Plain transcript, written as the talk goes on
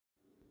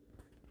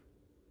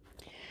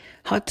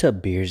Hot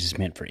Tub Beers is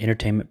meant for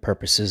entertainment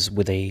purposes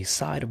with a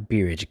side of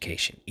beer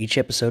education. Each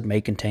episode may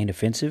contain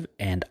offensive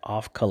and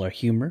off-color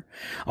humor.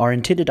 Our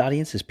intended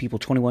audience is people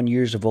 21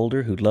 years of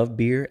older who love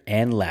beer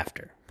and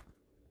laughter.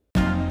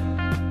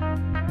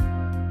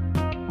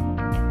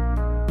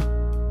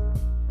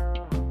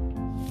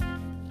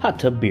 Hot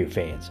Tub Beer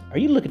fans, are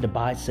you looking to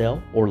buy,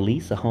 sell, or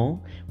lease a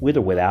home with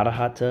or without a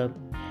hot tub?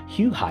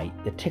 Hugh Height,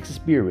 the Texas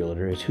Beer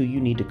Realtor, is who you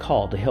need to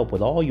call to help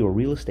with all your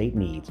real estate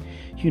needs.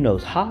 Hugh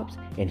knows hops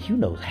and Hugh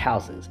knows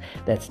houses.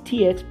 That's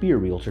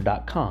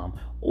txbeerrealtor.com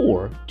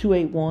or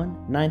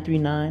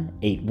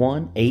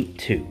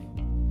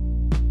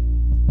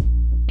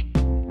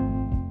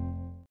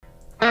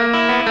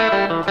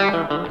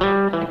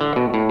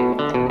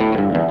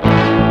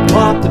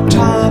Pop the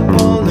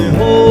top on the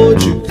old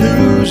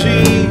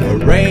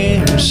jacuzzi.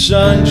 Rain or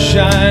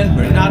sunshine,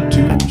 we're not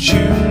too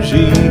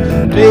choosy.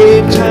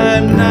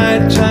 Daytime,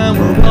 nighttime,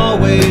 we're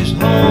always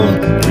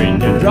home.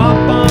 When you drop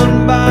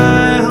on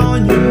by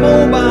on your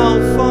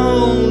mobile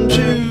phone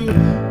to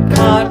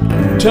Hot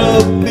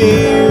Tub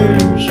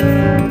Beers,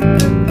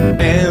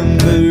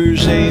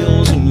 Ambers,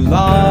 ales, and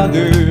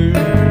lagers.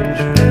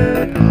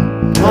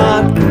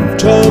 Hot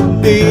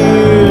Tub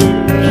Beers.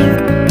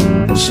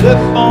 Slip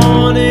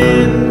on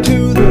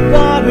into the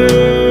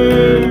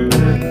water,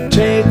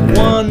 take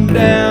one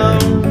down,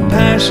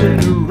 pass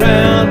it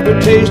around.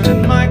 We're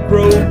tasting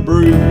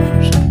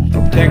microbrews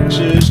from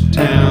Texas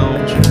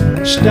towns,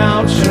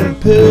 stouts and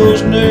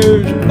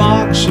pilsners,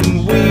 bocks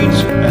and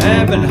wheats. We're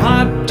having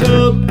hot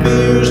tub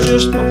beers,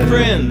 just my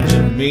friends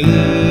and me.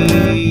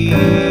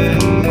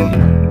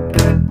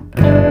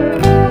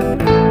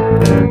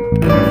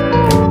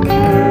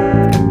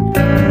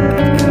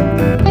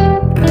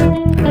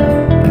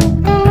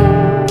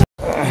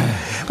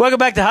 Welcome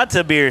back to Hot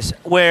Tub Beers,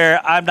 where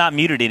I'm not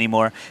muted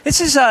anymore.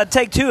 This is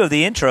take two of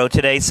the intro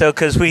today, so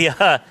because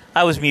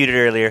I was muted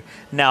earlier,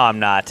 now I'm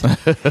not.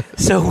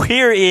 So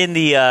we're in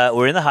the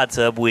hot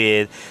tub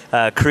with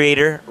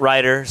creator,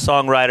 writer,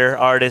 songwriter,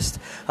 artist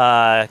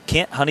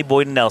Kent Honey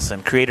Boyd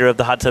Nelson, creator of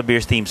the Hot Tub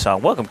Beers theme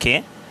song. Welcome,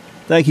 Kent.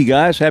 Thank you,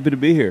 guys. Happy to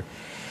be here.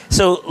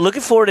 So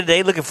looking forward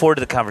today, looking forward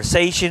to the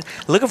conversation,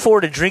 looking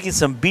forward to drinking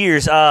some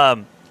beers.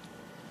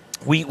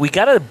 We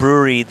got a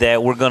brewery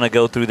that we're going to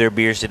go through their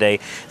beers today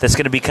that's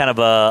going to be kind of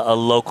a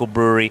local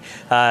brewery.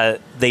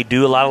 They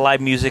do a lot of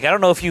live music. I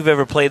don't know if you've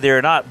ever played there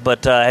or not,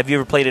 but have you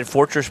ever played at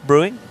Fortress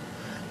Brewing?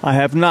 I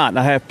have not.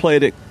 I have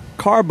played at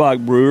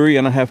Carbach Brewery,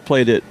 and I have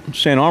played at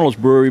St. Arnold's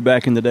Brewery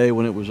back in the day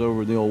when it was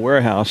over in the old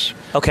warehouse.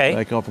 Okay.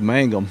 Back off of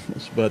Mangum.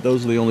 But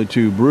those are the only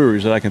two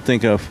breweries that I can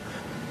think of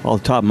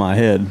off the top of my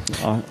head.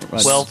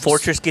 Well,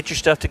 Fortress, get your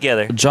stuff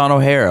together. John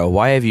O'Hara,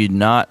 why have you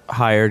not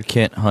hired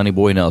Kent Honey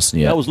Boy Nelson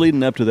yet? I was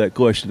leading up to that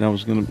question. I'm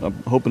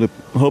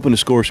hoping to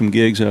score some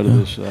gigs out of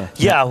this.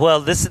 Yeah, well,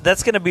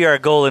 that's going to be our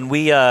goal, and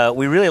we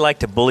really like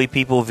to bully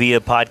people via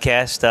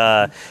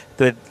podcast.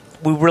 We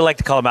really like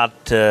to call them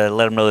out to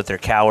let them know that they're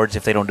cowards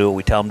if they don't do what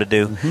we tell them to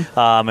do.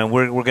 Mm-hmm. And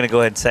we're going to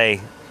go ahead and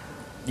say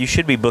you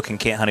should be booking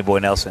Kent Honey Boy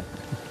Nelson.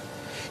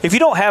 If you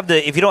don't have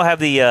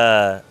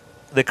the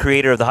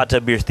creator of the Hot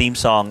Tub Beers theme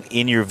song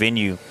in your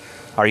venue,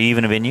 are you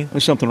even a venue?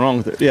 There's something wrong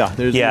with it. Yeah,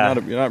 you're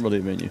not really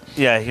a venue.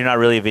 Yeah, you're not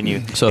really a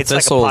venue. So it's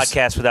like a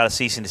podcast without a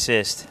cease and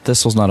desist.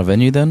 Thistle's not a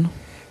venue then?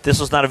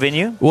 Thistle's not a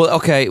venue? Well,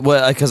 okay.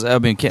 Well, because I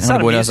mean, Kent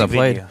Honey Boy Nelson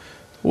played. Venue.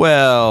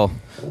 Well,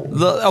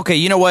 okay.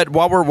 You know what?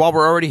 While we're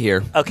already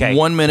here, okay.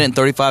 1 minute and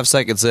 35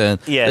 seconds in.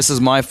 Yes. This is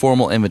my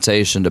formal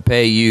invitation to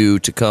pay you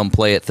to come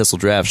play at Thistle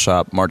Draft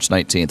Shop March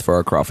 19th for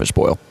our crawfish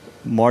boil.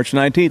 March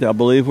 19th, I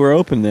believe we're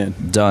open then.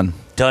 Done.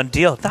 Done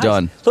deal. Nice.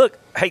 Done. Look,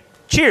 hey,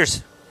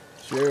 cheers.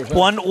 Cheers.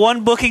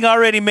 One booking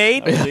already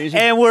made,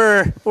 and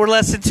we're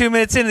less than 2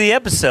 minutes into the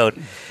episode.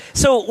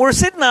 So we're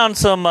sitting on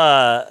some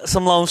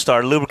Lone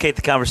Star to lubricate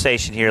the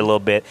conversation here a little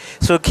bit.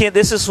 So Kent,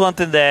 this is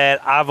something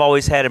that I've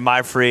always had in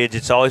my fridge.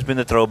 It's always been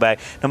the throwback.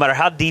 No matter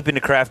how deep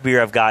into craft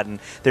beer I've gotten,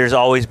 there's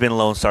always been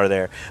Lone Star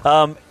there.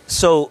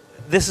 So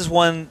this is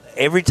one,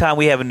 every time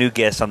we have a new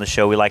guest on the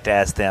show, we like to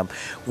ask them,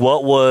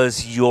 what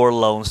was your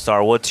Lone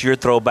Star? What's your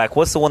throwback?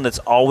 What's the one that's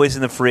always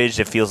in the fridge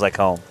that feels like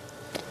home?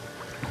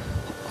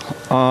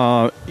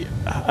 Well,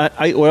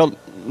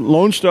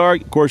 Lone Star,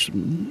 of course,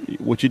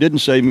 what you didn't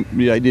say,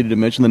 I needed to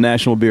mention the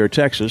National Beer of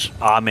Texas.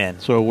 Amen.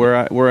 So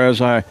whereas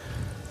I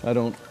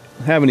don't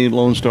have any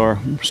Lone Star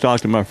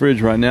stocked in my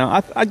fridge right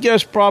now, I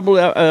guess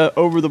probably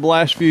over the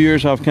last few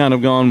years I've kind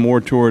of gone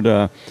more toward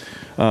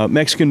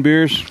Mexican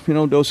beers,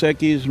 Dos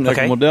Equis,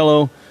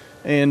 Modelo,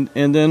 and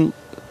then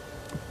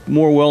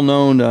more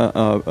well-known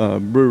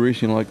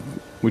breweries, like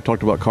we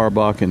talked about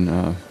Carbach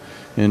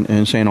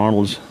and St.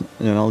 Arnold's,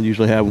 and I'll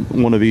usually have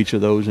one of each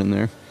of those in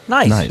there.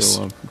 Nice.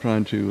 So I'm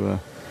trying to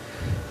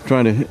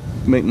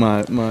make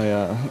my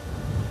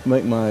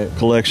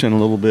collection a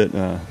little bit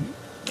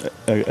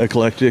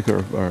eclectic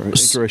or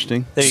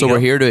interesting. There you So go. we're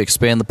here to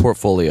expand the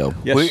portfolio.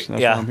 Yes, We- that's why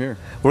yeah. I'm here.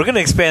 We're going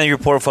to expand your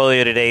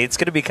portfolio today. It's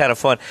going to be kind of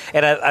fun.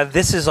 And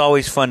this is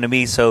always fun to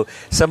me. So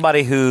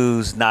somebody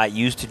who's not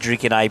used to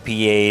drinking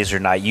IPAs or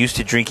not used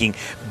to drinking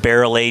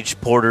barrel-aged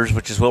porters,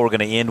 which is what we're going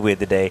to end with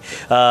today,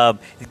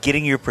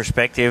 getting your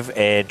perspective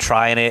and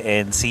trying it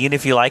and seeing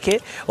if you like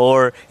it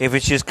or if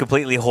it's just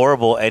completely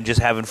horrible and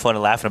just having fun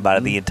and laughing about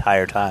it the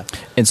entire time.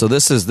 And so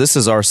this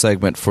is our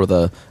segment for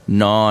the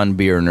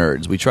non-beer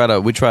nerds. We try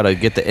to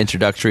get the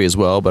introductory as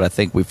well, but I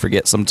think we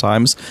forget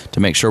sometimes to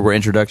make sure we're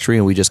introductory,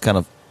 and we just kind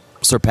of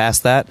surpass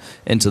that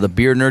into the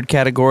beer nerd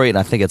category. And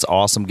I think it's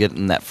awesome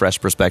getting that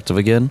fresh perspective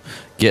again,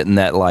 getting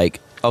that like,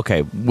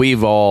 okay,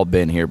 we've all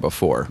been here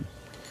before.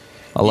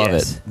 I love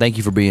Yes. it. Thank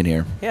you for being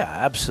here. Yeah,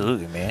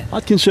 absolutely, man.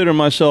 I'd consider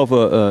myself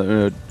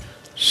a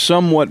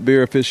somewhat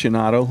beer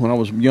aficionado. When I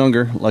was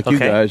younger, like you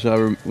Okay. guys, I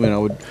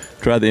would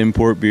try the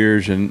import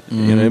beers, and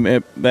you know,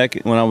 back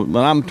when I'm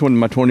in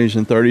my 20s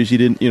and 30s, you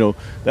didn't,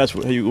 that's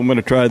what I'm going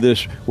to try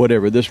this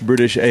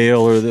British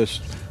ale or this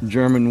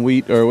German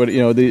wheat or what,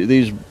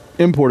 these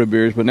imported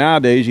beers. But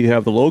nowadays you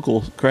have the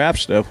local craft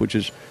stuff, which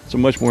is it's a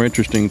much more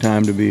interesting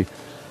time to be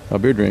a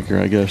beer drinker,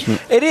 I guess.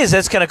 It is.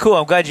 That's kind of cool.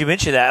 I'm glad you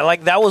mentioned that.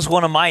 Like that was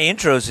one of my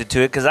intros into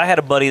it because I had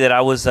a buddy that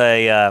I was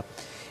an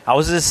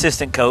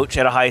assistant coach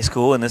at a high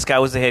school, and this guy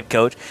was the head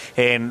coach.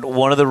 And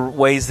one of the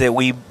ways that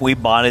we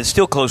bonded,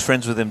 still close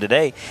friends with him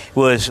today,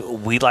 was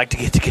we'd like to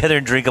get together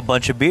and drink a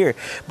bunch of beer.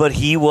 But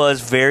he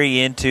was very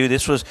into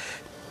this. Was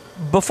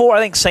before I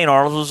think St.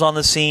 Arnold's was on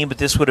the scene, but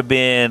this would have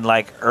been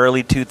like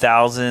early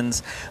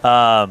 2000s.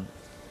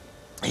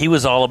 He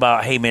was all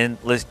about, hey man,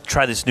 let's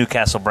try this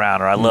Newcastle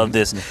Brown, or I love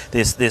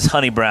this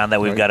honey brown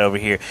that we've got over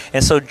here.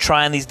 And so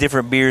trying these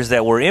different beers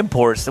that were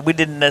imports that we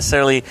didn't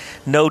necessarily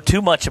know too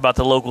much about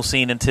the local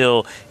scene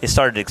until it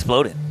started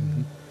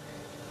exploding.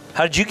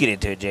 How did you get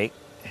into it, Jake?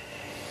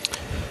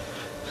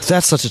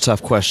 That's such a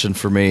tough question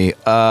for me.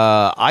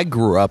 I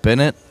grew up in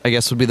it, I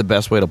guess would be the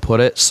best way to put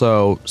it.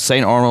 So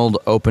St. Arnold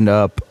opened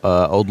up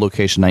old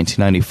location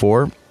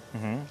 1994.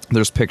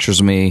 There's pictures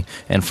of me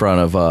in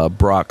front of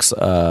Brock's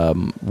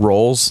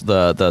rolls,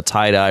 the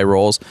tie-dye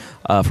rolls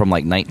from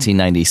like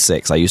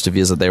 1996. I used to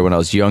visit there when I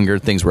was younger.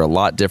 Things were a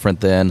lot different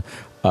then.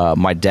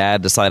 My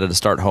dad decided to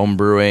start home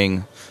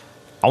brewing.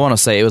 I want to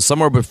say it was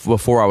somewhere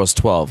before I was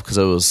 12 because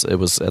it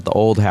was at the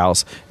old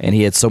house, and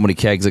he had so many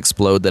kegs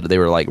explode that they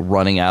were like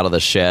running out of the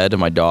shed, and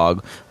my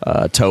dog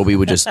Toby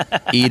would just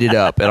eat it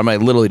up, and I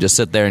might literally just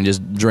sit there and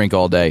just drink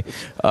all day.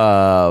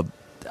 My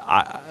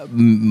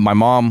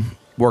mom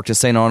worked at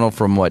St. Arnold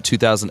from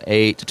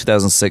 2008 to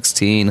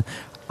 2016.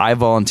 I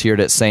volunteered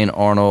at St.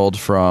 Arnold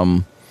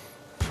from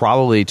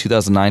probably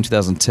 2009,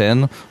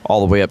 2010, all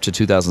the way up to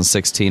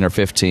 2016 or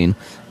 15.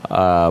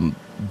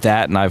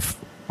 That, and I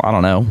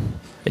don't know.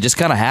 It just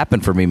kind of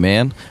happened for me,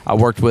 man. I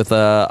worked with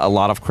a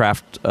lot of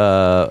craft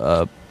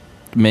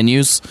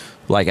menus.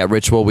 Like at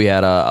Ritual, we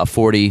had a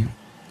 40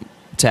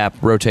 tap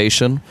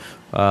rotation.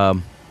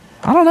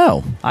 I don't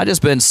know. I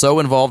just been so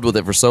involved with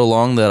it for so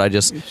long that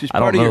It's just I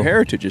don't part of know. your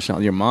heritage. It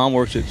sounds. Your mom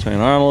works at St.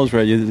 Arnold's,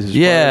 right? This is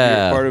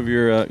Yeah. part of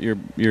your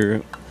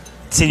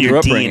It's in your Your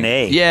upbringing.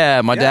 DNA. Yeah,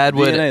 my dad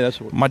would. DNA,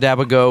 that's what- My dad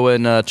would go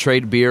and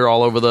trade beer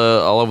all over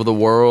the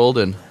world,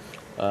 and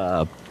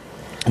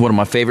one of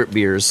my favorite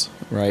beers,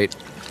 right,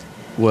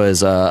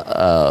 was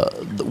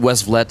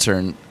West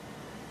Vlettern.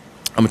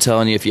 I'm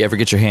telling you, if you ever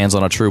get your hands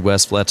on a true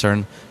West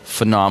Vlettern,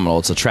 phenomenal.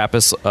 It's a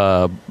Trappist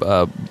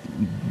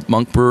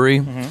monk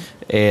brewery,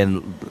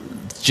 and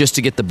just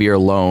to get the beer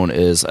alone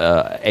is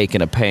ache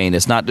and a pain.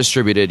 It's not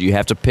distributed. You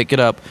have to pick it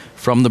up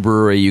from the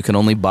brewery. You can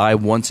only buy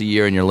once a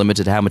year, and you're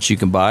limited to how much you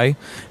can buy.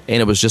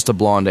 And it was just a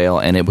blonde ale,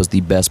 and it was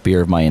the best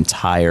beer of my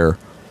entire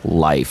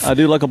life. I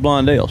do like a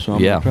blonde ale, so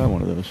I'm Yeah. going to try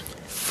one of those.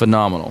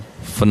 Phenomenal.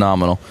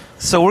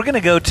 So we're going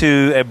to go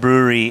to a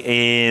brewery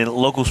in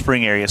local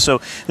Spring area.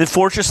 So the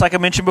Fortress, like I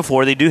mentioned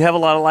before, they do have a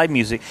lot of live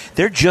music.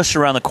 They're just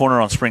around the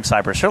corner on Spring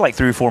Cypress. They're like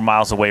 3 or 4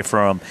 miles away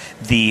from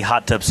the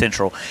Hot Tub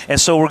Central.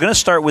 And so we're going to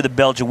start with the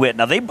Belgian Wit.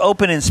 Now, they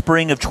opened in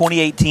spring of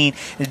 2018.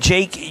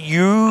 Jake,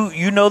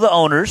 you know the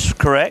owners,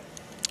 correct?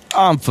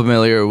 I'm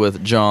familiar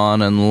with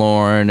John and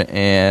Lauren,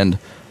 and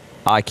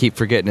I keep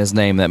forgetting his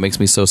name. That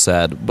makes me so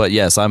sad. But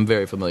yes, I'm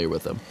very familiar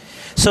with them.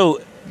 So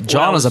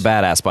John is a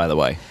badass, by the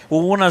way.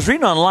 Well, when I was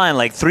reading online,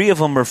 like 3 of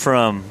them are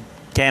from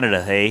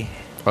Canada, hey?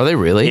 Are they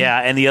really? Yeah,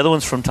 and the other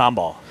one's from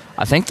Tomball.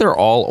 I think they're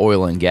all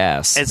oil and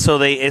gas. And so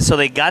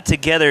they got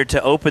together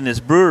to open this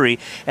brewery,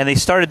 and they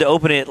started to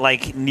open it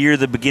like near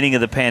the beginning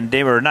of the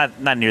pandemic, or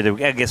not near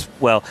the, I guess,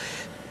 well,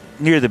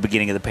 near the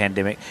beginning of the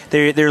pandemic.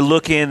 They're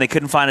looking, they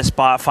couldn't find a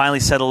spot, finally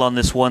settled on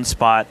this one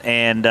spot,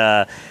 and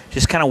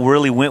just kind of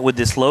really went with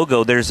this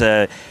logo. There's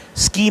a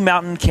ski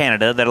mountain in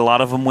Canada that a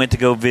lot of them went to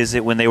go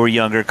visit when they were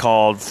younger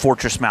called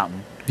Fortress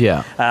Mountain.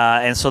 Yeah.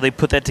 And so they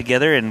put that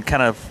together and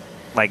kind of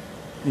like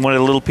wanted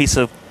a little piece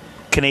of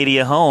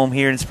Canada home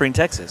here in Spring,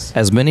 Texas.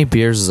 As many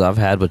beers as I've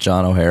had with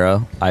John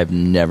O'Hara, I've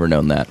never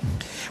known that.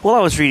 Well, I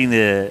was reading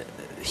the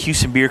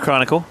Houston Beer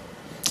Chronicle.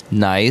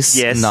 Nice.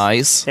 Yes.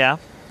 Nice. Yeah.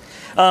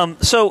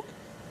 So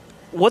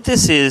what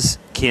this is,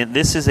 Kent,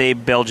 this is a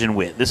Belgian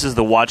wit. This is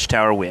the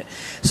Watchtower wit.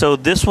 So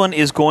this one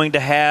is going to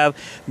have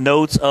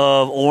notes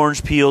of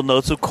orange peel,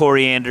 notes of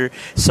coriander.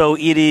 So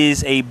it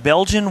is a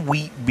Belgian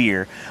wheat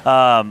beer.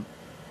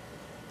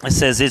 It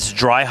says it's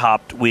dry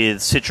hopped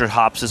with citrus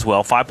hops as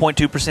well.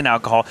 5.2%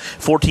 alcohol,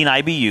 14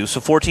 IBUs. So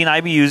 14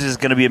 IBUs is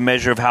going to be a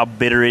measure of how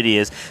bitter it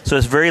is. So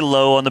it's very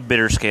low on the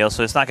bitter scale.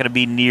 So it's not going to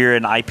be near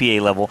an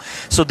IPA level.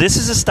 So this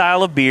is a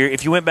style of beer.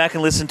 If you went back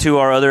and listened to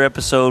our other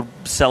episode,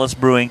 Celis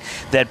Brewing,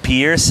 that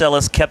Pierre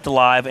Celis kept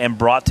alive and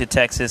brought to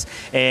Texas.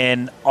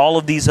 And all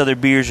of these other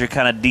beers are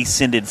kind of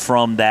descended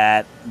from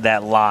that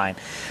line.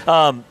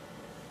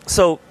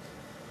 So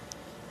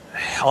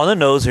on the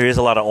nose, there is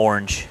a lot of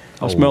orange.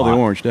 I smell the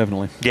orange,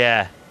 definitely.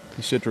 Yeah.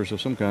 The citrus of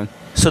some kind.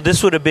 So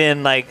this would have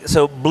been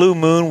Blue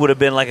Moon would have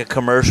been like a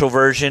commercial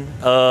version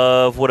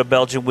of what a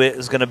Belgian wit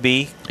is going to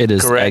be. It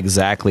is correct?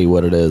 Exactly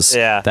what it is.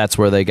 Yeah. That's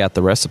where they got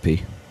the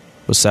recipe.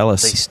 Was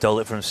Celis. They stole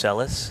it from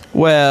Celis?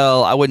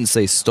 Well, I wouldn't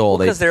say stole.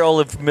 Because they're all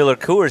of Miller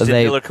Coors.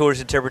 They- Miller Coors'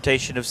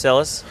 interpretation of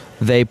Celis?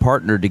 They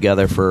partnered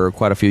together for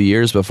quite a few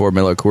years before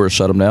Miller Coors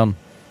shut them down.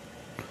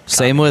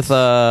 Same with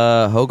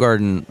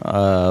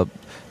Hoegaarden.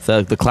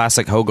 The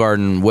classic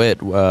Hoegaarden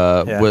wit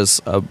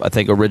was, I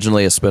think,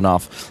 originally a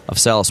spinoff of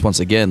Celis. Once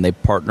again, they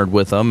partnered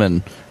with them,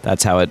 and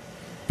that's how it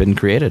been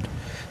created.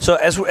 So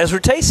as we're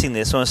tasting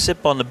this, I'm going to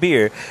sip on the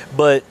beer,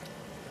 but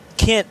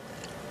Kent,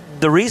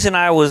 the reason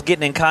I was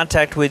getting in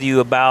contact with you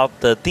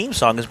about the theme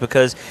song is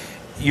because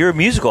you're a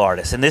musical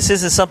artist, and this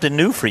isn't something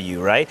new for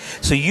you, right?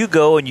 So you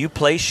go and you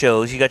play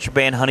shows. You got your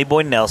band Honey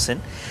Boy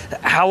Nelson.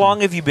 How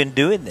long have you been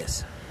doing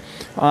this?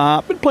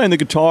 I've been playing the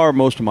guitar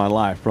most of my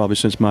life, probably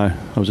since I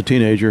was a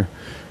teenager.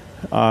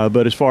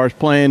 But as far as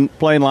playing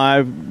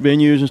live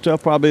venues and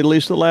stuff, probably at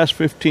least the last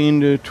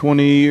 15 to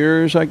 20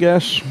 years, I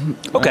guess.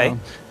 Okay.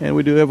 And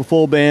we do have a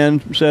full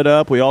band set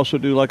up. We also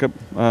do like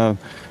a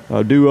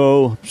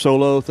duo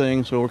solo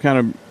thing. So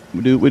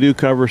we do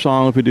cover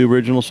songs, we do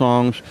original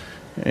songs,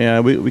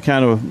 and we're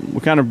kind of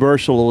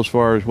versatile as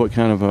far as what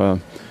kind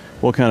of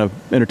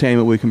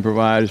entertainment we can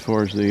provide as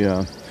far as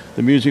the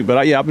music. But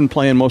I've been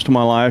playing most of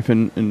my life,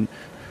 and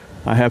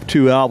I have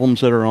 2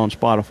 albums that are on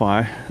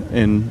Spotify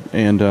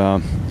and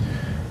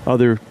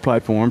other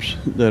platforms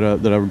that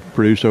I've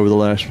produced over the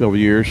last several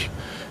years,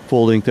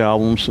 full-length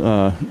albums.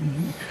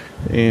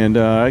 And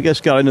I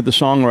guess got into the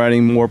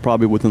songwriting more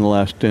probably within the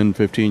last 10,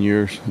 15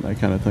 years, that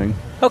kind of thing.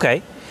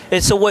 Okay.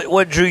 And so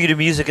what drew you to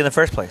music in the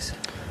first place?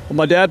 Well,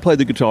 my dad played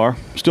the guitar,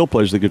 still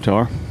plays the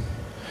guitar.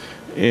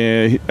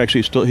 And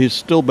he's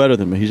still better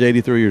than me. He's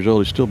 83 years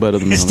old. He's still better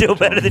than me. He's still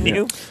better than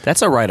you?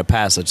 That's a rite of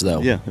passage,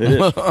 though. Yeah, it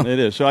is. It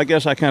is. So I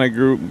guess I kind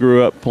of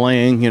grew up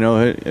playing.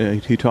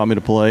 He taught me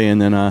to play,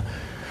 and then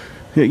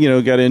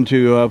got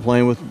into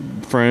playing with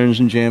friends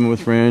and jamming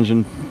with friends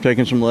and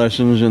taking some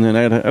lessons. And then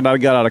I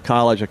got out of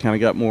college. I kind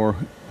of got more,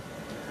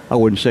 I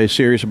wouldn't say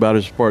serious about it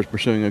as far as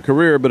pursuing a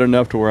career, but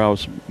enough to where I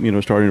was,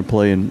 starting to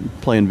play in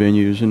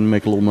venues and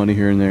make a little money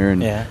here and there,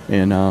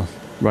 and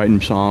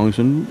writing songs,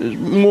 and it's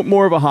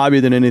more of a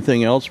hobby than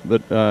anything else.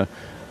 But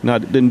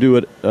didn't do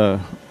it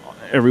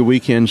every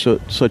weekend,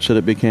 such that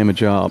it became a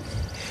job.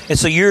 And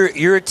so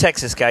you're a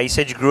Texas guy. You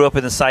said you grew up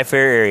in the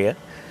Cy-Fair area.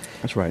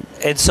 That's right.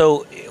 And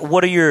so,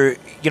 what are your,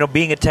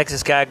 being a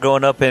Texas guy,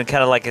 growing up in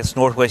kind of like this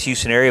Northwest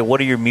Houston area, what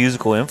are your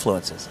musical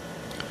influences?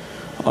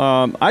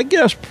 I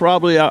guess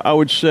probably I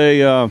would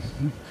say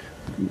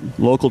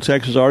local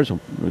Texas artists,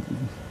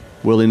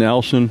 Willie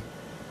Nelson,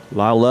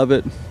 Lyle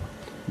Lovett,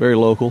 very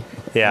local.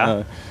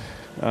 Yeah.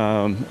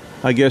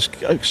 I guess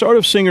sort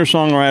of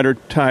singer-songwriter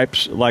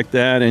types like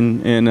that,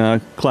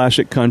 and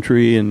classic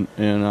country, and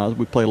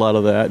we play a lot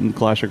of that, and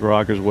classic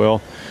rock as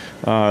well.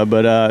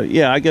 But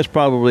I guess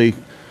probably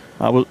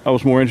I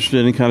was more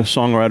interested in kind of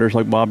songwriters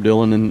like Bob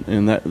Dylan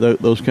and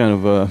those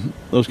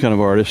kind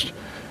of artists,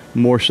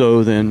 more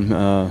so than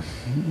I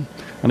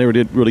never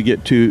did really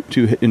get too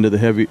into the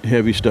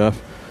heavy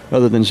stuff.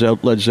 Other than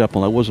Led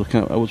Zeppelin, I was a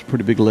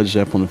pretty big Led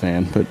Zeppelin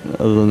fan, but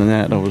other than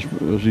that, it was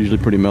usually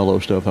pretty mellow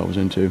stuff I was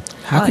into.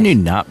 How can you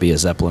not be a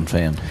Zeppelin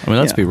fan? I mean,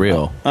 let's be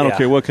real. I don't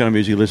care what kind of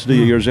music you listen to.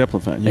 You're a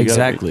Zeppelin fan.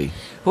 Exactly.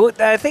 Well,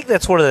 I think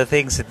that's one of the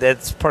things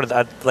that's part of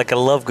I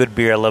love good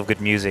beer, I love good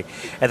music,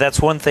 and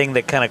that's one thing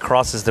that kind of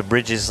crosses the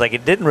bridges. Like,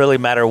 it didn't really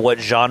matter what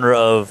genre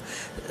of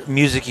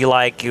music you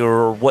like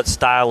or what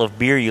style of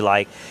beer you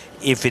like.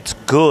 If it's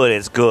good,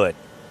 it's good.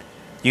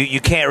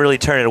 You can't really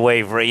turn it away.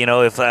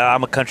 If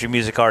I'm a country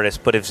music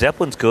artist, but if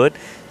Zeppelin's good,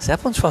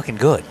 Zeppelin's fucking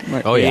good.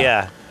 Right. Oh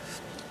yeah.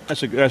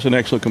 That's an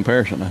excellent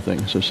comparison. I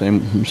think it's the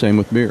same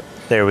with beer.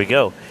 There we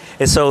go.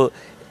 And so,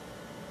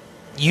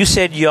 you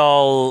said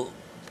y'all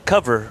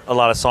cover a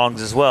lot of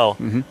songs as well.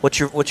 Mm-hmm.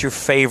 What's your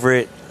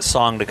favorite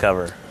song to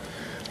cover?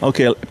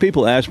 Okay,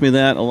 people ask me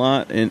that a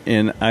lot,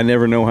 and I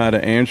never know how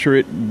to answer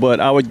it. But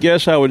I would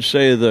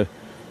say the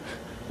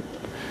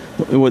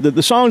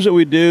songs that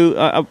we do,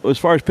 as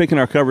far as picking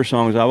our cover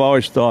songs, I've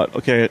always thought,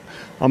 okay,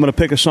 I'm going to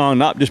pick a song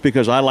not just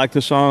because I like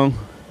the song,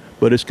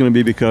 but it's going to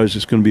be because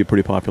it's going to be a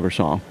pretty popular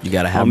song. You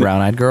got to have Brown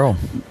Eyed Girl.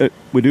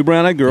 We do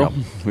Brown Eyed Girl.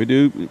 Yep. We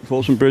do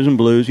Folsom Prison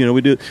Blues.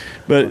 We do.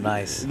 But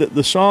nice.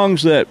 The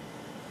songs that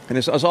And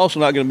it's also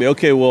not going to be,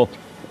 okay, well,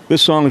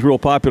 this song is real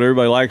popular,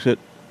 everybody likes it.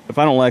 If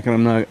I don't like it,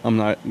 I'm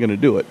not going to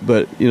do it.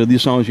 But,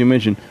 these songs you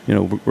mentioned,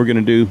 we're going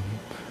to do.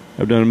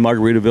 I've done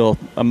Margaritaville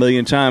a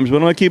million times, but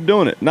I'm going to keep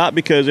doing it. Not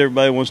because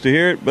everybody wants to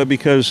hear it, but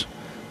because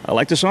I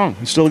like the song.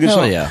 It's still a good Hell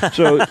song. yeah.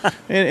 So,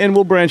 and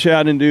we'll branch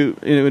out and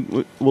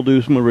we'll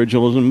do some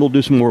originals, and we'll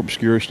do some more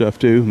obscure stuff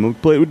too.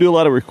 We do a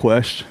lot of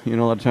requests. A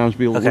lot of times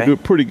we'll do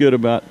pretty good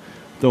about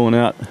throwing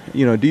out. Do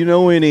you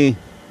know any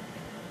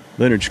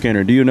Leonard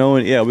Skinner? Do you know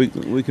any? Yeah,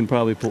 we can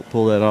probably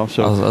pull that off.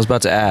 So I was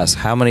about to ask,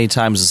 how many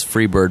times has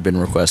Freebird been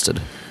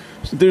requested?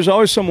 There's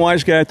always some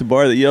wise guy at the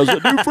bar that yells, "Do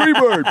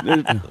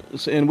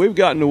Freebird!" And we've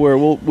gotten to where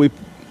we'll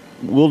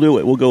do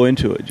it. We'll go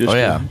into it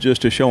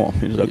just to show them.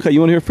 He's like, okay, you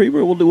want to hear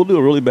Freebird? We'll do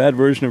a really bad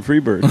version of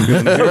Freebird.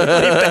 Really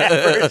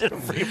bad version of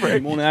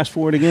Freebird. You won't ask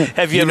for it again.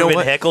 Have you ever been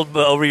heckled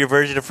over your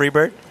version of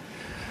Freebird?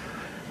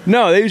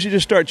 No, they usually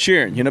just start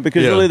cheering,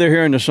 because really they're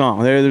hearing the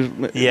song. Hey,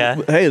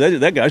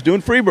 that guy's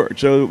doing Freebird.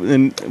 So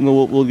then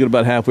we'll get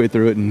about halfway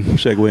through it and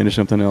segue into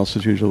something else.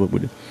 That's usually what we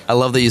do. I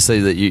love that you say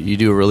that you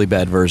do a really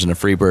bad version of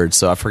Freebird.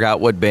 So I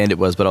forgot what band it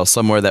was, but I was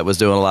somewhere that was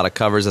doing a lot of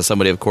covers. And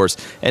somebody, of course,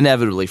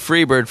 inevitably,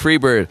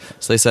 Freebird.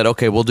 So they said,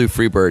 okay, we'll do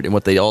Freebird. And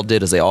what they all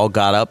did is they all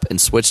got up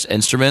and switched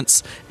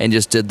instruments and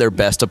just did their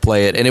best to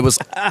play it. And it was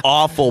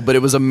awful, but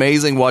it was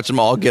amazing watching them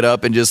all get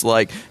up and just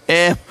like,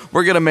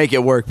 we're going to make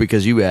it work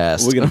because you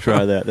asked. We're going to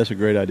try that. That's a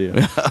great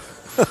idea.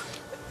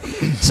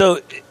 So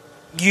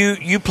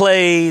you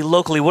play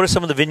locally. What are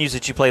some of the venues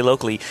that you play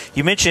locally?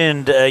 You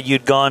mentioned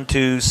you'd gone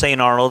to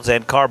St. Arnold's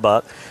and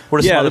Carbuck. What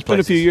are some other it's been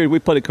a few years. We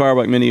played at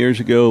Carbuck many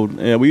years ago.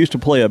 We used to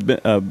play a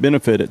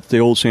benefit at the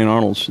old St.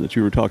 Arnold's that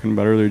you were talking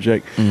about earlier,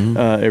 Jake,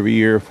 every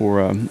year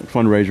for a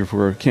fundraiser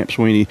for Camp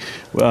Sweeney.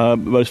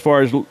 But as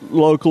far as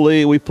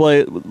locally, we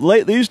play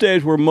these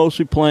days. We're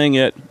mostly playing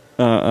at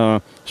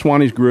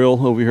Swanee's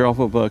Grill over here off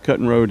of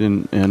Cutton Road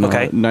in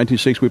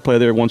 1906. We play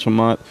there once a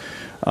month.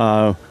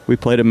 We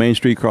played at Main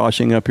Street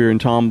Crossing up here in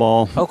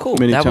Tomball. Oh, cool.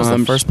 Many that times. was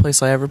the first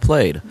place I ever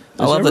played.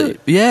 I love that.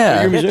 it.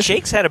 Yeah.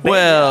 Jake's had a band.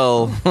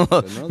 Well,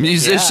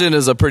 musician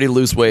is a pretty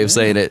loose way of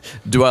saying it.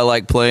 Do I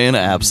like playing?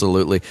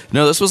 Absolutely.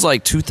 No, this was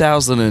like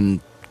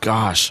 2005.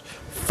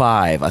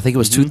 I think it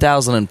was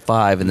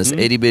 2005, and this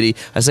itty bitty.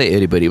 I say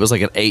itty bitty. It was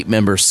like an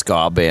 8-member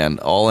ska band,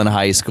 all in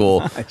high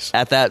school. Nice.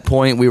 At that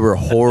point, we were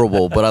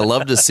horrible, but I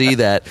love to see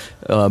that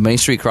Main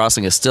Street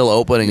Crossing is still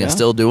opening and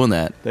still doing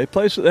that. They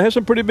have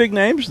some pretty big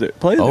names that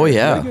play there. Oh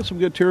yeah, they get some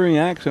good touring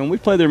acts, and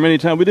we've played there many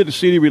times. We did a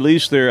CD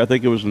release there. I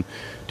think it was in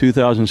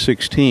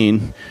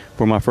 2016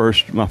 for my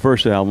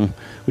first album.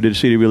 We did a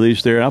CD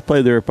release there. I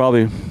played there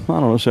probably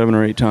 7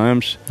 or 8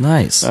 times.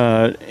 Nice.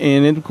 And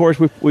then of course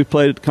we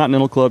played at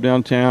Continental Club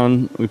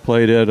downtown. We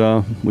played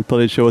a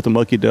show at the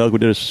Mucky Duck. We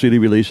did a CD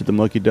release at the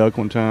Mucky Duck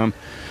one time.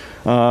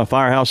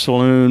 Firehouse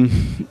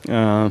Saloon.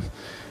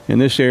 In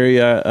this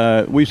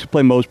area, we used to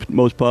play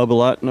Moe's Pub a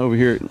lot over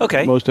here.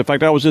 Okay. In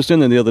fact, I was just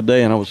in there the other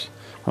day, and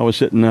I was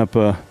hitting up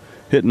the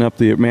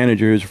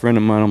manager, who's a friend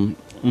of mine.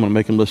 I'm going to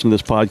make him listen to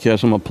this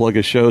podcast. I'm going to plug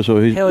his show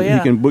so he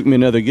can book me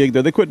another gig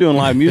there. They quit doing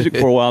live music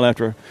for a while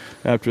after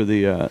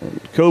the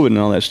COVID and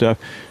all that stuff.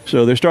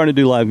 So they're starting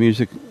to do live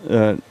music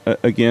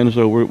again.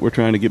 So we're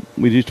trying to get.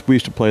 We used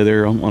to play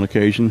there on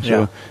occasion.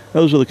 So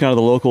those are the kind of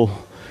the local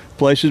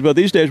places. But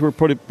these days we're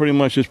pretty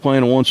much just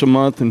playing once a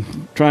month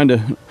and trying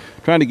to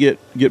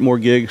get more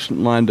gigs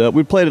lined up.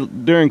 We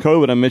played during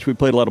COVID. I mentioned we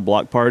played a lot of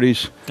block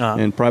parties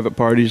and private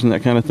parties and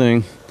that kind of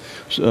thing.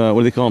 What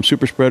do they call them?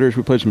 Super spreaders.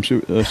 We played some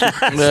super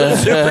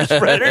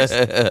spreaders.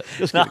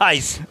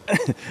 Nice.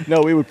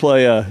 No, we would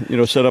play.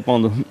 Set up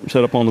on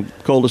the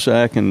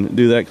cul-de-sac and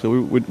do that.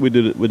 So we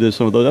did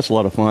some of those. That's a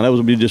lot of fun. That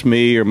would be just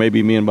me, or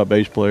maybe me and my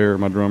bass player or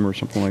my drummer or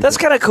something like that. That's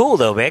kind of cool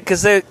though, man.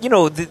 Because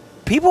the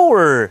people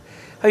were.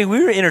 I mean,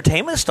 we were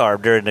entertainment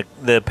starved during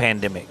the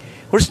pandemic.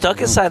 We're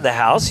stuck inside the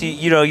house.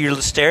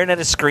 You're staring at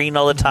a screen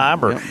all the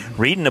time, or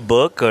reading a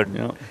book, or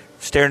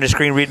staring at a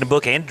screen, reading a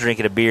book, and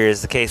drinking a beer,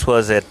 as the case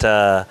was at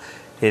the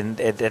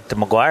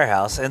McGuire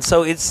house. And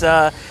so it's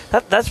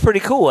that's pretty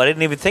cool. I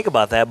didn't even think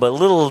about that. But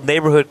little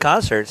neighborhood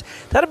concerts,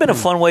 that'd have been a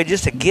fun way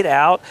just to get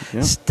out,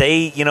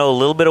 stay a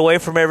little bit away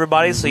from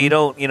everybody, so you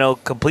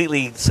don't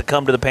completely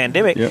succumb to the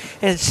pandemic,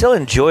 and still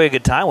enjoy a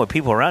good time with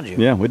people around you.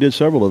 Yeah, we did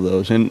several of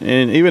those, and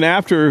even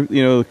after the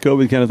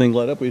COVID kind of thing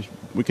let up,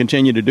 we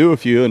continue to do a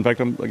few. In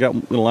fact, I got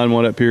going to line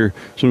one up here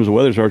as soon as the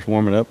weather starts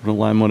warming up. I'm going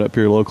to line one up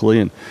here locally,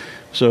 and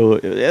so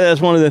that's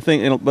one of the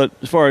things. But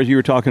as far as you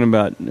were talking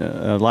about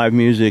live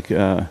music,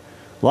 a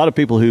lot of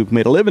people who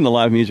made a living in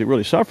live music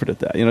really suffered at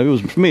that. It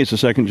was, for me, it's a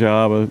second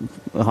job,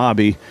 a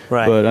hobby.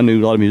 Right. But I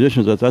knew a lot of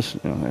musicians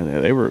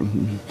they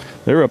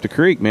were up the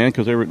creek, man,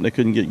 because they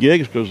couldn't get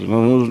gigs because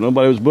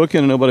nobody was booking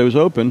and nobody was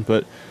open.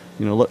 But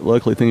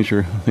luckily things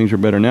are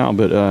better now.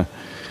 But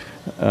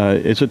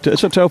it's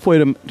a tough way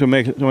to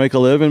make a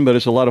living, but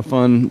it's a lot of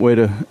fun way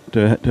to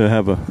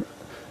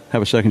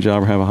have a second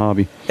job or have a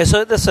hobby. And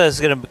so that's what I was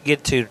going to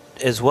get to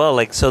as well.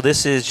 Like, so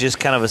this is just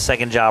kind of a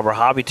second job or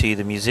hobby to you,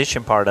 the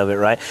musician part of it,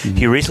 right? Mm-hmm.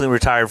 You recently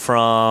retired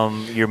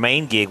from your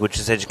main gig, which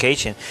is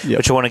education,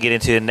 which I want to get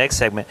into in the next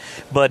segment.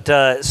 But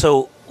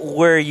so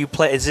where you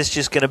play? Is this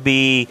just going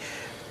to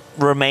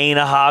remain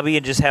a hobby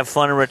and just have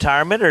fun in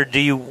retirement, or do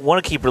you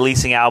want to keep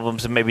releasing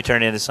albums and maybe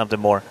turn it into something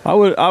more? I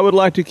would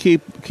like to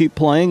keep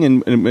playing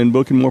and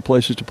booking more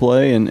places to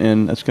play,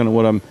 and that's kind of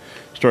what I'm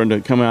starting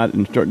to come out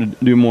and starting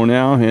to do more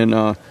now. And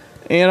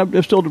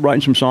I'm still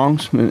writing some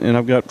songs, and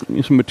I've got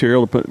some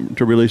material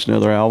to release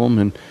another album,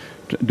 and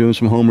doing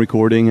some home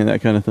recording and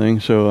that kind of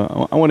thing.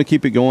 So I want to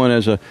keep it going I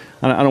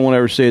don't want to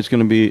ever say it's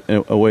going to be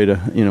a way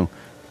to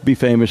be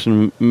famous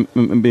and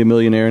be a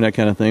millionaire and that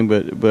kind of thing.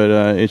 But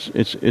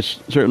it's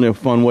certainly a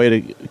fun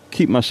way to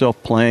keep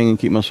myself playing and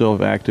keep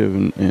myself active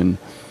and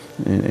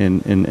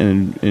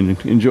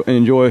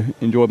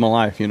enjoy my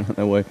life,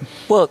 that way.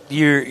 Well,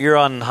 you're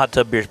on Hot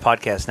Tub Beers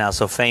podcast now,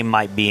 so fame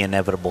might be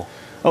inevitable.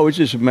 Oh, it's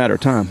just a matter of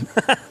time.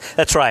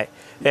 That's right.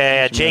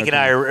 Yeah, Jake and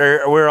I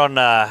we're on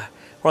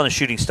the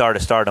shooting star to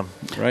stardom.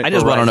 Right. I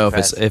just want to know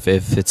if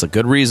it's a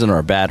good reason or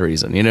a bad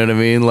reason. You know what I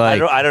mean?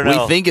 Like, I don't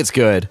know. We think it's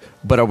good,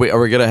 but are we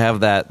going to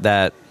have that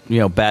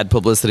bad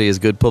publicity is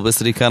good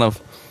publicity kind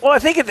of? Well, I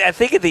think at the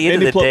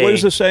end of the day, what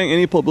is the saying?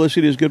 Any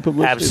publicity is good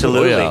publicity.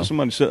 Absolutely. Yeah.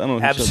 Somebody said, I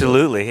don't know.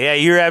 Absolutely. Yeah,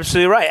 you're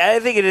absolutely right. I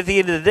think at the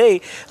end of the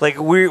day, like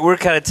we're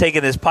kind of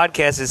taking this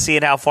podcast and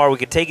seeing how far we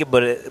can take it,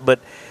 but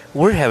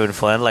we're having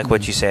fun, like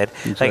what you said,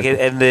 Exactly. like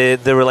and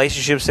the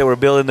relationships that we're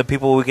building, the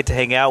people we get to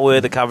hang out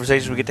with, the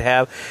conversations we get to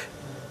have.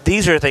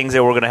 These are things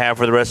that we're going to have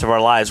for the rest of our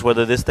lives.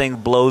 Whether this thing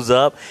blows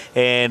up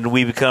and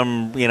we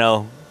become,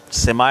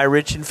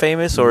 semi-rich and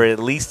famous, or at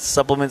least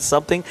supplement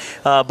something.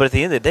 But at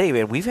the end of the day,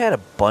 man, we've had a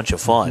bunch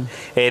of fun,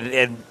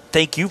 and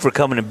thank you for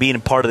coming and being a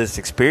part of this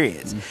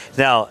experience.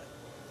 Now,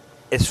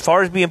 as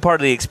far as being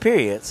part of the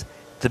experience,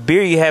 the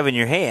beer you have in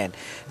your hand,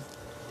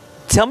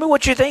 tell me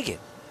what you're thinking.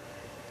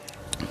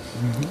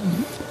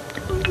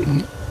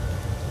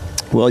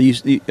 Well,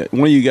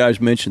 one of you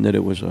guys mentioned that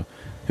it was a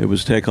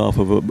takeoff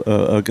of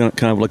a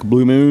kind of like a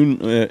Blue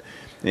Moon,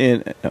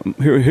 and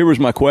here was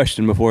my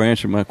question before I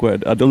answered my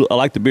question. I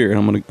like the beer,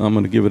 and I'm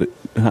gonna give it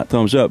a hot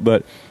thumbs up.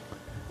 But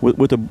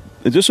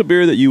is this a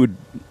beer that you would,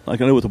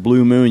 like I know with a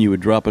Blue Moon, you would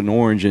drop an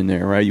orange in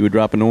there, right? You would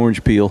drop an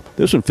orange peel.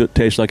 This one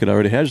tastes like it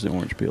already has the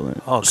orange peel in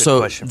it. Oh, good So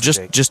question.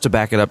 just to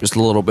back it up just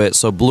a little bit,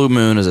 so Blue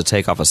Moon is a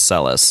takeoff of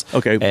Celis.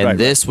 Okay, and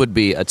this would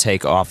be a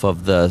takeoff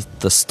of the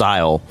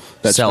style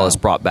That Celis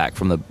style. brought back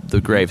from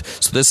the grave.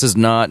 So this is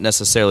not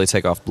necessarily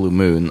takeoff Blue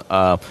Moon,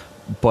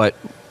 but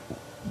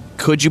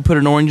could you put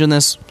an orange in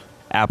this?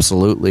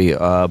 Absolutely.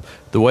 The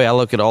way I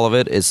look at all of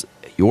it is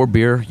your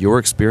beer, your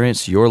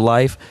experience, your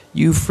life.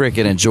 You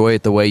freaking enjoy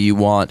it the way you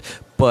want.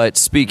 But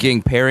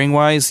speaking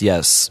pairing-wise,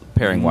 yes,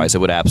 pairing-wise, it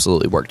would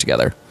absolutely work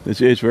together. It's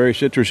very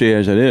citrusy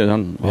as it is. I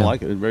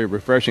like it. It's very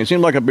refreshing. It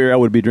seems like a beer I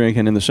would be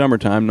drinking in the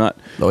summertime, not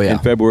in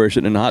February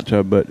sitting in a hot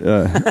tub. But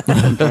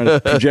I'm trying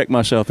to project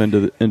myself into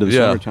the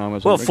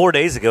summertime. Well, 4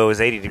 days ago it was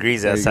 80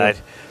 degrees outside.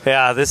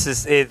 Yeah, this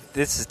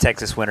is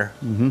Texas winter.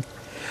 Mm-hmm.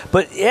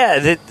 But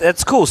yeah,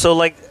 that's cool.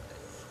 So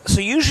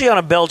usually on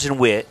a Belgian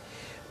wit,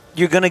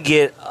 you're gonna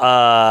get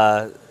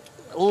a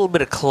little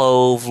bit of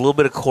clove, a little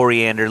bit of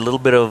coriander, a little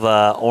bit of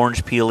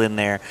orange peel in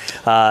there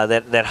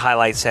that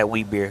highlights that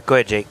wheat beer. Go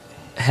ahead, Jake.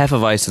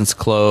 Hefeweizen's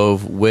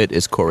clove, wit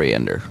is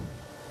coriander.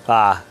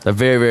 Ah, They're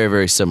very, very,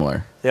 very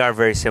similar. they are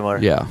very similar.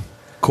 Yeah.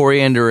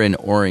 Coriander and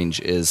orange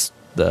is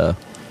the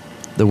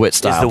wit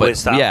style. wit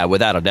style. Yeah,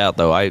 without a doubt,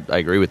 though. I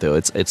agree with you.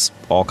 It's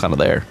all kind of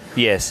there.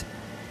 Yes.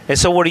 And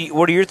so, what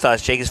are your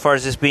thoughts, Jake, as far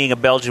as this being a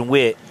Belgian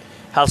wit?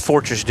 How's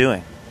Fortress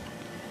doing?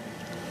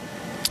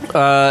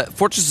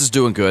 Fortress is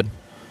doing good.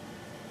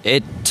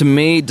 It, to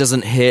me,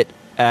 doesn't hit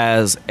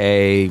as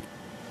a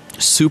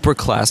super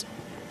classic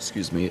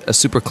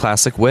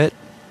wit.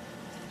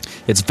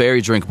 It's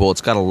very drinkable.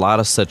 It's got a lot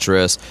of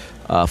citrus,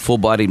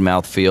 full-bodied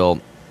mouthfeel.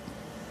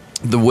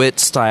 The wit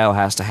style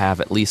has to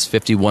have at least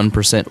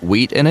 51%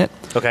 wheat in it,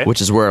 okay,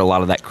 which is where a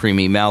lot of that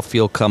creamy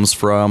mouthfeel comes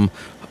from.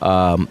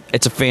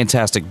 It's a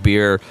fantastic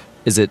beer.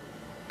 Is it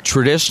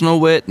traditional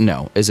wit?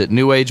 No. Is it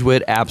new age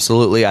wit?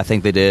 Absolutely. I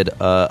think they did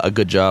a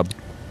good job,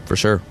 for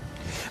sure.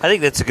 I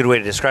think that's a good way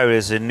to describe it,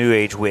 as a new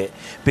age wit,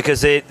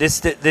 because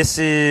this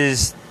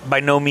is by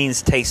no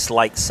means tastes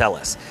like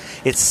Celis.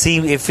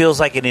 It feels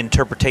like an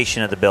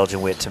interpretation of the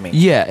Belgian wit to me.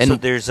 Yeah, and so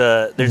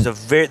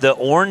the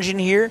orange in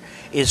here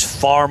is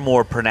far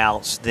more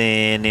pronounced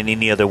than in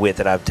any other wit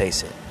that I've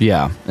tasted.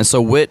 Yeah, and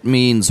so wit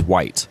means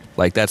white.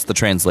 Like, that's the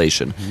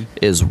translation,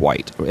 is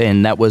white.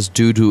 And that was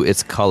due to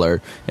its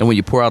color. And when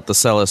you pour out the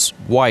Celis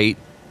white,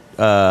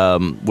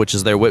 which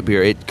is their wit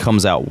beer, it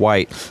comes out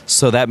white.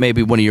 So that may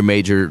be one of your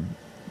major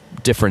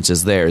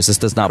differences there. Is this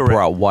does not Correct.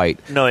 pour out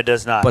white. No, it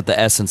does not. But the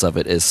essence of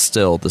it is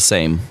still the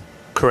same.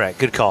 Correct.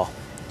 Good call.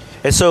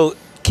 And so,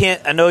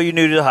 Kent, I know you're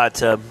new to the hot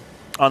tub.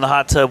 On the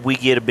hot tub, we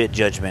get a bit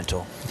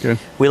judgmental. Okay.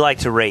 We like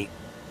to rate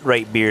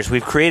beers.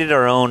 We've created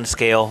our own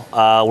scale.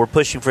 We're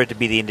pushing for it to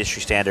be the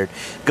industry standard.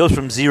 It goes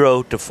from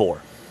 0 to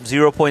 4.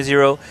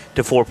 0.0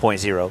 to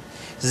 4.0.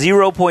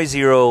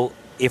 0.0,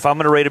 if I'm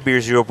going to rate a beer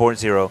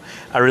 0.0,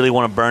 I really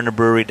want to burn the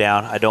brewery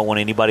down. I don't want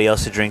anybody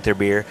else to drink their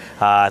beer.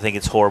 I think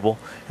it's horrible.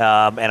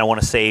 And I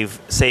want to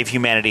save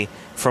humanity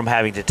from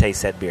having to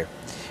taste that beer.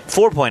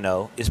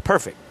 4.0 is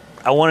perfect.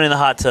 I want it in the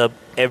hot tub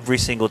every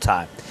single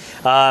time.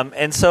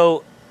 And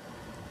so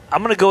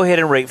I'm going to go ahead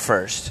and rate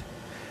first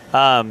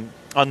on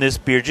this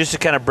beer just to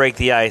kind of break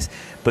the ice,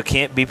 but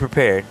can't be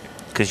prepared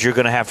because you're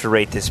going to have to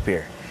rate this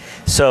beer.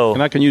 So,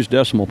 and I can use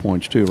decimal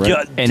points too,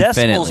 right?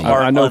 Decimals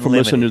are I know unlimited. from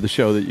listening to the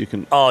show that you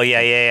can. Oh,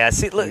 yeah.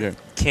 See, look, Okay.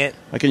 can't.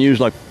 I can use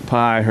like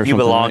pi or something. You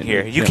belong right?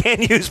 here. You Yeah.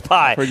 can use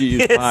pie. I've heard you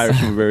use pie or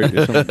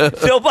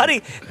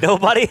something.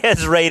 Nobody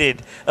has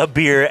rated a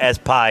beer as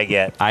pie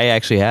yet. I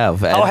actually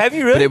have. Oh, have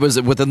you really? But it was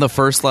within the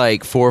first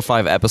like 4 or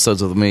 5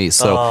 episodes with me.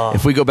 So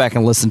if we go back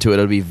and listen to it,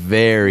 it'll be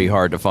very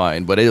hard to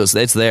find. But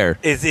it's there.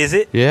 Is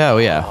it? Yeah,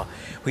 yeah. Oh.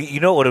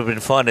 You know what would have been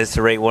fun is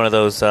to rate one of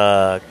those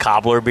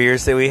cobbler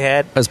beers that we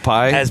had As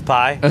pie? As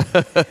pie.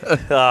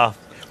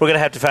 We're going to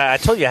have to find. I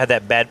told you I had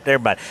that bad.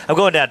 Never mind. I'm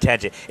going down a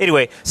tangent.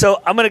 Anyway,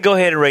 so I'm going to go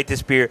ahead and rate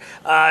this beer.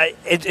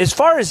 As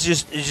far as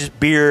just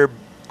beer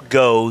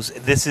goes,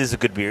 this is a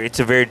good beer. It's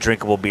a very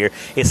drinkable beer.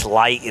 It's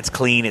light, it's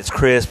clean, it's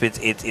crisp,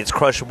 it's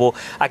crushable.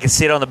 I can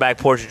sit on the back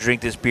porch and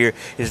drink this beer.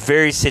 It's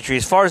very citrusy.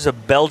 As far as a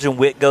Belgian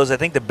wit goes, I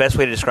think the best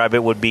way to describe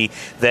it would be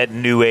that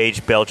new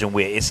age Belgian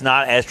wit. It's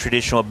not as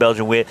traditional a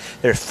Belgian wit.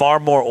 There's far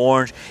more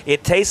orange.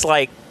 It tastes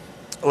like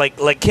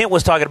Kent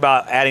was talking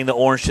about adding the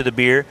orange to the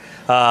beer.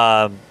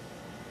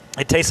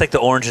 It tastes like the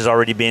orange has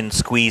already been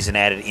squeezed and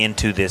added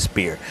into this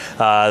beer.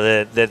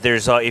 That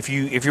there's if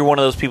you're one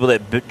of those people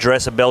that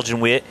dress a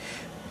Belgian wit,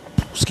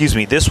 excuse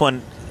me, this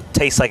one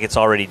tastes like it's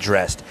already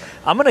dressed.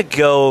 I'm gonna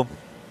go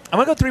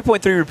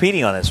 3.3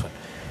 repeating on this one.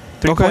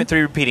 3.3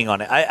 repeating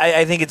on it.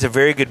 I think it's a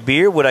very good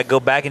beer. Would I go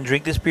back and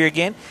drink this beer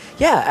again?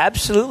 Yeah,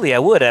 absolutely, I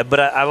would. But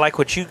I like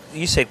what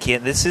you said,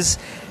 Kent. This is.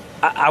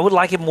 I would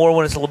like it more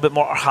when it's a little bit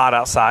more hot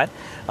outside.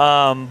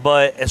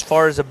 But as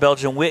far as the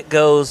Belgian wit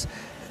goes,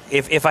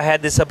 if I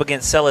had this up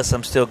against Celis,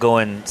 I'm still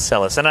going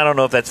Celis. And I don't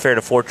know if that's fair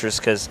to Fortress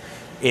because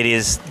it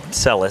is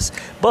Celis.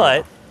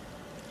 But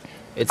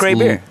It's great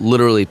beer.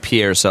 Literally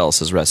Pierre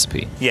Celis's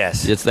recipe.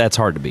 Yes. That's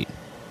hard to beat.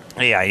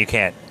 Yeah, you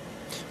can't.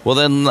 Well,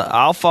 then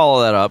I'll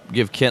follow that up.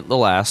 Give Kent the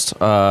last.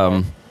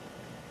 I'm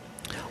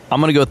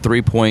going to go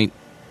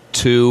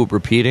 3.2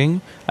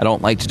 repeating. I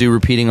don't like to do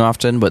repeating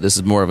often, but this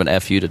is more of an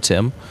FU to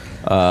Tim.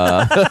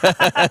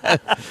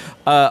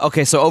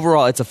 Okay, so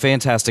overall, it's a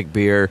fantastic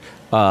beer.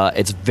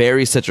 It's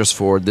very citrus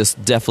forward. This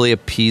definitely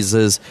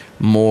appeases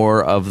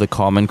more of the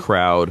common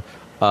crowd.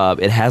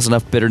 It has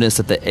enough bitterness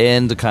at the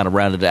end to kind of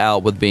round it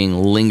out with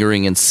being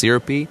lingering and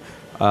syrupy.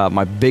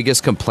 My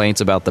biggest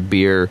complaints about the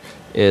beer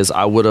is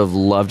I would have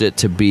loved it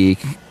to be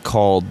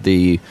called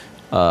the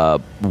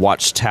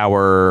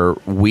Watchtower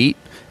Wheat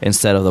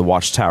instead of the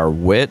Watchtower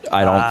Wit.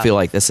 I don't feel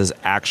like this is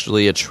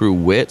actually a true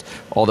wit,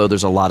 although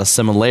there's a lot of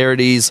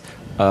similarities.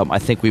 I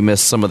think we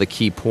missed some of the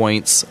key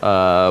points.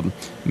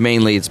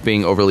 Mainly, it's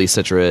being overly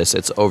citrus.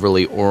 It's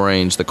overly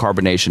orange. The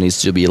carbonation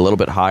needs to be a little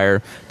bit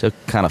higher to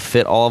kind of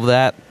fit all of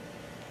that.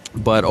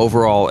 But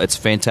overall, it's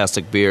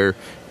fantastic beer,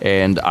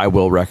 and I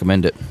will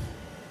recommend it.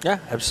 Yeah,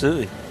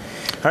 absolutely.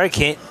 All right,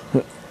 Kent.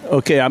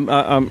 Okay, I'm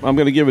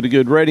going to give it a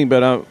good rating,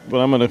 but I'm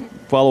going to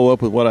follow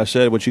up with what I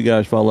said. What you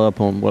guys follow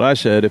up on what I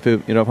said. If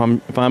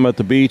I'm at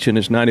the beach and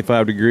it's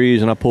 95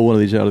 degrees and I pull one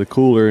of these out of the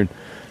cooler and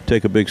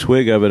take a big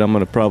swig of it, I'm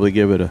going to probably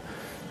give it a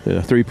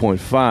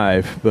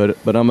 3.5. But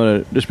I'm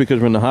going to, just because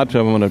we're in the hot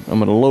tub, I'm going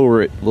to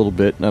lower it a little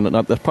bit.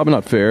 That's probably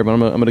not fair, but I'm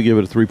going to give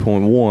it a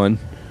 3.1.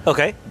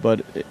 Okay.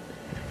 But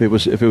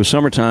if it was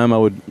summertime,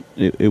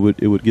 it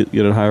would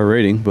get a higher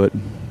rating, but.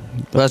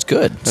 Well, that's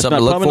good. That's Something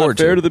to look probably forward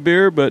not fair to. to the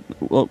beer, but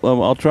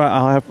I'll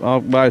try.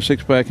 I'll buy a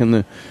 6-pack in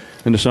the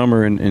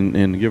summer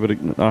and give it a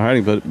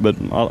rating. But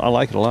I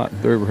like it a lot.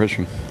 Very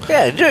refreshing.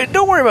 Yeah,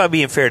 don't worry about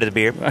being fair to the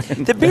beer.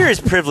 The beer is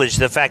privileged.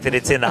 The fact that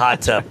it's in the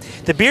hot tub,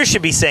 the beer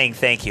should be saying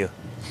thank you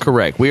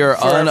Correct. We are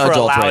for allowing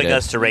unadulterated.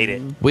 us to rate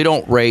it. We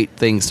don't rate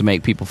things to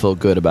make people feel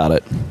good about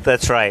it.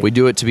 That's right. We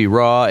do it to be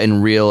raw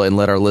and real and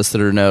let our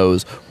listener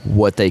knows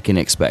what they can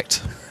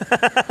expect.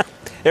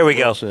 There we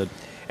go. Well said.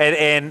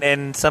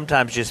 And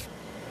sometimes just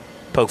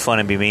poke fun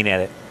and be mean at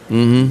it.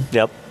 Mm-hmm.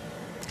 Yep.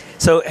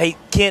 So, hey,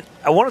 Kent,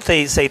 I want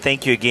to say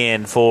thank you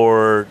again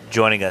for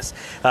joining us,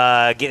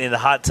 getting in the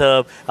hot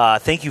tub.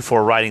 Thank you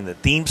for writing the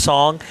theme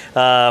song,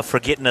 for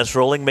getting us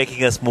rolling,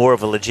 making us more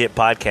of a legit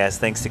podcast.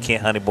 Thanks to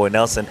Kent Honeyboy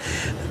Nelson.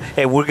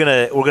 And we're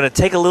gonna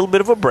take a little bit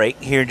of a break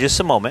here in just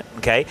a moment,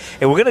 okay?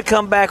 And we're gonna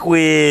come back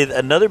with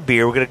another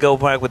beer. We're gonna go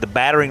back with the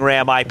Battering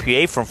Ram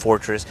IPA from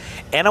Fortress,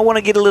 and I want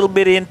to get a little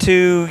bit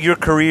into your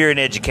career in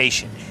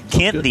education,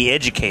 Kent the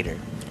Educator.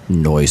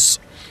 Nice.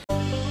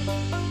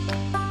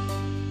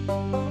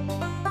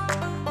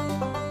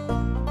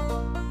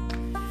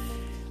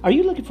 Are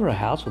you looking for a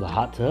house with a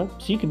hot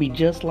tub so you can be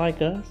just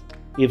like us?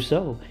 If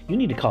so, you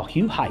need to call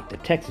Hugh Height, the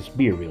Texas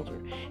Beer Realtor.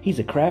 He's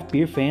a craft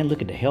beer fan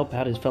looking to help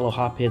out his fellow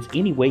hopheads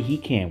any way he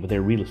can with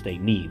their real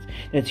estate needs.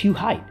 That's Hugh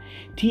Height,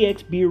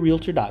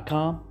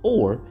 txbeerrealtor.com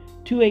or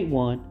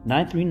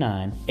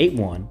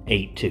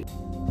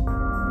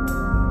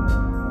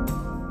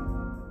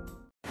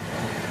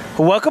 281-939-8182.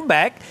 Welcome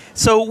back.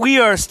 So we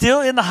are still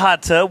in the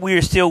hot tub. We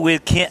are still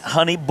with Kent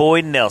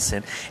Honeyboy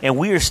Nelson, and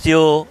we are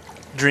still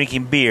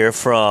drinking beer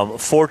from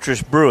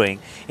Fortress Brewing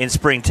in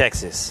Spring,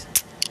 Texas.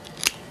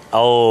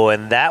 Oh,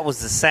 and that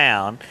was the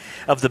sound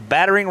of the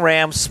Battering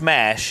Ram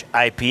Smash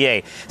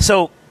IPA.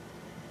 So,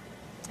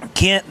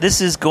 Kent,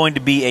 this is going to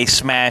be a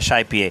Smash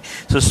IPA.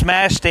 So,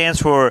 Smash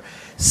stands for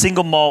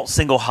single malt,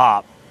 single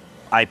hop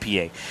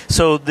IPA.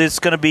 So, there's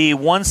going to be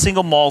one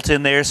single malt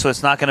in there, so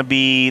it's not going to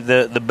be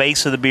the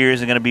base of the beer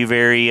isn't going to be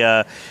very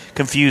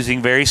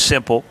confusing, very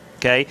simple.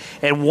 Okay,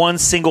 and one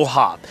single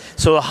hop.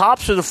 So the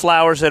hops are the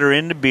flowers that are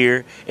in the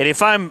beer. And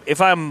if I'm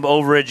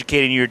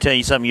overeducating you or telling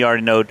you something you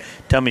already know,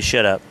 tell me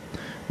shut up.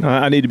 No,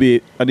 I need to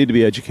be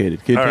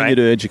educated. Continue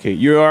to educate.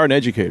 You are an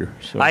educator.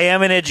 So. I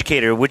am an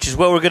educator, which is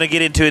what we're going to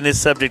get into in this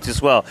subject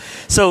as well.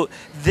 So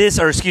this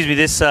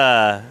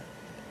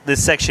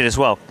section as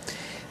well.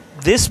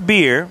 This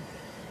beer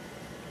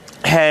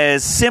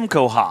has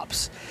Simcoe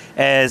hops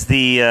as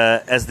the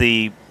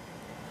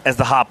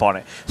hop on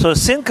it. So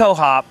Simcoe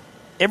hop.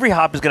 Every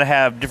hop is going to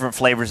have different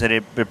flavors that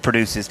it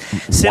produces.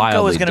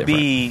 Simcoe is going to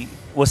be...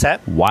 What's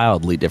that?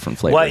 Wildly different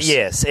flavors. Well,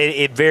 yes,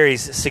 it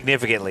varies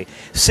significantly.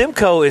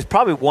 Simcoe is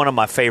probably one of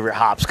my favorite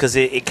hops because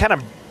it kind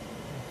of...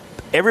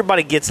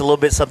 Everybody gets a little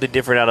bit something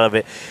different out of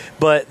it.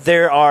 But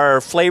there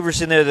are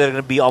flavors in there that are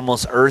going to be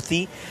almost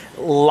earthy.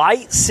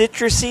 Light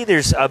citrusy.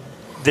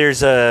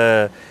 There's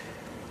a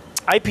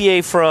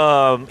IPA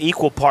from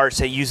Equal Parts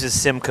that uses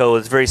Simcoe.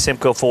 It's very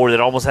Simcoe forward.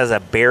 It almost has a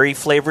berry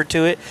flavor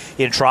to it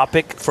in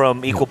Tropic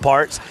from Equal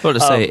Parts. Well, to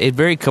say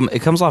it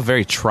comes off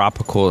very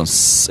tropical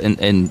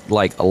and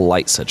like a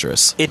light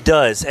citrus. It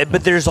does,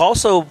 but there's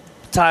also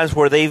times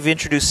where they've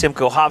introduced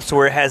Simcoe hops to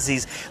where it has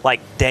these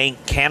like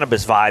dank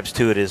cannabis vibes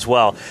to it as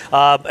well.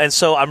 And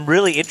so I'm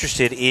really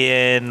interested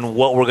in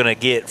what we're going to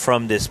get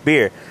from this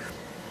beer.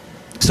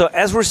 So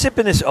as we're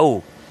sipping this,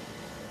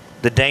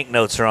 the dank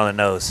notes are on the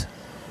nose.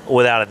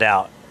 Without a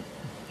doubt.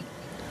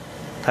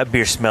 That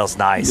beer smells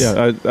nice.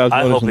 Yeah,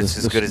 I hope it's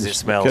as good as it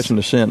smells. Catching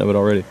the scent of it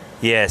already.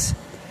 Yes.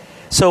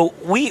 So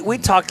we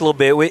talked a little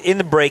bit. In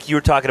the break, you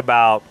were talking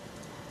about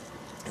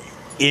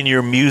in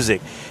your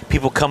music,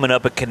 people coming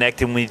up and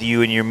connecting with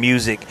you in your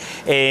music.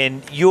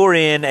 And you're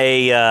in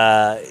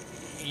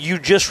you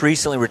just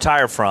recently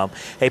retired from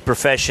a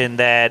profession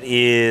that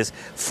is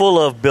full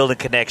of building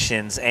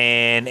connections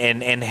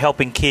and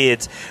helping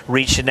kids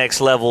reach the next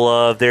level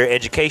of their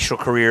educational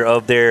career,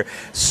 of their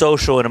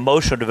social and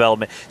emotional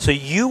development. So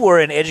you were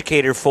an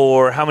educator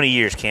for how many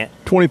years, Kent?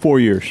 24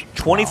 years.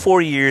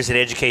 24 years in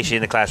education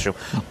in the classroom.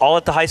 All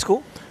at the high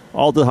school?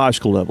 All at the high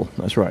school level.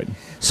 That's right.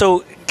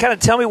 So kind of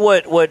tell me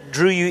what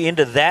drew you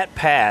into that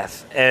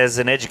path as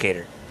an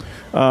educator.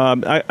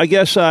 I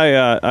guess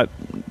I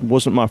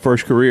wasn't my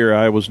first career.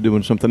 I was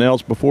doing something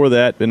else before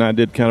that, and I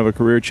did kind of a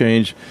career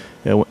change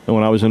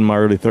when I was in my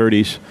early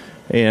 30s.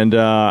 And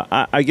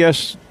I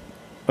guess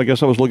I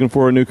was looking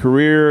for a new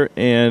career,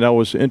 and I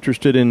was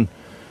interested in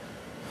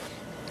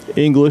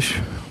English,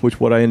 which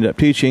what I ended up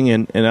teaching,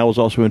 and I was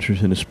also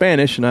interested in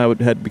Spanish, and I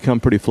had become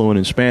pretty fluent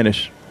in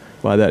Spanish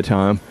by that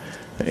time.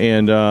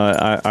 And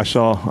I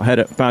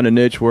found a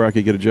niche where I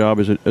could get a job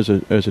as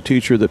a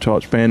teacher that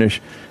taught Spanish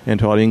and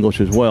taught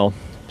English as well.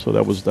 So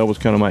that was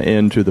kind of my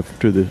end to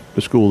the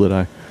school that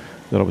I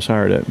was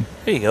hired at.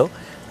 There you go.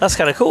 That's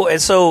kind of cool.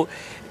 And so,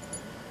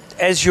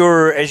 as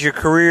your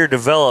career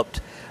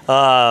developed,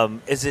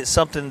 is it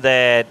something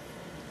that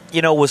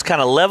was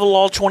kind of level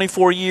all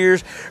 24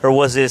 years, or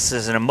was this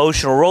as an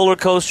emotional roller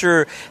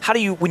coaster? How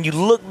do you, when you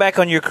look back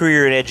on your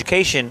career in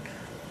education?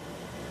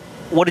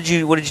 What did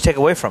you take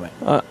away from it?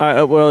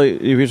 Well,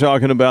 if you're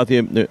talking about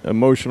the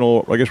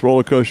emotional, I guess,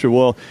 roller coaster,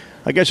 well,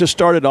 I guess it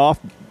started off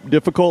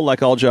difficult,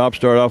 like all jobs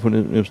start off when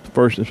it was the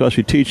first,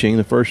 especially teaching.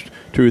 The first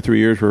 2 or 3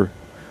 years were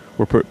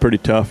pretty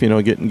tough.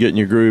 Getting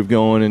your groove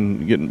going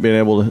and being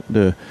able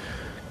to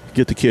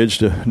get the kids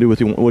to do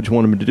what you want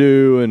them to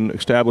do, and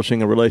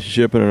establishing a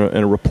relationship and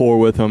a rapport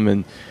with them.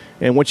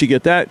 And once you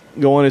get that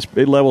going,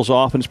 it levels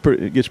off and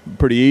it gets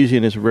pretty easy,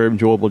 and it's a very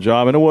enjoyable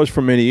job. And it was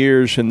for many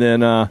years, and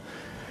then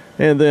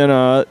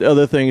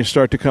other things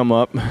start to come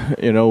up,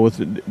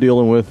 with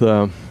dealing with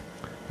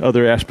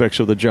other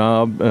aspects of the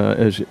job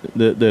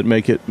that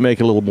make it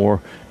a little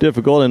more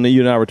difficult. And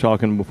you and I were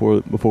talking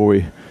before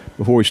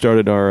we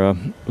started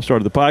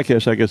started the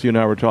podcast. I guess you and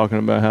I were talking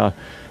about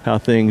how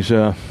things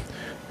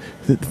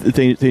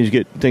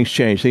things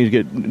change. Things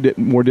get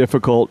more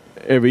difficult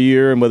every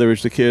year, and whether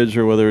it's the kids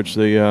or whether it's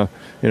the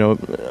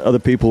other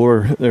people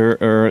or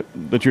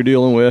that you're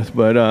dealing with,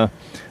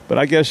 But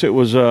I guess it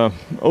was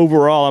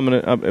overall.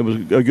 It was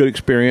a good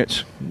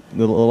experience.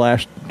 The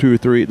last 2 or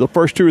 3, the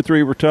first 2 or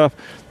 3 were tough.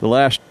 The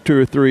last 2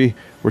 or 3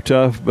 were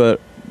tough.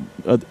 But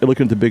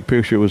looking at the big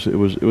picture, it was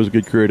a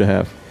good career to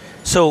have.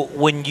 So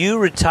when you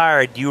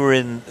retired, it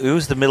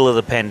was the middle of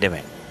the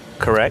pandemic,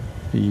 correct?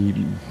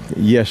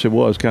 Yes, it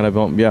was kind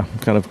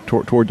of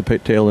toward the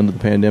tail end of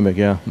the pandemic.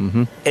 Yeah.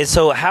 Mm-hmm. And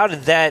so how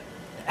did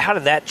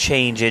that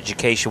change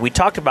education? We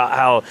talked about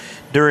how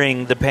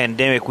during the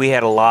pandemic we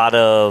had a lot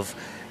of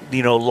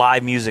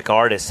live music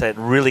artists that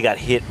really got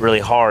hit really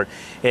hard.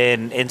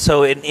 And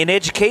so in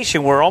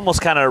education, we're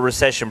almost kind of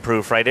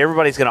recession-proof, right?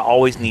 Everybody's going to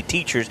always need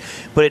teachers,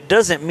 but it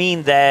doesn't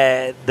mean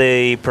that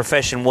the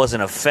profession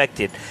wasn't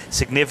affected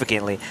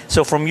significantly.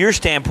 So from your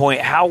standpoint,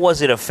 how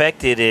was it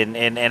affected,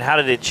 and how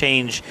did it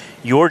change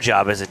your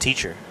job as a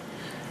teacher?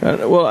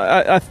 Well,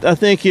 I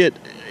think it.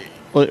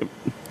 Well,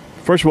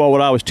 first of all,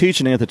 what I was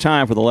teaching at the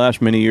time for the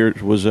last many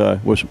years was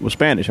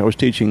Spanish. I was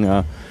teaching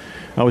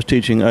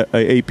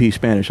AP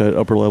Spanish,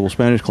 upper level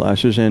Spanish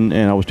classes, and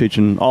I was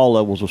teaching all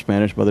levels of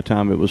Spanish by the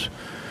time it was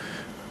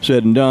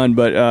said and done.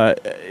 But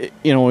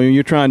when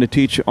you're trying to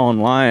teach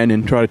online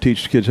and try to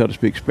teach kids how to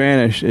speak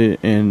Spanish,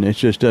 and it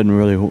just doesn't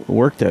really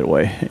work that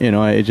way.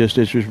 It's just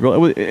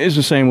really, it's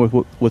the same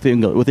with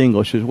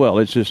English as well.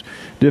 It's just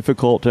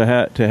difficult to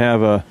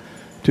have a.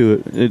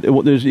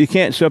 You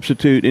can't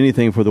substitute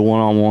anything for the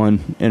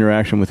one-on-one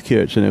interaction with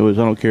kids, and I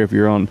don't care if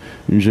you're on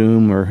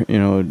Zoom or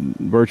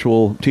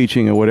virtual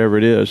teaching or whatever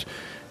it is,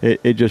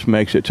 it just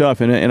makes it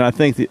tough. And I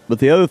think but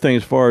the other thing,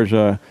 as far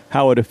as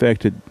how it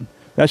affected,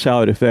 that's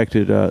how it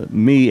affected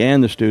me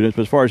and the students.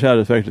 But as far as how it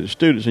affected the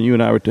students, and you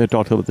and I had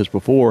talked about this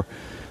before,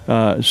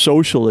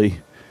 socially,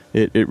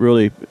 it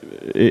really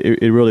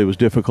was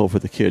difficult for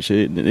the kids.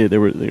 It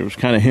was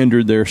kind of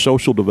hindered their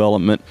social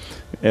development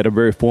at a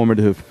very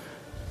formative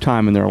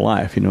time in their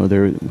life.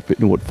 They're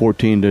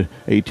 14 to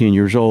 18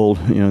 years old,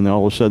 and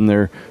all of a sudden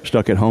they're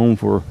stuck at home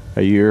for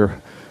a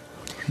year.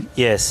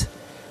 Yes,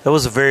 that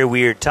was a very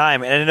weird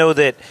time. And I know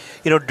that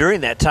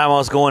during that time I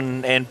was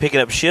going and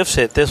picking up shifts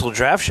at Thistle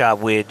Draft Shop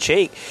with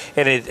Jake,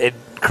 and it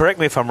correct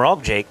me if I'm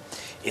wrong, Jake,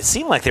 it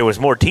seemed like there was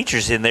more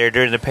teachers in there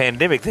during the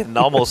pandemic than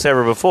almost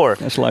ever before.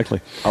 That's likely.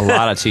 A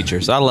lot of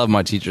teachers. I love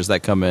my teachers that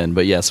come in,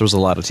 but yes, there was a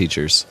lot of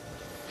teachers.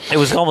 It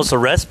was almost a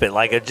respite,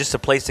 like just a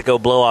place to go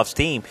blow off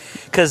steam,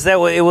 because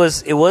it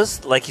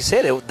was like you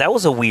said, that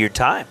was a weird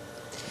time.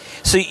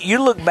 So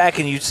you look back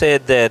and you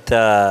said that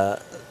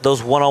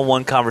those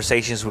one-on-one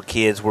conversations with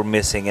kids were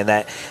missing, and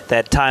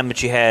that time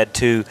that you had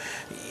to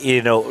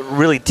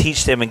really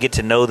teach them and get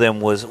to know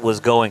them was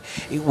going.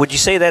 Would you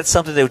say that's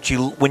something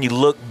that when you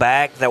look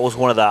back, that was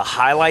one of the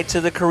highlights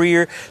of the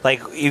career?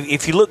 Like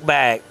if you look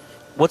back,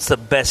 what's the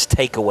best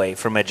takeaway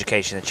from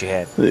education that you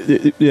had?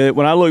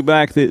 When I look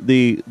back,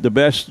 the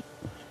best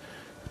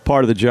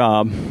part of the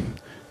job,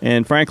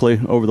 and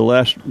frankly, over the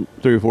last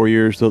 3 or 4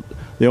 years, the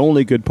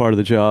only good part of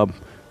the job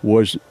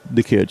was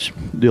the kids,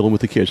 dealing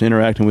with the kids,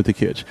 interacting with the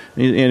kids.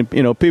 And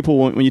people,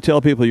 when you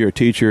tell people you're a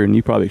teacher, and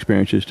you probably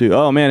experience this too,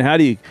 oh man, how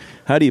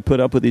do you put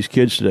up with these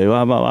kids today?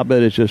 Well, I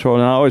bet it's just hard.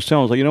 And I always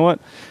tell them, what?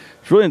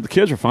 It's really, the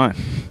kids are fine.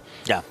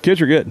 Yeah.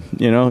 Kids are good,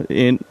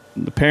 and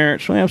the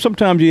parents,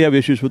 sometimes you have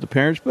issues with the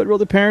parents, but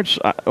the parents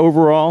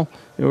overall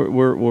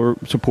were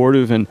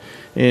supportive, and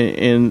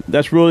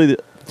that's really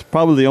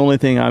probably the only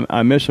thing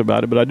I miss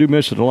about it. But I do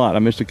miss it a lot. I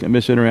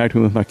miss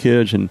interacting with my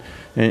kids, and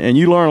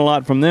you learn a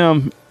lot from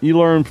them. You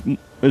learn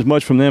as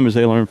much from them as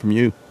they learn from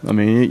you. I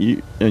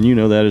mean, you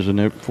know that as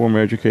a former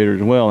educator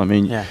as well. I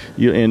mean, yeah.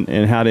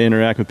 And how to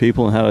interact with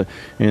people,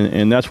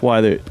 and that's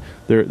why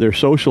their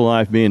social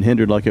life being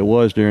hindered like it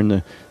was during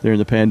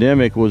the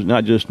pandemic was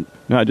not just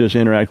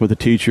interacting with the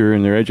teacher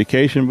and their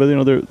education, but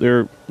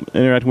they're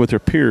interacting with their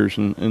peers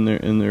and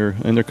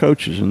their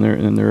coaches and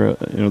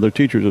their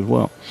teachers as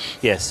well.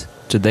 Yes.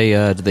 Did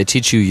they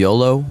teach you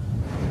YOLO?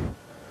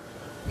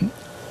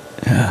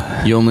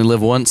 You only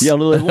live once? Yeah,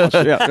 only live once.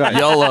 Yeah, right.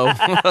 YOLO.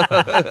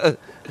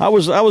 I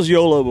was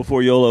YOLO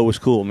before YOLO was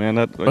cool, man.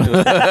 That's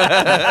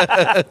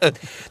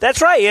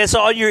right. Yeah,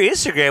 so on your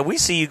Instagram, we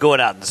see you going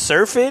out and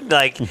surfing.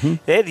 Like,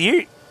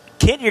 you're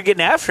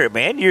getting after it,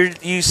 man.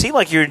 You seem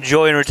like you're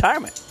enjoying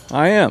retirement.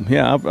 I am.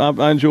 Yeah,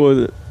 I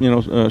enjoy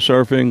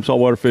surfing,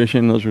 saltwater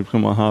fishing. Those are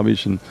some of my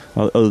hobbies, and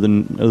other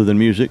than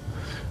music,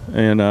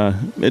 and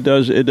it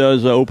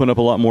does open up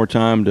a lot more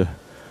time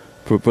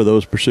for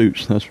those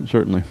pursuits. That's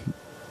certainly.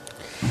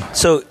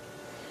 So,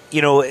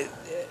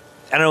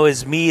 I know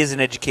as me as an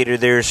educator,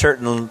 there are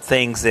certain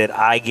things that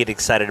I get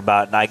excited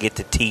about and I get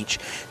to teach,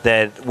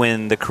 that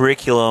when the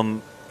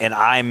curriculum and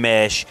I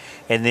mesh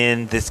and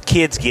then the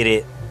kids get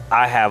it,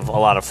 I have a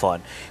lot of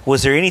fun.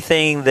 Was there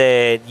anything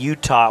that you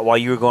taught while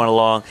you were going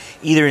along,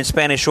 either in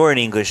Spanish or in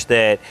English,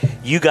 that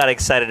you got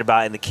excited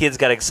about and the kids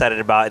got excited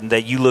about and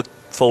that you look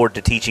forward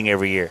to teaching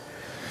every year?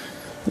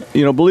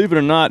 Believe it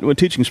or not, when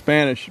teaching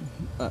Spanish,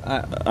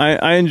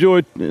 I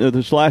enjoyed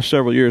this last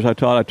several years. I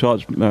taught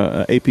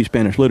AP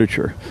Spanish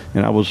literature,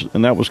 and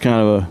that was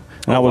kind of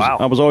I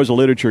was always a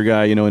literature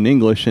guy, in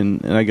English,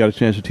 and I got a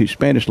chance to teach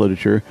Spanish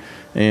literature,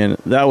 and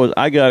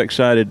I got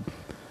excited,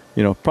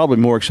 probably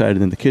more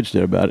excited than the kids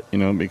did about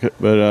it,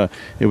 but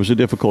it was a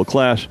difficult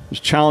class. It was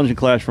a challenging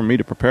class for me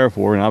to prepare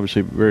for, and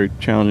obviously a very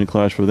challenging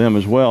class for them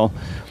as well.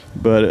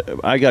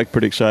 But I got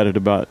pretty excited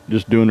about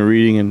just doing the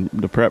reading and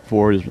the prep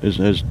for it,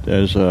 as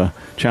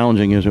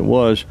challenging as it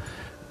was.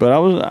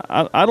 But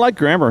I like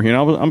grammar. You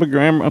know, I'm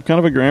kind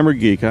of a grammar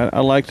geek.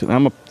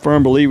 I'm a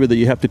firm believer that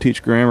you have to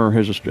teach grammar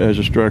as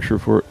a structure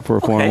for a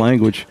foreign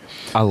language.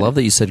 I love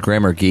that you said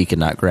grammar geek and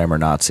not grammar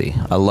Nazi.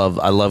 I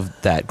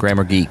love that,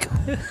 grammar geek.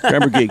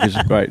 Grammar geek is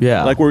right.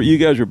 Yeah, like where you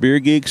guys were beer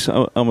geeks.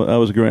 I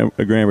was a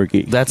grammar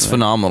geek. That's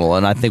phenomenal,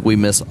 and I think we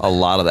miss a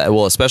lot of that.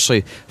 Well,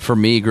 especially for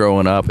me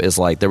growing up, is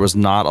like there was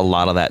not a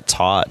lot of that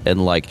taught,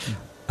 and like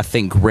I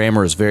think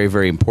grammar is very,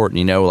 very important.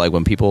 You know, like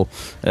when people,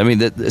 I mean,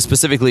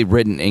 specifically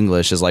written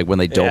English is like when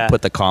they don't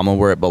put the comma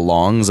where it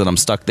belongs, and I'm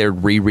stuck there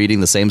rereading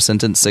the same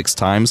sentence 6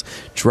 times,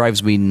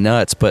 drives me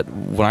nuts. But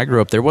when I grew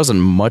up, there wasn't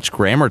much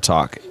grammar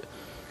talk.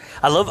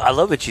 I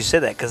love that you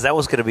said that, because that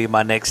was going to be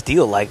my next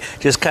deal, like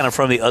just kind of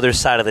from the other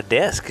side of the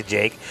desk,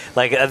 Jake.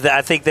 Like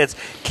I think that's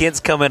kids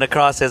coming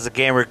across as a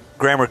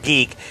grammar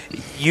geek.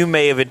 You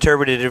may have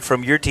interpreted it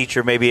from your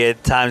teacher, maybe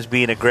at times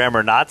being a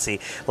grammar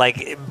Nazi.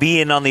 Like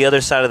being on the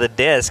other side of the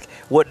desk,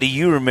 what do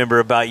you remember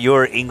about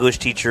your English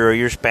teacher or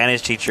your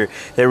Spanish teacher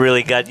that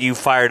really got you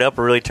fired up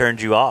or really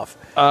turned you off?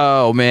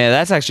 Oh man,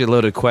 that's actually a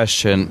loaded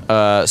question.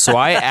 So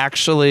I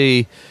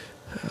actually.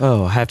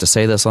 Oh, I have to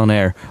say this on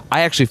air.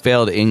 I actually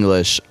failed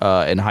English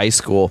in high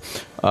school,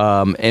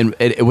 and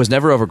it was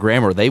never over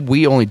grammar.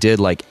 We only did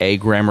like a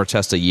grammar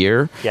test a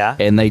year,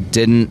 and they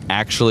didn't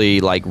actually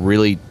like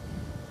really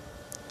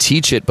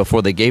teach it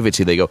before they gave it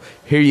to you. They go,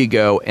 here you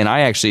go, and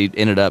I actually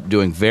ended up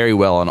doing very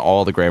well on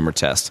all the grammar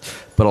tests.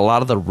 But a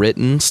lot of the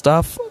written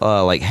stuff,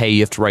 like, hey,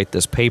 you have to write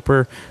this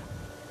paper,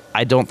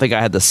 I don't think I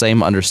had the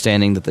same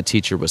understanding that the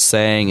teacher was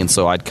saying, and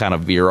so I'd kind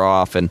of veer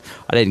off, and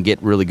I didn't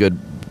get really good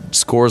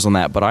scores on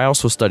that. But I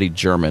also studied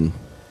German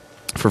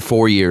for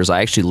 4 years.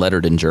 I actually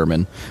lettered in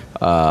German.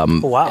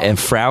 Wow. And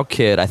Frau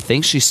Kidd, I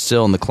think she's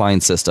still in the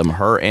Klein system,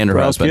 her and her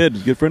husband. Frau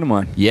Kidd, good friend of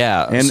mine.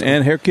 Yeah.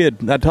 And Herr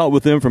Kidd. I taught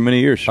with them for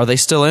many years. Are they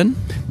still in?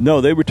 No,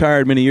 they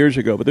retired many years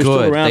ago, but they're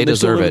still around. They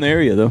deserve still in the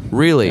area, though.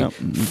 Really? Yeah.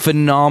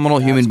 Phenomenal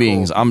human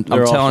beings. I'm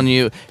telling awesome.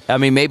 you. I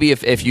mean, maybe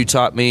if you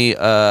taught me,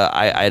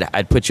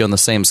 I'd put you on the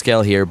same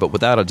scale here, but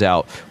without a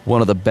doubt, one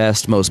of the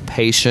best, most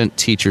patient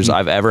teachers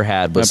I've ever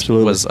had was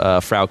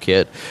Frau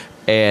Kidd.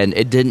 And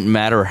it didn't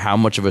matter how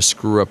much of a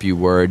screw-up you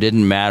were. It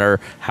didn't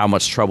matter how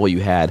much trouble you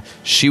had.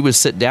 She would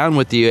sit down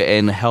with you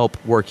and help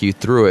work you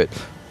through it,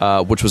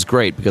 which was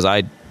great because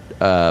I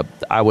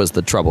was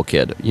the trouble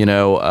kid, you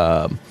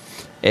know.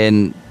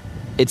 And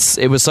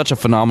it was such a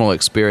phenomenal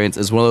experience.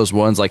 It's one of those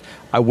ones, like,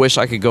 I wish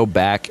I could go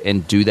back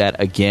and do that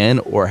again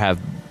or have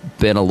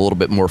been a little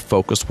bit more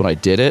focused when I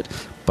did it.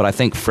 But I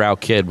think Frau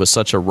Kidd was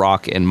such a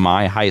rock in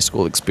my high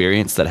school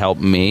experience that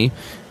helped me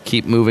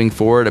keep moving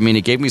forward. I mean,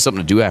 it gave me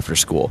something to do after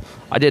school.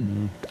 I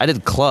did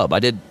club. I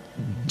did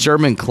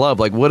German club.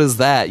 Like, what is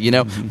that? You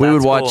know, we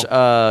would watch,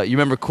 you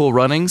remember Cool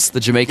Runnings, the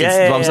Jamaican?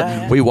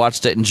 Yeah. We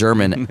watched it in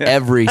German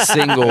every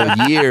single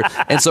year.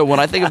 And so when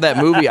I think of that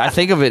movie, I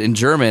think of it in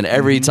German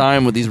every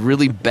time with these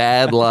really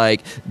bad,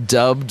 like,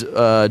 dubbed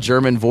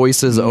German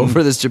voices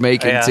over this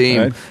Jamaican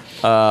team.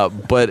 Right.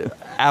 But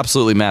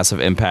absolutely massive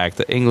impact.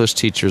 The English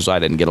teachers I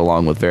didn't get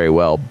along with very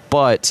well,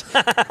 but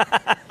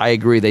I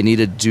agree they need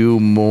to do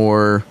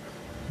more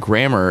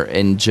grammar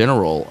in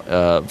general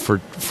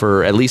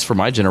for at least for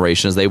my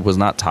generation, as they was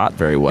not taught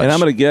very well. And I'm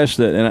going to guess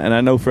that, and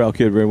I know Frau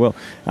Kidd very well,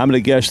 I'm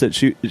going to guess that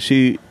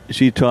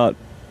she taught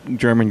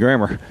German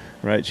grammar.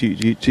 Right,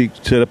 she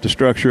set up the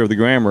structure of the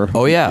grammar.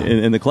 Oh yeah,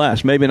 in the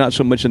class. Maybe not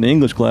so much in the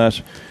English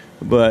class,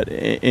 but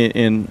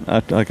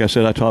like I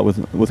said, I taught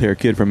with Herr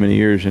Kidd for many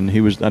years, and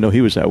I know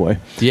he was that way.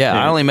 Yeah,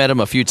 I only met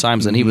him a few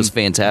times, and he was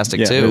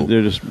fantastic too.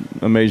 They're just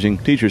amazing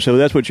teachers. So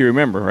that's what you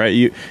remember, right?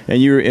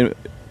 You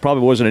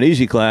probably wasn't an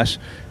easy class,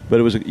 but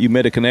it was you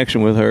made a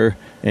connection with her,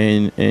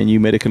 and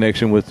you made a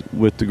connection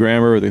with the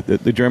grammar,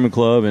 the German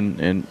club,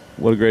 and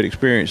what a great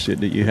experience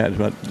that you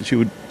had. She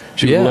would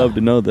love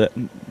to know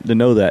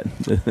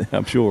that.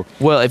 I'm sure.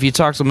 Well, if you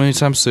talk to them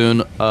anytime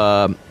soon,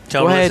 tell them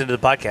to listen to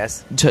the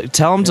podcast.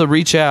 Tell them to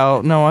reach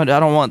out. No, I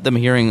don't want them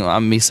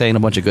hearing me saying a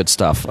bunch of good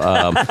stuff.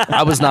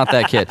 I was not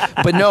that kid.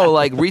 But no,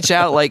 like, reach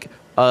out, like,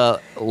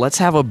 let's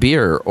have a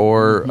beer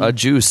or a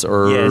juice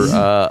or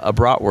a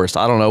bratwurst.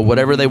 I don't know,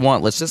 whatever they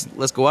want.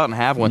 Let's go out and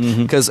have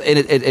one. Because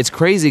it's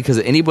crazy because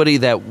anybody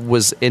that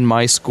was in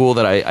my school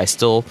that I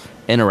still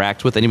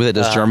interact with, anybody that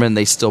does German,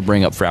 they still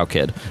bring up Frau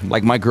Kidd.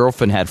 Like, my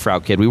girlfriend had Frau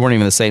Kidd. We weren't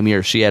even the same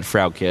year. She had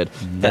Frau Kidd.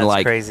 That's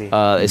like, crazy.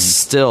 It's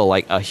still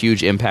like a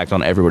huge impact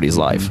on everybody's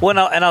life. Well,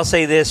 I'll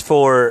say this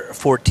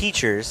for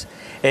teachers.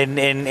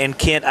 And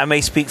Kent, I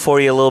may speak for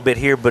you a little bit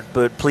here,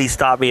 but please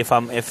stop me if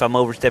I'm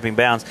overstepping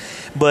bounds.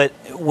 But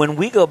when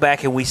we go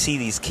back and we see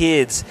these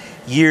kids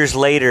years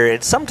later,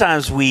 and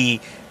sometimes we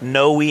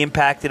know we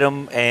impacted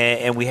them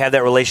and we have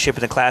that relationship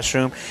in the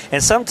classroom,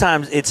 and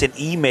sometimes it's an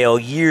email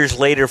years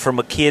later from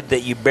a kid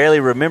that you barely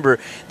remember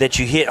that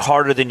you hit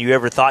harder than you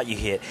ever thought you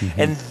hit.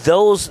 And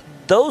those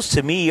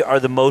to me are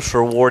the most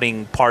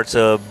rewarding parts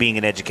of being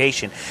in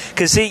education.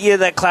 Because,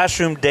 that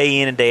classroom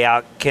day in and day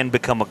out can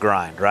become a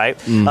grind, right?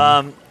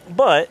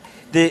 But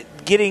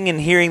getting and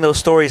hearing those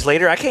stories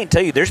later, I can't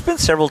tell you. There's been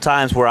several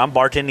times where I'm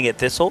bartending at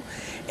Thistle,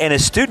 and a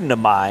student of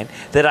mine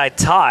that I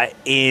taught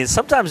is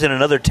sometimes in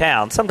another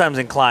town, sometimes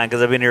in Klein,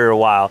 because I've been here a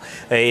while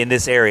in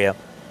this area,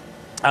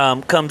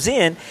 comes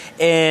in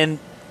and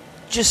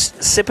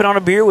just sipping on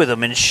a beer with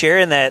them and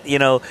sharing that,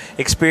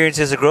 experience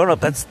as a grown-up.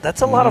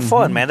 That's a lot of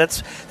fun, man.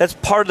 That's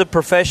part of the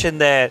profession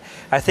that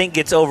I think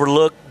gets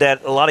overlooked,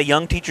 that a lot of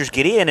young teachers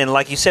get in. And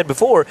like you said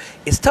before,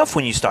 it's tough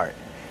when you start.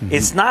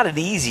 It's not an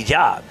easy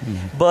job.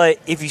 But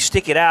if you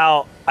stick it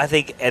out, I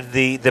think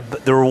the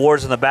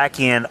rewards on the back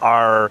end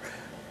are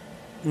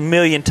a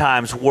million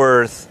times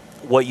worth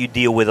what you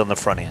deal with on the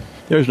front end.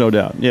 There's no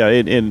doubt. Yeah,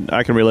 and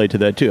I can relate to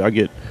that too. I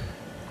get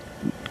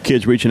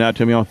kids reaching out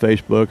to me on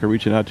Facebook or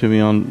reaching out to me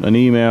on an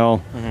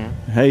email.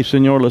 Hey,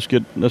 senor, let's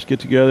get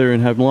together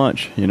and have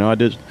lunch.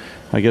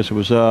 I guess it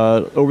was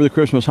over the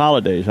Christmas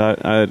holidays. I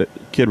had a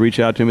kid reach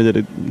out to me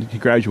that he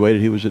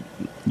graduated. He was at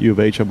U of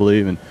H, I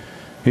believe, and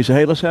he said,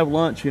 "Hey, let's have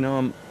lunch."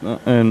 And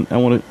I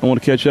want to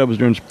catch up. It was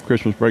during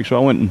Christmas break, so I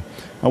went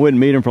and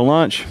meet him for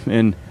lunch.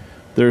 And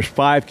there's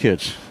 5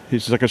 kids.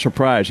 It's like a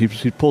surprise.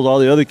 He pulled all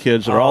the other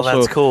kids that are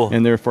also that's cool.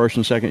 in their first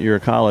and second year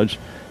of college,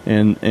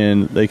 and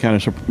they kind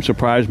of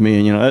surprised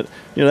me. And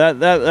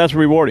that's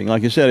rewarding.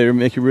 Like you said, it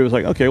make you realize,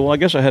 like, okay, well, I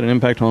guess I had an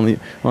impact on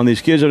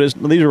these kids.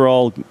 These are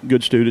all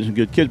good students and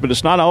good kids, but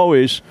it's not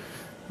always,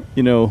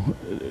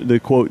 the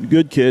quote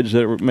good kids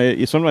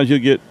that sometimes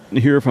you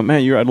hear from,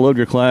 man, I loved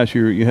your class,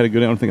 you had a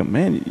good. I'm thinking,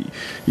 man,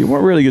 you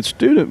weren't really a good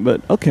student,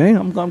 but okay,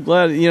 I'm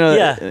glad.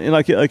 And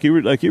like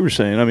you were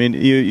saying, I mean,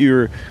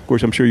 you're of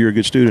course, I'm sure you're a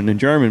good student in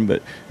German,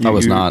 but I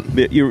was not.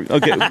 You're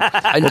okay.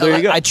 Well, there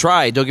you go. I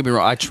tried. Don't get me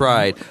wrong. I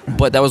tried,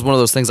 but that was one of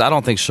those things. I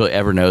don't think she'll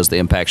ever knows the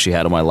impact she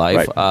had on my life.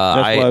 Right.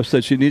 That's why I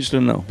said she needs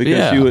to know,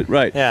 because you would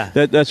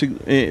That's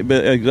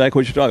exactly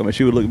what you're talking about.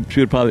 She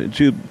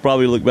would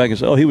probably look back and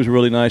say, oh, he was a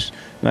really nice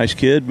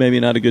kid,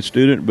 maybe not a good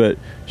student, but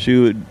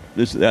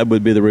that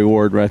would be the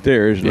reward right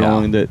there, is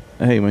knowing that,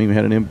 hey, man, you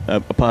had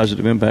a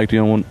positive impact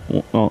on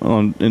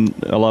in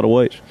a lot of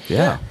ways.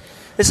 Yeah.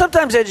 And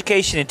sometimes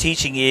education and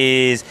teaching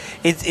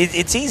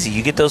it's easy.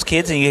 You get those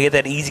kids and you get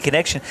that easy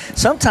connection.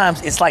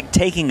 Sometimes it's like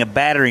taking a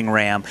battering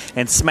ram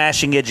and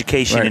smashing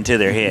education into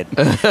their head.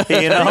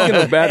 Speaking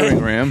of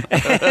battering ram.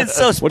 And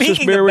so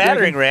speaking of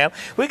battering ram,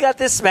 we got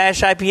this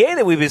Smash IPA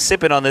that we've been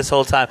sipping on this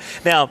whole time.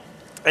 Now,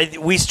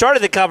 we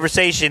started the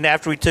conversation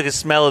after we took a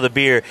smell of the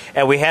beer,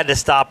 and we had to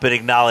stop and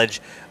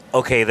acknowledge,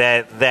 okay,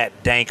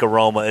 that dank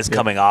aroma is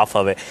coming off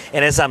of it.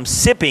 And as I'm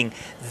sipping,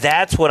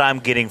 that's what I'm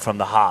getting from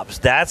the hops.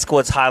 That's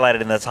what's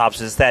highlighted in those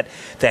hops, is that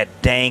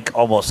dank,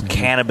 almost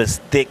cannabis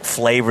thick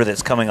flavor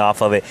that's coming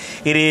off of it.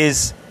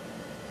 It's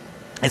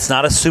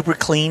not a super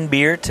clean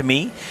beer to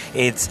me.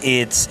 There's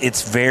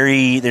a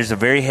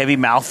very heavy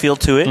mouthfeel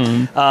to it.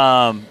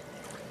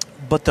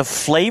 But the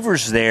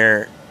flavors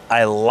there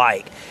I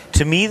like.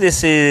 To me,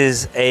 this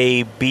is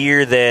a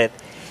beer that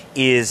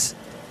is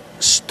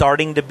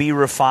starting to be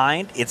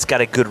refined. It's got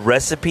a good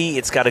recipe.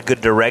 It's got a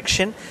good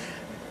direction.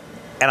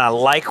 And I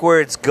like where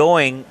it's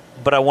going,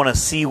 but I want to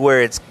see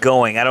where it's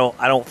going. I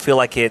don't feel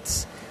like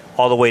it's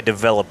all the way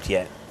developed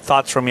yet.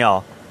 Thoughts from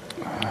y'all?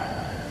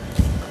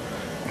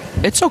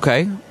 It's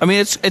okay. I mean,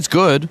 it's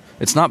good.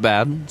 It's not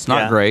bad. It's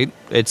not great.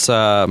 It's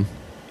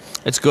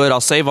good.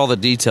 I'll save all the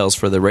details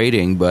for the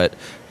rating, but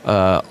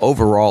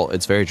overall,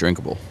 it's very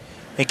drinkable.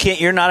 And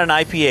Kent, you're not an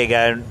IPA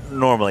guy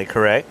normally,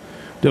 correct?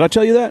 Did I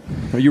tell you that?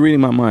 Are you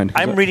reading my mind?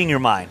 I'm reading your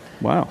mind.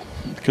 Wow.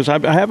 Because I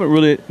haven't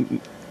really...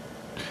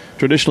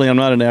 Traditionally, I'm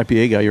not an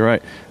IPA guy, you're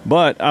right.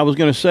 But I was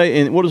going to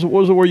say, and what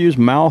was the word you used?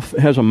 Mouth?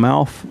 It has a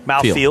mouth...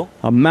 Mouthfeel.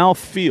 A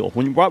mouthfeel.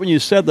 When you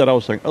said that, I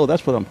was like, oh,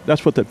 that's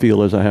what that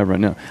feel is I have right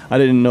now. I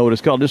didn't know what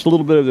it's called. Just a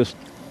little bit of this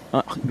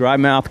dry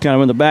mouth kind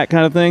of in the back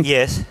kind of thing.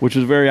 Yes. Which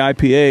is very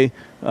IPA,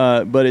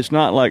 but it's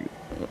not like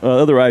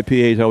other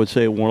IPAs, I would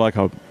say, more like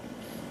a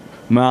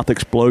mouth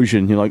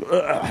explosion. You're like,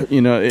 yes.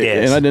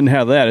 And I didn't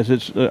have that.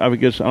 I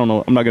guess, I don't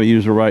know, I'm not going to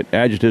use the right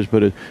adjectives,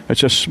 but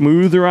it's a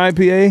smoother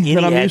IPA Any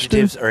than I'm used to.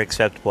 adjectives are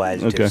acceptable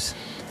adjectives.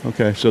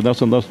 Okay, so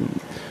that's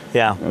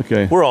yeah.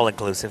 Okay. We're all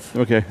inclusive.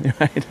 Okay,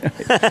 right.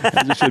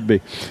 As it should be.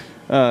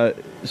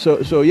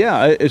 So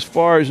yeah, as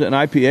far as an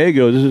IPA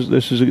goes,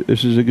 this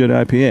is a good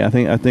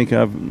IPA. I think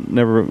I've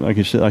never, like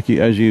you said,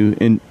 as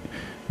you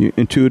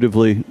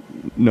intuitively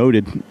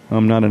noted,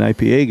 I'm not an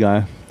IPA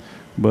guy.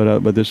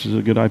 But this is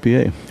a good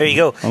IPA. There you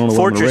go.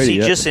 Fortress, he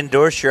just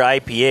endorsed your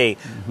IPA.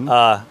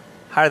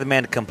 Hire the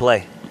man to come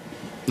play.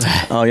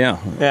 Oh yeah.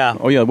 Yeah.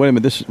 Oh yeah. Wait a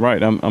minute. This is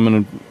right. I'm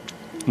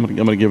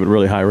gonna give it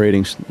really high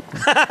ratings.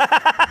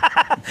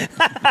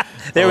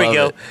 There we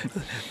go.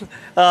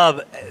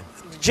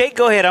 Jake,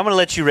 go ahead. I'm gonna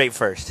let you rate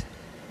first.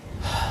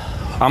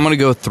 I'm gonna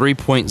go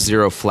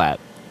 3.0 flat.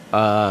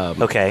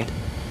 Okay.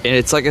 And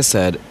it's like I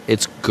said,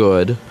 it's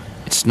good.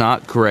 It's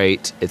not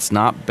great. It's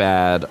not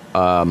bad.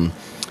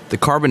 The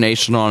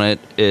carbonation on it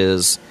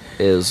is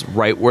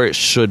right where it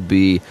should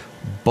be,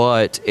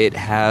 but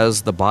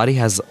the body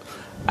has,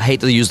 I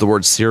hate to use the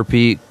word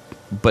syrupy,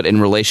 but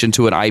in relation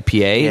to an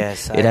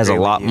IPA, it has a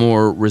lot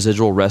more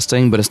residual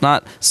resting, but it's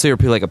not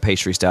syrupy like a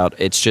pastry stout.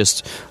 It's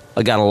just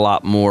got a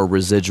lot more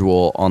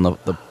residual on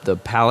the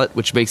palate,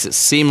 which makes it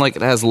seem like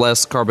it has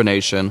less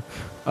carbonation.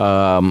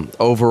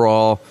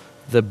 Overall,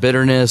 the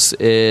bitterness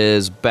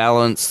is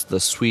balanced. The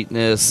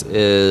sweetness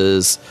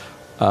is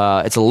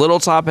it's a little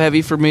top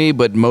heavy for me,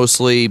 but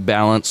mostly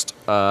balanced.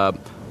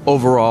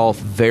 Overall,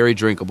 very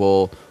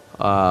drinkable.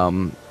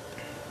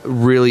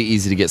 Really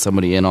easy to get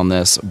somebody in on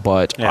this,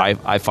 but Yeah.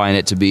 I find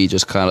it to be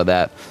just kind of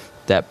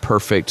that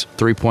perfect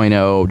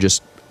 3.0,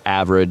 just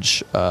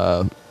average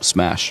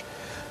smash.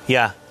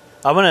 Yeah,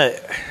 I'm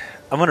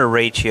gonna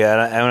rate you.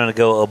 I'm gonna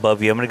go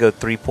above you. I'm gonna go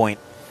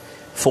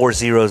 3.4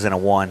 zeros and a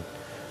 1.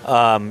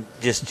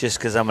 Just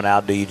because I'm gonna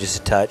outdo you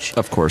just a touch.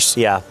 Of course.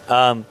 Yeah.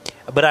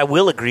 But I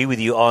will agree with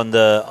you on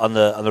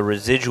the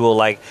residual.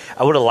 Like,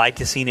 I would have liked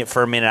to seen it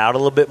ferment out a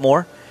little bit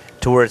more,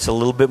 to where it's a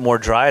little bit more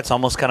dry. It's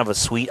almost kind of a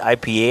sweet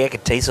IPA. I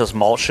could taste those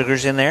malt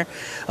sugars in there.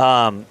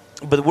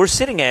 But we're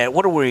sitting at,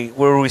 where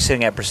are we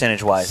sitting at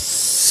percentage wise?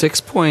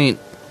 6.8?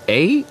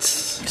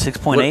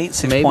 6.8?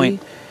 6.2.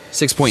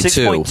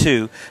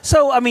 6.2.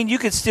 So, I mean, you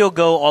could still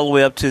go all the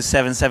way up to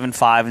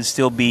 7.75 and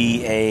still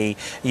be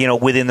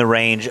within the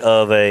range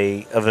of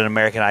an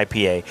American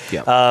IPA.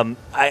 Yeah.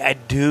 I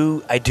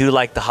do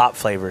like the hop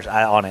flavors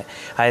on it.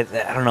 I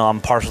don't know.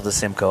 I'm partial to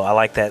Simcoe. I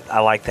like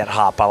that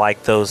hop. I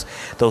like those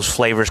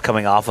flavors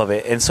coming off of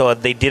it. And so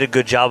they did a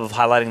good job of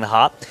highlighting the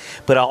hop.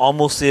 But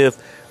almost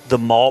if the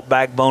malt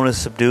backbone is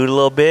subdued a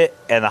little bit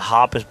and the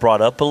hop is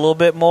brought up a little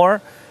bit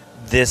more,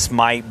 this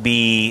might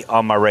be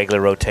on my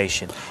regular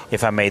rotation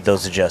if I made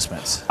those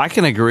adjustments. I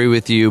can agree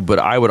with you, but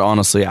I would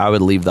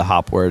leave the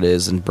hop where it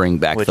is and bring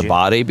back Would the you?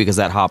 body, because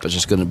that hop is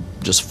just going to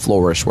just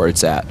flourish where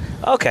it's at.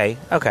 Okay.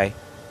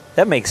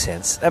 That makes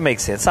sense. I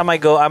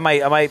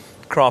might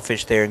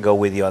crawfish there and go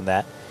with you on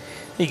that.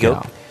 There you go.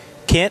 Yeah.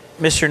 Kent,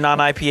 Mr.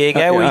 Non-IPA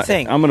guy, what do you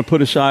think? I'm going to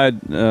put aside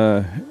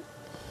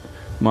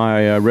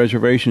my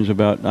reservations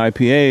about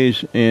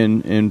IPAs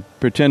and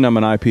pretend I'm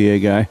an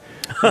IPA guy.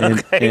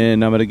 Okay.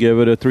 And I'm going to give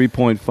it a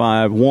 3.51.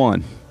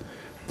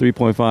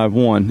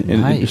 3.51.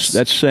 And Nice.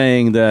 that's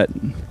saying that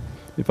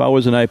if I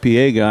was an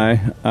IPA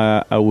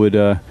guy, I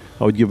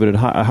would give it a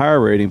higher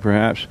rating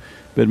perhaps.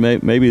 But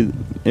maybe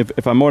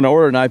if I'm going to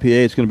order an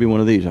IPA, it's going to be one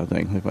of these, I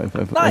think,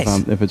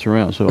 Nice. if it's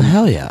around. So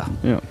Hell yeah.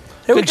 yeah,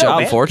 There we Good go, job,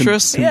 man.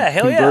 Fortress. Yeah,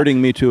 hell yeah.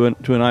 converting me to an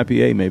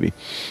IPA maybe.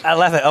 I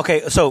love it.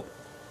 Okay, so, all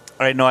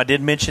right, no, I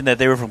did mention that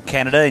they were from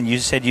Canada, and you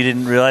said you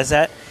didn't realize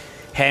that.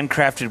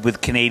 Handcrafted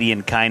with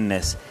Canadian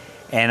kindness,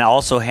 and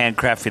also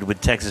handcrafted with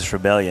Texas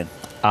Rebellion.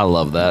 I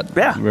love that.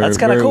 Yeah, Very, that's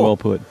kind of very cool. well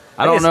put.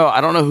 I don't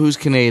know who's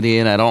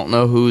Canadian. I don't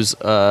know who's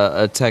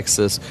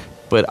Texas,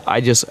 but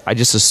I just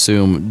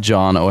assume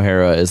John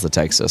O'Hara is the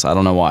Texas. I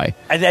don't know why.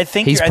 I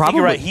think He's you're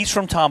probably- right. He's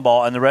from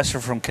Tomball, and the rest are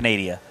from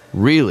Canada.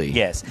 Really?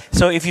 Yes.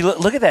 So if you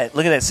look at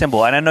that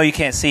symbol, and I know you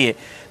can't see it,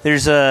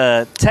 there's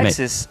a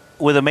Texas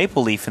with a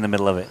maple leaf in the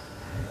middle of it,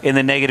 in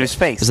the negative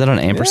space. Is that an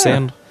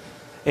ampersand?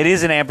 It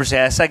is an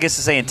ampersand. I guess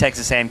it's saying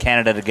Texas and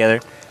Canada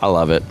together. I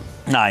love it.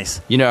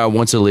 Nice. You know, I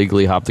once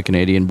illegally hopped the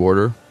Canadian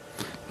border.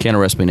 Can't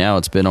arrest me now.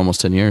 It's been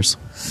almost 10 years.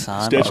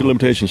 Son. Statute of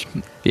limitations.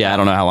 Yeah, I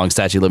don't know how long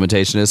statute of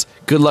limitation is.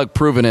 Good luck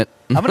proving it.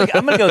 I'm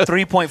gonna go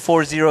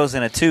 3.4 zeros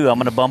and a 2. I'm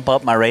gonna bump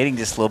up my rating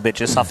just a little bit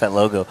just off that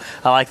logo.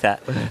 I like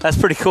that. That's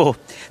pretty cool.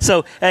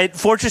 So,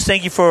 Fortress,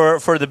 thank you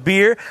for the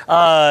beer.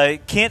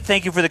 Kent,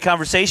 thank you for the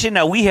conversation.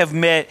 Now, we have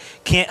met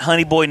Kent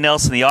Honeyboy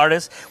Nelson, the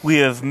artist. We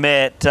have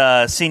met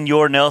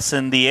Senor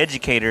Nelson, the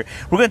educator.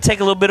 We're going to take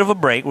a little bit of a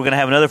break. We're going to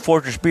have another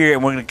Fortress beer,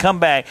 and we're going to come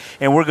back,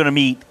 and we're going to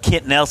meet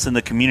Kent Nelson,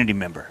 the community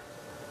member.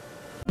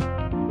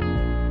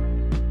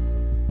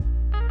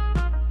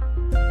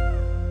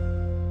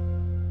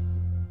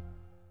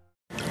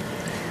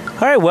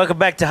 All right, welcome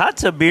back to Hot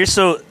Tub Beer.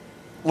 So,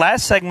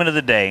 last segment of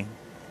the day,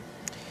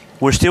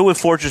 we're still with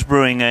Fortress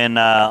Brewing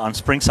on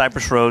Spring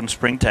Cypress Road in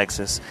Spring,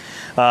 Texas.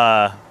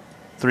 3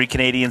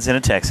 Canadians and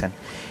a Texan.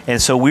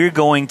 And so we're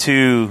going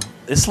to,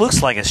 this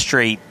looks like a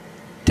straight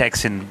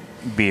Texan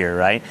beer,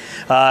 right?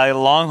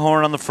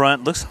 Longhorn on the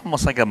front, looks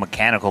almost like a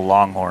mechanical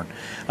Longhorn.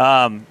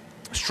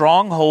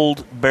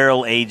 Stronghold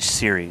Barrel Aged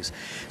Series.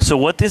 So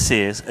what this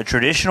is, a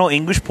traditional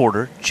English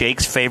porter,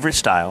 Jake's favorite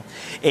style,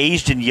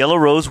 aged in yellow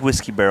rose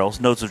whiskey barrels.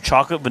 Notes of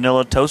chocolate,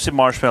 vanilla, toasted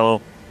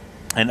marshmallow,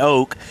 and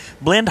oak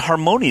blend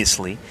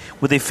harmoniously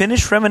with a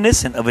finish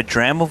reminiscent of a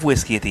dram of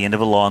whiskey at the end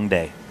of a long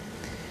day.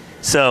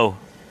 So,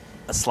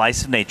 a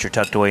slice of nature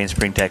tucked away in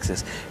Spring,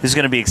 Texas. This is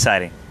going to be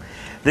exciting.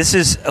 This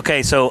is,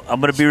 okay, so I'm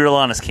going to be real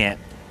honest, Kent.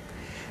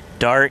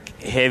 Dark,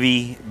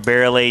 heavy,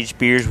 barrel-aged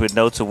beers with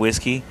notes of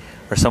whiskey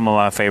are some of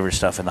my favorite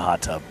stuff in the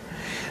hot tub.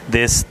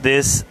 This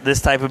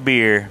type of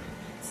beer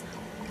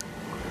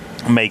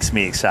makes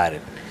me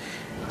excited.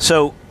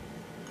 So,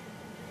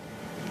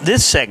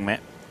 this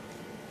segment,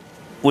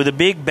 with a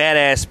big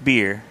badass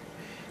beer,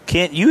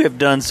 Kent, you have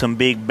done some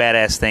big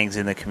badass things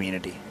in the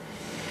community.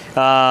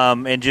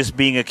 And just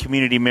being a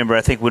community member,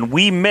 I think when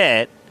we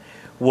met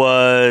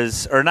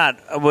was, or not,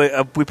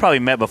 we probably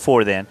met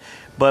before then,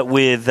 but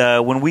with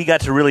when we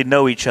got to really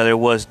know each other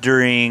was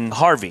during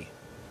Harvey.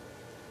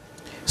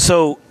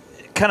 So,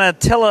 kind of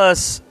tell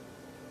us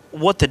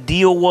what the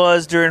deal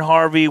was during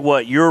Harvey,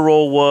 what your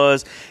role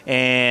was,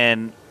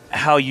 and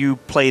how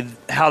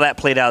that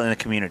played out in the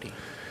community?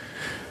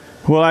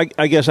 Well,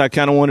 I guess I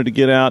kind of wanted to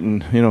get out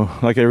and,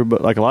 like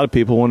everybody, like a lot of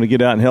people, wanted to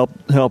get out and help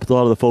a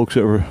lot of the folks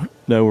that were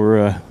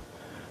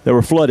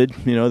flooded.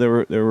 There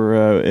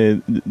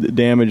were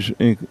damage,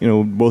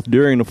 both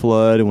during the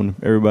flood and when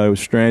everybody was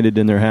stranded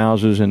in their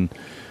houses and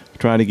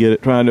trying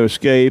to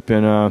escape,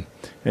 and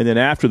then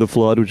after the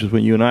flood, which is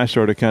when you and I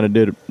started kind of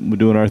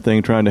doing our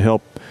thing, trying to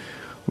help.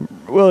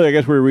 Well, I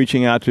guess we were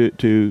reaching out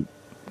to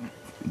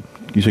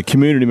you say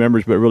community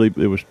members, but really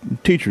it was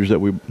teachers that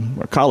were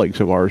colleagues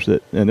of ours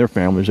and their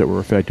families that were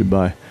affected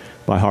by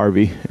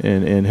Harvey,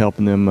 and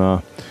helping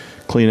them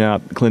clean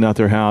out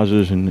their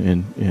houses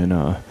and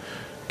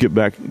get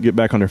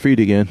back on their feet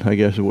again. I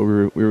guess is what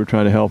we were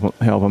trying to help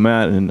them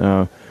at.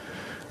 And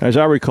as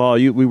I recall,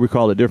 we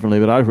recall it differently,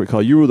 but I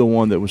recall you were the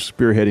one that was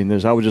spearheading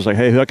this. I was just like,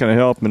 hey, how can I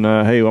help? And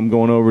hey, I'm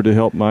going over to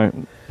help my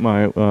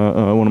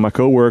one of my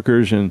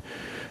coworkers, and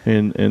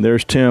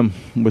there's Tim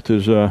with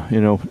his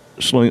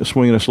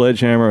swinging a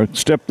sledgehammer.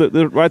 Step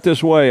right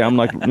this way. I'm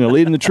like,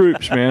 leading the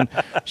troops, man.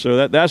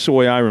 So that's the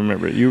way I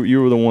remember it.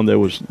 You were the one that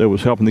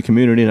was helping the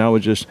community, and I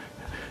was just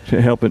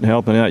helping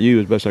out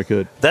you as best I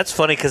could. That's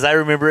funny because I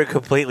remember it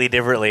completely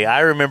differently.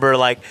 I remember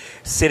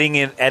sitting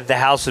at the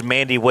house with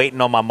Mandy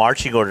waiting on my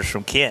marching orders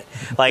from Kent,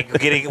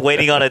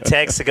 waiting on a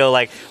text to go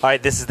all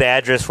right, this is the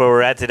address where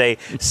we're at today.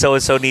 So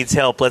and so needs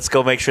help. Let's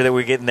go make sure that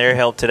we're getting their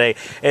help today.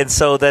 And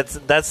so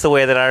that's the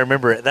way that I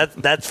remember it.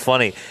 That's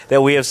funny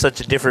that we have such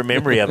a different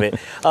memory of it.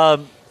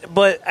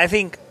 But I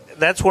think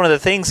that's one of the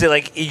things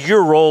that,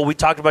 your role, we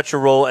talked about your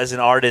role as an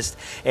artist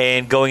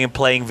and going and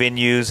playing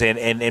venues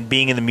and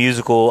being in the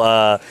musical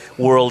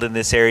world in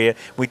this area.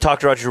 We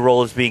talked about your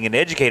role as being an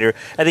educator.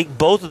 I think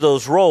both of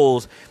those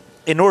roles,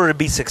 in order to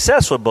be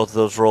successful in both of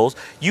those roles,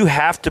 you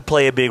have to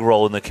play a big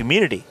role in the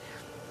community.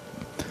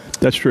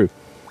 That's true.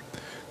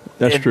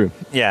 That's true.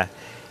 Yeah.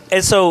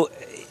 And so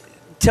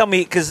tell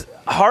me, because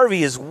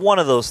Harvey is one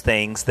of those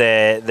things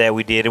that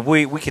we did, and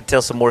we could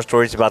tell some more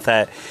stories about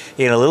that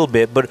in a little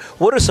bit, but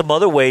what are some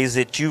other ways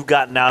that you've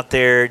gotten out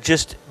there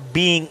just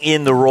being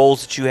in the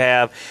roles that you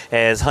have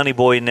as Honey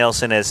Boy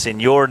Nelson, as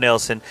Senor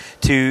Nelson,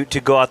 to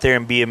go out there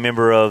and be a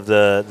member of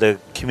the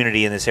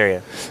community in this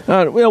area?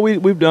 Well,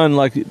 we've done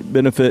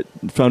benefit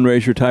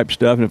fundraiser type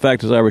stuff, and in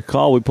fact, as I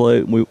recall, we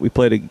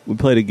played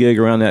a gig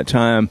around that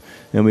time,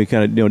 and we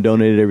kind of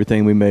donated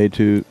everything we made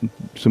to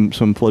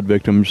some flood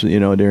victims.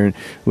 During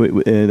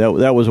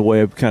that was a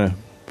way of kind of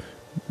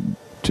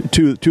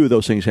two of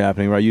those things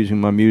happening, right?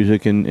 Using my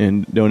music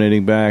and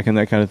donating back and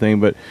that kind of thing,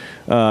 but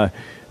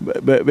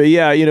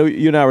yeah,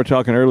 you and I were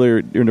talking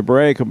earlier during the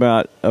break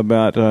about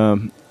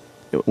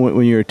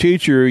when you're a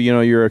teacher,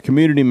 you're a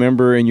community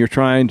member and you're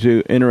trying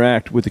to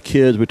interact with the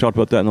kids. We talked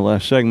about that in the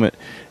last segment,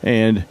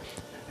 and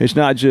it's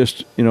not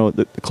just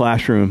the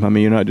classroom. I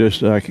mean, you're not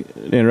just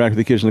interacting with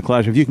the kids in the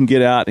classroom. If you can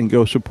get out and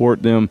go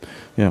support them,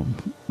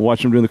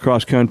 watch them doing the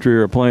cross country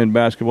or playing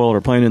basketball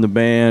or playing in the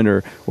band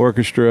or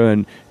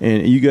orchestra, and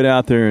you get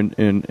out there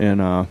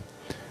and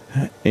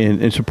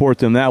support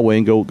them that way,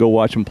 and go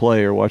watch them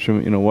play or watch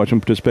them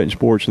participate in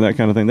sports and that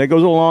kind of thing. That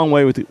goes a long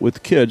way with the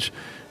kids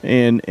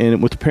and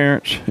with the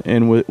parents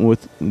and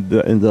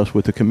thus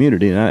with the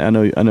community. And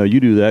I know you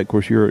do that. Of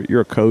course, you're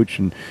a coach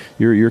and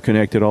you're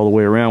connected all the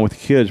way around with the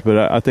kids.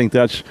 But I think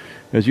that's,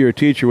 as you're a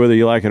teacher, whether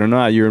you like it or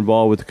not, you're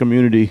involved with the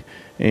community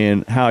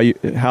and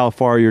how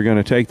far you're going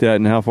to take that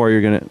and how far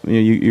you're going to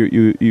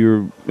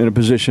you're in a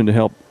position to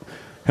help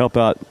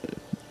out.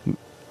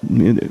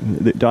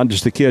 Not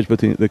just the kids, but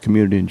the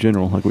community in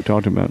general, like we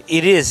talked about.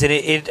 It is,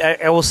 and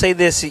I will say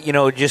this,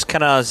 just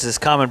kind of as this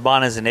common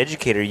bond as an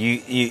educator,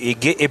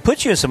 it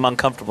puts you in some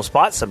uncomfortable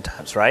spots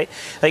sometimes, right?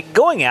 Like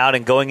going out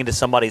and going into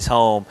somebody's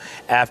home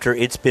after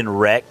it's been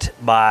wrecked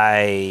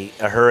by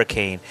a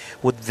hurricane.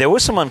 There were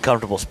some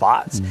uncomfortable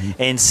spots,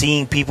 and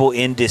seeing people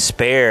in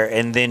despair,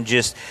 and then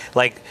just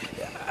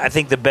I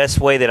think the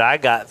best way that I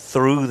got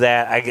through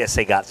that, I guess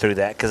they got through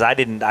that because I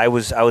didn't. I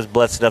was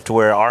blessed enough to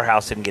where our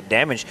house didn't get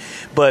damaged,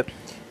 but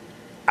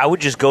I would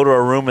just go to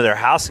a room of their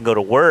house and go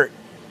to work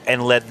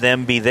and let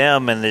them be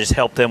them and just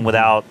help them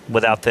without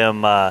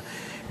them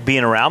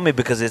being around me,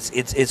 because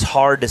it's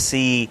hard to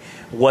see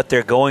what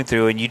they're going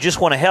through and you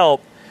just want to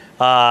help.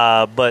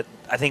 But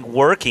I think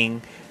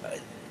working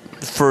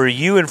for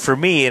you and for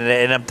me,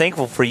 and I'm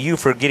thankful for you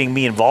for getting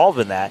me involved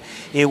in that.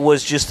 It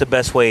was just the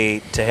best way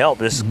to help,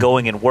 just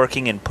going and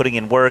working and putting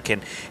in work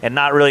and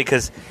not really,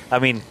 because I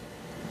mean,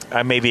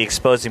 I may be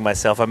exposing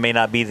myself. I may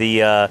not be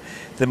the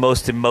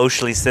most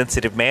emotionally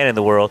sensitive man in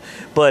the world,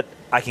 but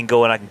I can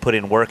go and I can put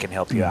in work and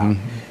help you out,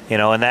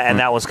 and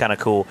that was kind of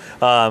cool.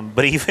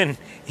 But even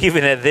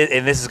at this,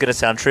 and this is going to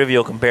sound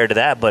trivial compared to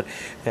that, but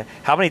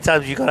how many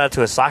times have you gone out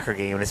to a soccer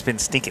game and it's been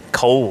stinking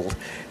cold,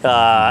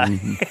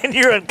 and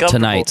you're uncomfortable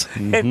tonight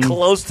and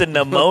close to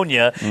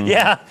pneumonia?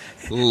 Yeah,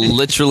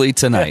 literally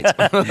tonight.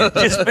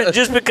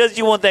 just because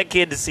you want that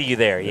kid to see you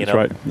there, That's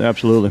right,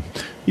 absolutely.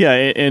 Yeah,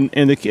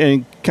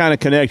 and kind of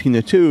connecting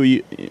the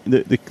two,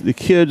 the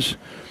kids,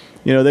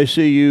 they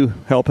see you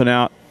helping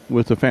out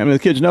with the family. The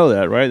kids know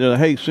that, right? They're like,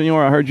 hey,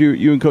 Senor, I heard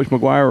you and Coach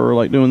McGuire are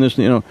like doing this,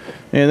 and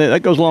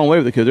that goes a long way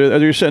with the kids.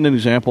 They're setting an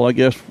example, I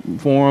guess,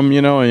 for them,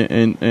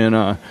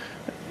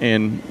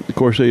 and of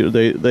course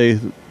they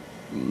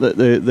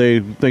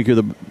think you're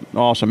the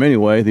awesome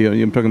anyway.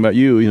 I'm talking about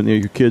you.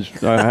 Your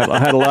kids. I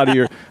had a lot of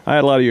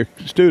your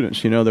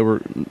students. That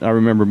were. I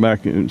remember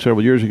back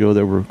several years ago,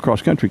 they were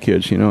cross country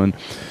kids. And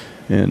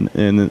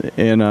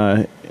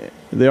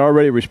they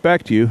already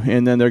respect you,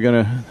 and then they're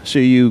going to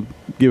see you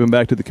giving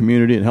back to the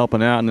community and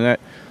helping out, and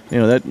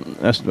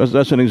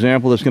that's an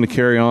example that's going to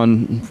carry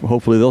on.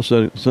 Hopefully, they'll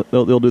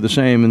do the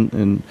same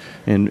and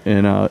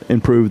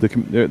improve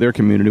their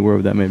community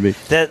wherever that may be.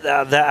 That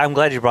I'm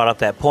glad you brought up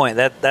that point.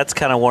 That's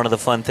kind of one of the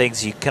fun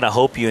things you kind of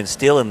hope you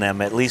instill in them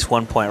at least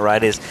one point,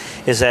 right? Is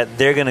that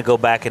they're going to go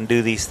back and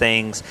do these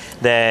things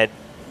that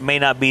may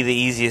not be the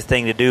easiest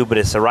thing to do, but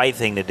it's the right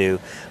thing to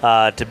do,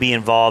 to be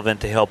involved and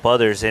to help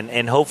others,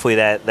 and hopefully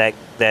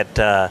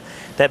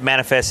that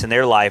manifests in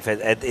their life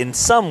in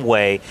some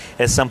way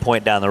at some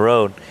point down the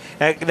road.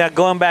 Now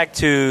going back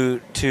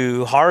to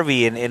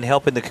Harvey and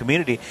helping the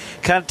community,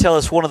 kind of tell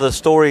us one of the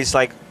stories.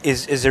 Like,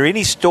 is there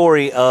any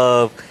story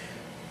of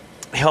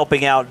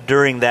helping out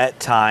during that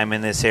time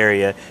in this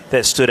area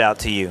that stood out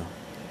to you?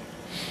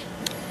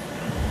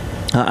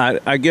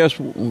 I guess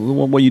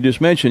what you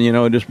just mentioned,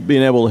 just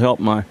being able to help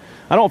I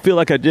don't feel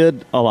like I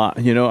did a lot,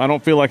 I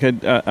don't feel like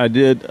I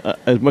did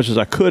as much as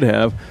I could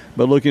have,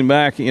 but looking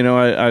back,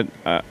 I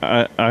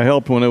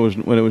helped when it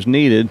was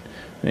needed,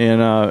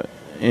 and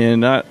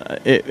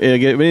if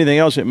anything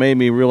else, it made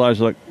me realize,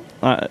 like,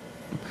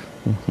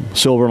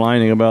 silver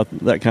lining about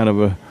that kind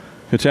of a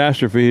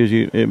catastrophe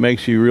is it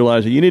makes you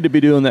realize that you need to be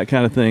doing that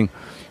kind of thing,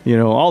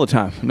 all the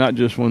time, not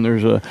just when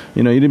there's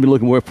you need to be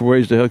looking for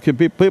ways to help.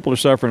 People are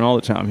suffering all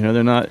the time.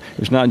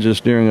 It's not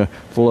just during a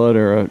flood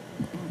or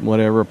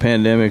a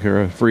pandemic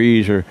or a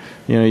freeze, or,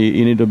 you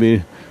need to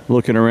be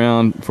looking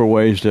around for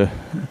ways to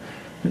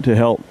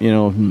help,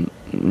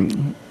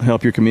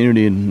 help your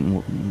community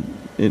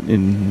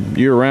in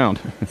year round.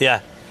 Yeah.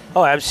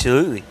 Oh,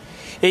 absolutely.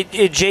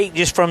 Jake,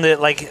 just from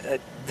the,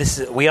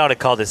 we ought to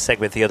call this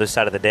segment "The Other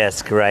Side of the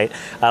Desk," right?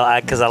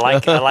 Because I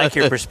like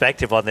your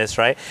perspective on this,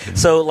 right?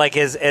 So,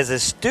 as a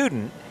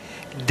student,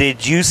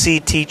 did you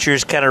see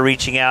teachers kind of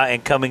reaching out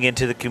and coming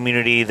into the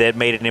community that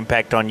made an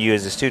impact on you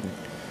as a student?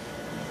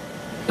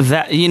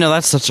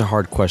 That's such a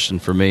hard question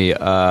for me.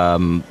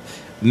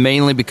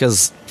 Mainly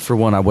because, for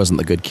one, I wasn't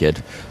the good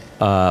kid,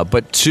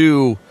 but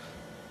two,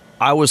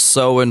 I was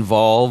so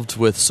involved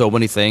with so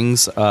many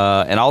things,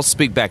 and I'll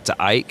speak back to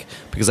Ike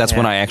because that's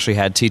when I actually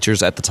had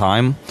teachers at the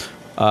time.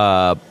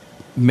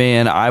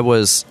 Man, I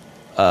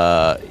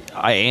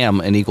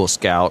am an Eagle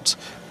Scout.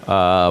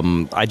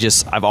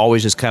 I've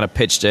always just kind of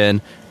pitched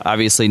in.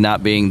 Obviously,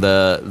 not being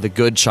the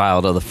good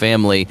child of the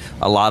family,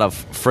 a lot of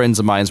friends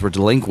of mine were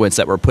delinquents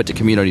that were put to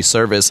community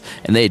service,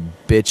 and they'd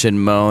bitch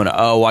and moan,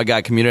 "Oh, I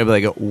got community."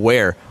 I'd be like,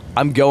 "Where?"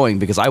 I'm going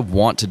because I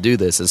want to do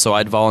this. And so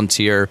I'd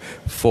volunteer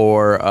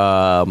for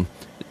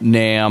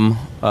NAM,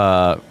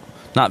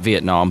 not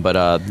Vietnam, but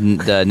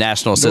the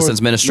National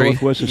Assistance Ministry.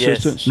 Northwest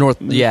Assistance.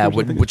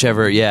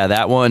 Whichever,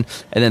 that one.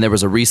 And then there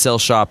was a resale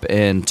shop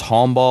in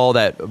Tomball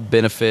that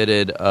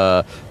benefited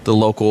the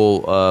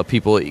local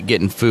people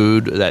getting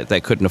food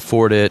that couldn't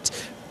afford it.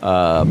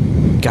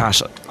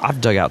 Gosh, I've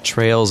dug out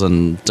trails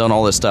and done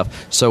all this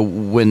stuff. So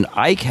when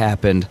Ike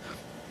happened,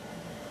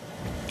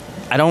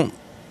 I don't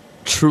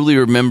truly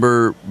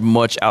remember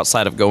much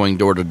outside of going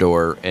door to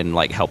door and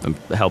helping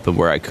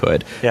where I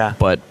could. Yeah.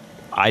 But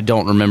I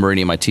don't remember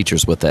any of my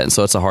teachers with that, and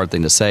so it's a hard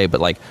thing to say.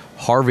 But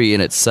Harvey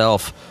in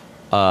itself,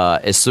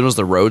 as soon as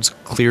the roads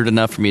cleared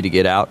enough for me to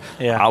get out,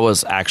 I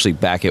was actually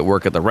back at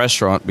work at the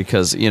restaurant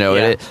because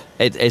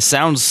it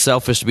sounds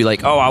selfish to be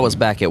like, oh, I was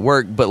back at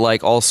work, but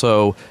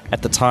also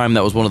at the time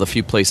that was one of the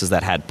few places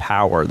that had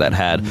power, that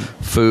had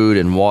food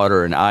and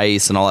water and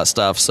ice and all that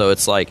stuff. So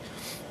it's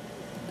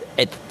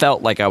it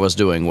felt like I was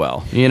doing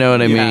well. You know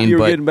what I mean? You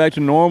were getting back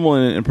to normal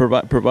and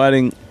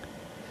providing.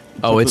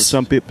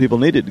 Some people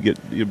needed to get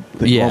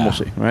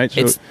normalcy, right?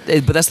 So,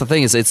 but that's the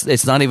thing is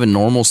it's not even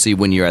normalcy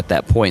when you're at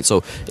that point.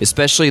 So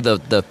especially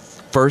the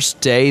first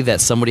day that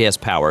somebody has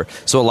power.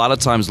 So a lot of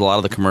times, a lot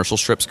of the commercial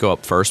strips go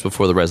up first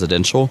before the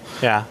residential.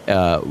 Yeah.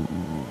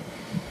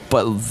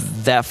 But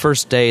that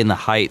first day in the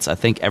Heights, I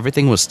think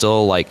everything was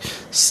still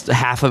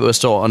half of it was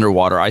still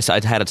underwater. I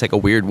had to take a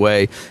weird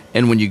way,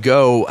 and when you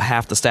go,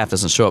 half the staff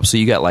doesn't show up. So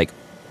you got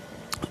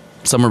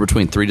somewhere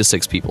between 3 to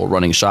 6 people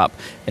running shop,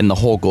 and the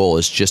whole goal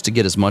is just to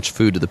get as much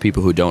food to the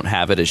people who don't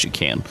have it as you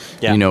can.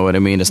 Yeah. You know what I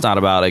mean? It's not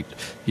about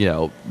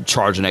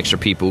charging extra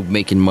people,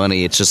 making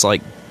money. It's just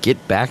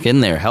get back in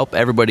there, help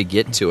everybody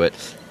get to it.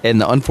 And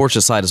the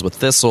unfortunate side is with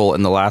Thistle,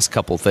 and the last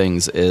couple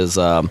things is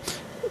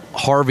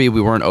Harvey,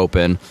 we weren't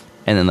open.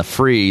 And then the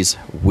freeze,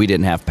 we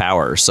didn't have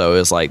power. So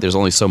it's there's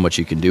only so much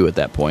you can do at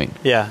that point.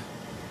 Yeah.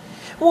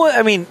 Well,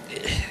 I mean,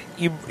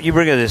 you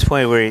bring up this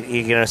point where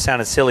it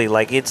sounded silly,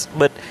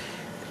 but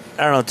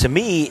I don't know. To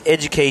me,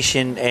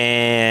 education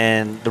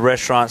and the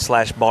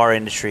restaurant/bar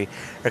industry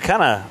are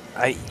kind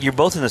of you're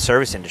both in the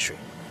service industry,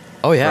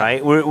 Oh, yeah.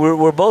 Right?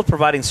 We're both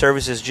providing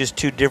services, just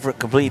two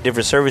completely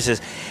different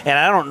services. And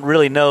I don't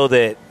really know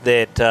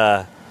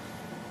that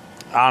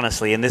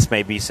honestly, and this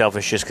may be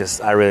selfish just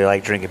because I really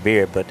like drinking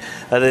beer, but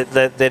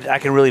that I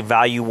can really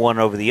value one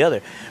over the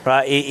other.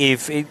 Right?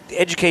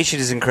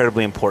 Education is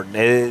incredibly important.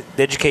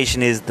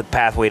 Education is the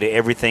pathway to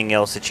everything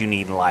else that you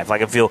need in life.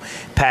 Like, I feel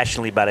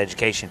passionately about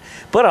education,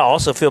 but I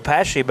also feel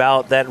passionately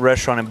about that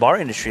restaurant and bar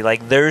industry.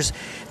 Like, there's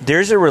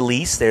a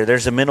release there.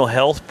 There's a mental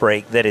health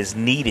break that is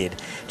needed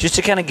just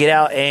to kind of get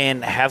out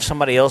and have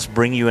somebody else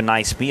bring you a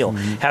nice meal,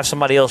 have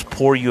somebody else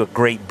pour you a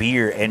great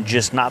beer, and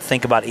just not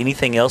think about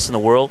anything else in the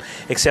world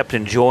except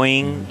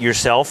enjoying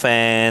yourself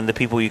and the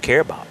people you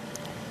care about.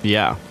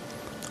 Yeah,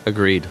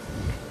 agreed.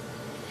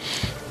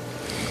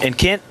 And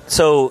Kent,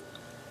 so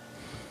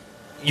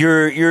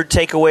your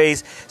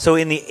takeaways. So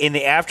in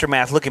the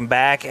aftermath, looking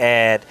back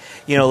at,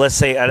 let's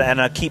say,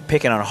 and I keep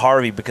picking on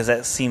Harvey because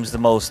that seems the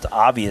most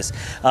obvious.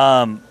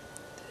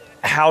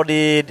 How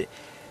did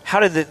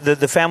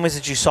the families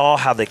that you saw,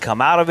 how they come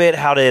out of it?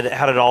 How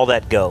did all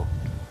that go?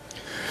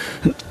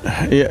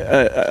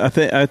 Yeah,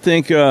 I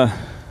think it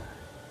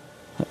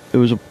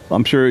was.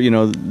 I'm sure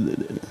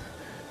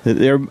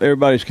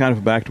everybody's kind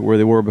of back to where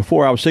they were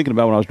before. I was thinking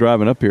about when I was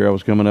driving up here. I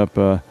was coming up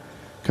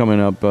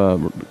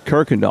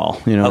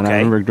Kirkendall, and I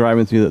remember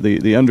driving through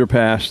the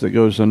underpass that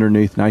goes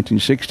underneath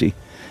 1960.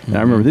 And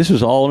I remember this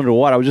was all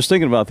underwater. I was just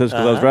thinking about this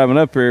because I was driving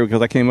up here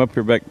because I came up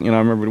here back. I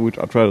remember I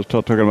was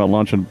talking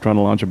about trying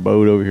to launch a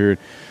boat over here,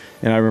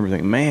 and I remember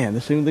thinking, man,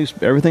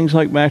 everything's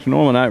like back to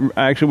normal. And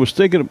I actually was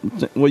thinking,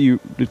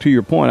 to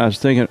your point, I was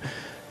thinking,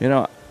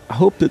 I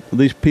hope that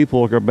these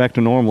people are back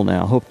to normal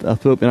now. I hope,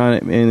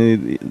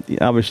 and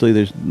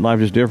obviously life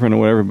is different or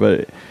whatever,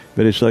 but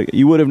it's like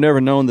you would have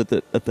never known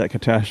that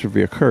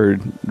catastrophe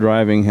occurred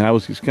driving. And I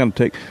was just kind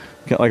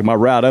of like my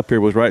route up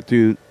here was right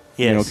through,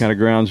 kind of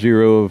ground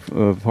zero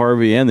of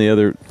Harvey and the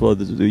other flood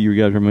that you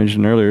guys were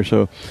mentioning earlier.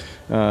 So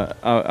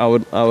I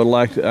would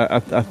like to,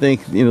 I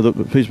think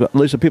at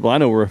least the people I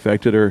know were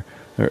affected are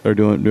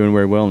doing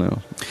very well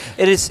now.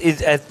 I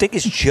think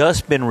it's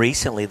just been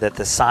recently that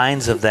the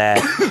signs of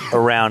that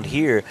around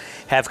here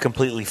have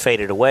completely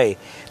faded away.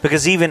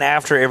 Because even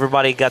after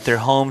everybody got their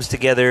homes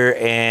together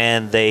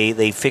and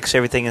they fixed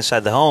everything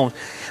inside the homes,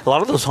 a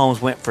lot of those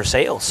homes went for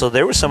sale. So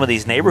there were some of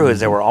these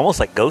neighborhoods that were almost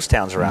like ghost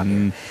towns around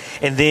here.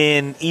 And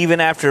then even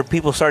after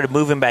people started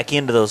moving back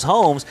into those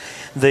homes,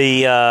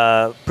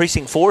 the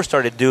Precinct 4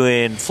 started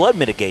doing flood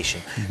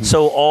mitigation.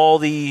 So all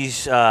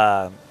these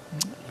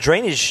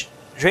drainage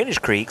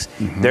creeks,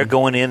 they're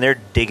going in, they're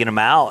digging them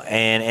out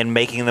and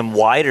making them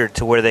wider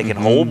to where they can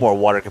hold more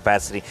water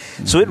capacity.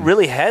 So it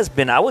really has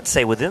been, I would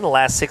say, within the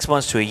last 6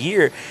 months to a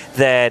year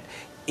that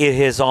it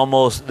has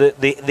almost,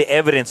 the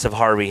evidence of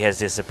Harvey has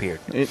disappeared.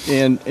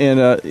 And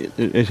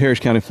Harris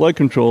County Flood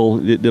Control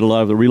did a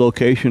lot of the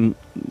relocation.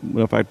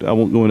 In fact, I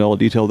won't go into all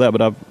the detail of that,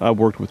 but I've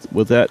worked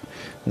with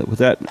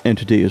that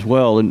entity as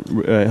well, and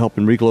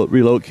helping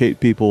relocate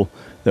people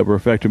that were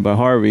affected by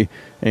Harvey.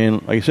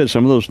 And like I said,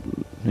 some of those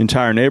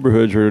entire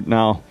neighborhoods are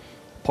now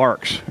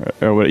parks,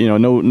 or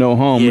no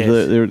homes.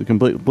 Yes. They're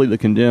completely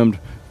condemned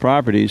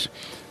properties,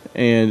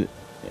 and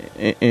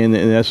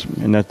that's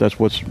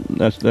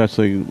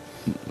the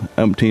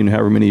umpteen,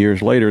 however many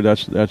years later.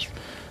 That's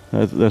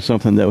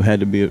something that had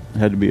to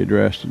be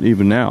addressed.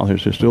 Even now, they're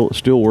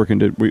still working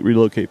to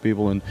relocate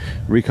people and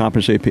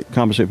compensate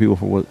people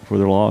for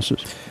their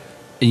losses.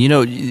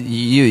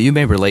 You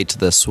may relate to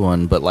this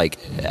one, but like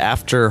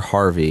after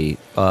Harvey,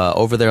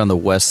 over there on the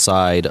west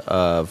side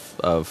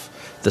of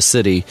the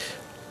city,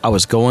 I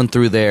was going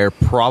through there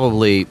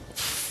probably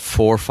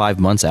 4 or 5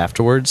 months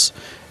afterwards,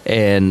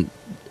 and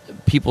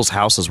people's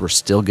houses were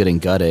still getting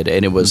gutted,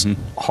 and it was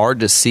hard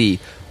to see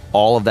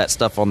all of that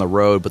stuff on the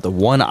road. But the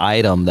one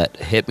item that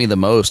hit me the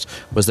most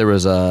was there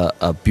was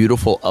a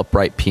beautiful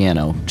upright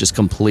piano just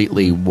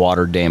completely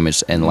water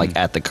damaged and like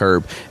at the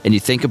curb. And you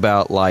think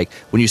about like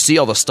when you see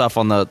all the stuff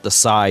on the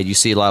side, you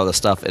see a lot of the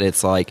stuff and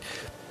it's like,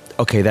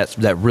 okay,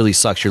 that really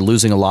sucks. You're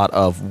losing a lot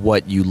of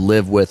what you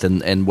live with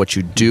and what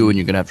you do, and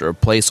you're going to have to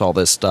replace all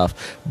this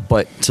stuff.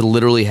 But to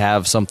literally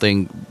have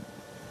something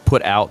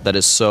put out that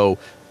is so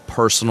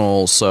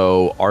personal,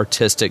 so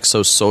artistic,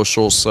 so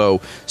social,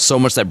 so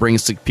much that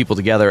brings people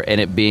together,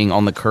 and it being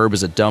on the curb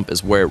as a dump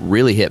is where it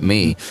really hit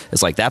me.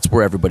 It's like that's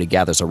where everybody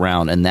gathers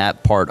around, and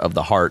that part of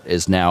the heart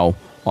is now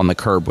on the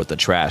curb with the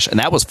trash. And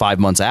that was 5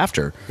 months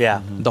after.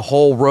 Yeah. The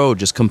whole road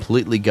just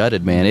completely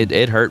gutted, man.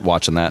 It hurt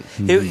watching that.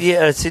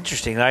 Yeah, it's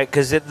interesting, right?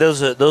 Because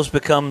those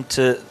become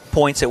to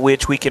points at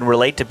which we can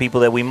relate to people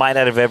that we might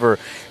not have ever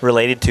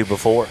related to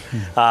before,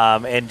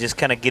 and just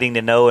kind of getting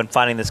to know and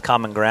finding this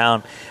common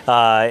ground.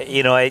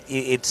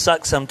 It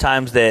sucks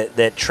sometimes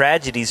that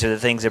tragedies are the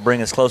things that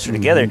bring us closer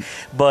together,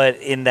 but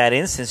in that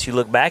instance you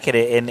look back at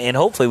it and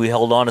hopefully we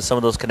hold on to some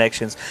of those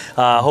connections.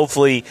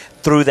 Hopefully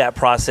through that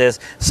process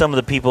some of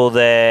the people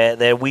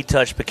that we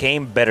touched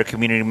became better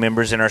community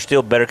members and are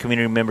still better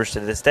community members to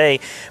this day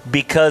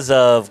because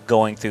of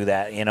going through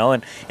that,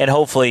 and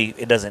hopefully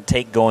it doesn't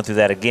take going through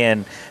that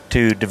again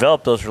to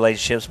develop those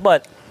relationships,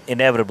 but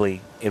inevitably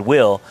it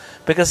will,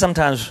 because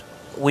sometimes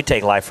we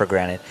take life for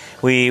granted.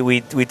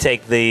 We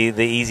take the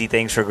easy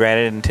things for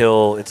granted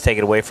until it's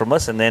taken away from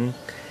us, and then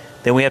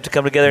we have to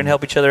come together and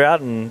help each other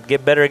out and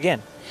get better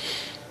again.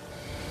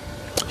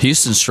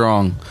 Houston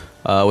Strong.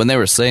 When they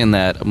were saying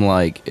that, I'm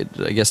like,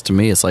 I guess to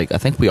me, it's like, I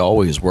think we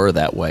always were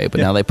that way, but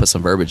now they put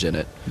some verbiage in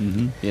it.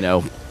 Mm-hmm. You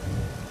know,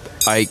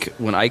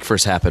 when Ike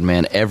first happened,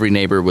 man, every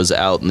neighbor was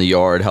out in the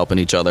yard helping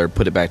each other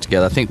put it back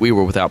together. I think we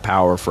were without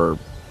power for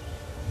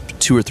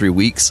 2 or 3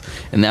 weeks,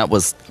 and that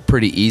was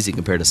pretty easy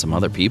compared to some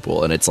other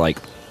people. And it's like,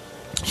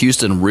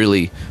 Houston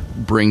really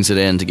brings it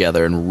in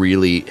together and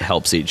really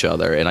helps each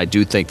other. And I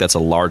do think that's a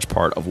large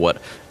part of what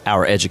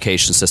our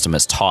education system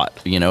has taught.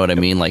 You know what I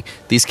mean? Like,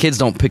 these kids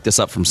don't pick this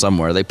up from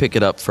somewhere. They pick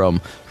it up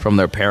from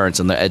their parents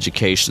and their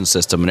education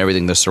system and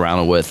everything they're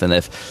surrounded with. And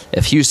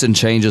if Houston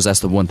changes,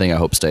 that's the one thing I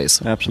hope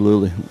stays.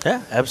 Absolutely.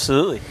 Yeah,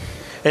 absolutely.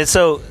 And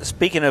so,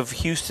 speaking of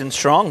Houston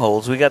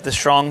strongholds, we got the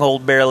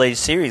Stronghold Barrel Age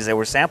series that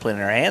we're sampling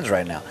in our hands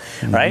right now,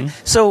 right?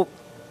 So,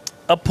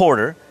 a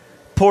porter,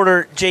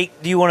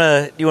 Jake, do you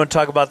want to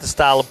talk about the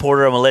style of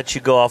porter? I'm gonna let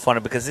you go off on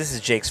it because this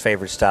is Jake's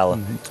favorite style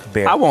of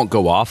beer. I won't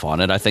go off on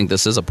it. I think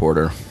this is a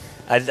porter.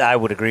 I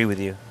would agree with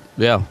you.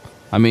 Yeah.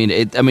 I mean,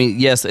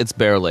 yes, it's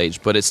barrel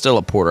aged, but it's still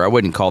a porter. I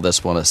wouldn't call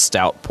this one a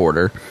stout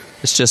porter.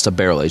 It's just a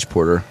barrel aged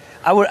porter.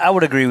 I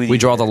would agree with you. We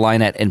draw the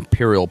line at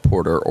imperial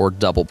porter or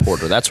double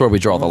porter. That's where we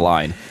draw the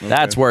line. Okay.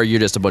 That's where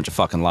you're just a bunch of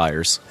fucking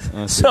liars.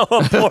 So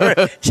a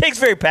porter, Jake's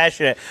very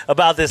passionate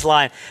about this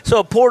line. So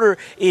a porter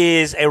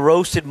is a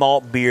roasted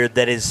malt beer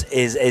that is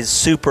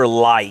super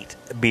light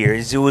beer.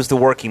 It was the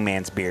working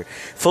man's beer,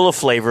 full of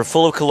flavor,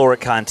 full of caloric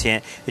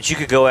content that you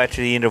could go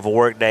after the end of a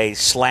work day,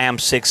 slam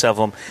 6 of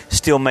them,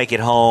 still make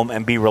it home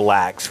and be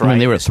relaxed. Right? I mean,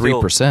 they were It's still-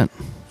 3%.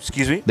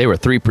 Excuse me? They were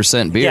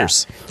 3%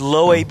 beers. Yeah,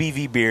 low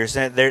ABV beers.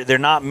 They're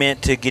not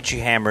meant to get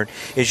you hammered.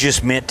 It's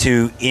just meant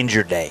to end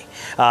your day.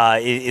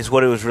 Is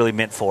what it was really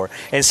meant for.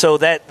 And so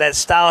that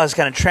style has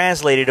kind of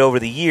translated over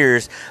the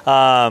years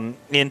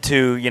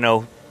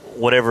into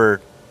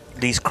whatever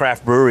these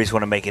craft breweries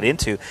want to make it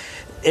into.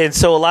 And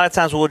so a lot of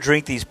times we'll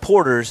drink these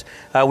porters.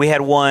 We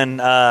had one,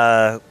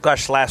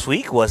 last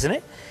week, wasn't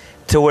it?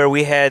 To where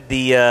we had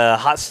the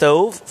hot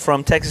stove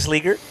from Texas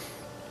Leaguer.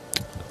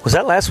 Was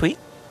that last week?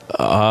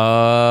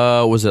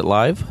 Was it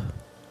live?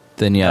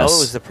 Then yes. No, it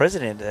was the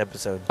president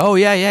episode. Oh,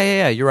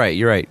 yeah. You're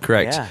right.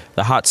 Correct. Yeah.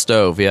 The hot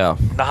stove, yeah.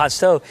 The hot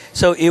stove.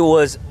 So it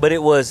was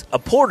a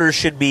porter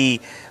should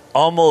be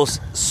almost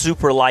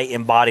super light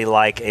in body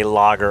like a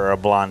lager or a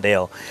blonde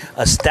ale.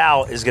 A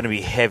stout is going to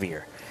be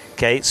heavier.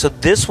 Okay, so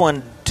this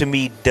one to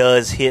me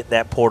does hit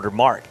that porter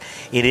mark.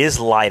 It is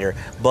lighter,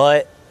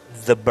 but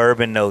the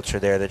bourbon notes are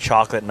there. The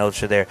chocolate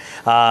notes are there.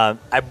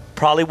 I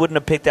probably wouldn't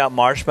have picked out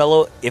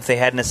marshmallow if they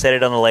hadn't have said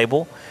it on the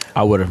label.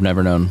 I would have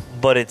never known.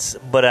 But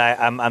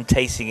I'm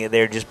tasting it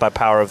there just by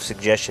power of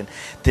suggestion.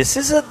 This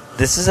is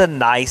a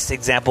nice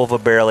example of a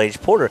barrel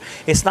aged porter.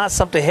 It's not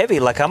something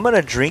heavy. Like, I'm going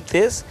to drink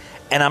this,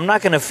 and I'm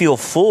not going to feel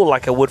full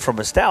like I would from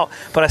a stout,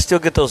 but I still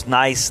get those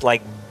nice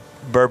like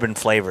bourbon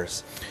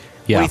flavors.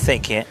 Yeah. What do you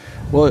think, Kent?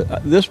 Well,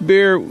 this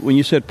beer, when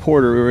you said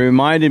porter, it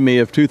reminded me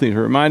of two things. It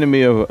reminded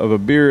me of a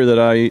beer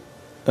that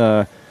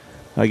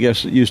I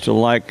guess used to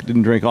like,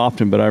 didn't drink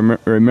often, but I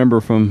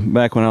remember from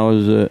back when I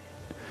was a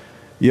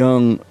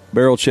young,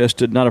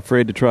 barrel-chested, not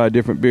afraid to try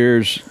different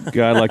beers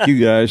guy like you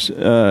guys.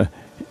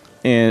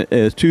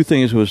 And two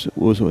things was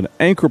the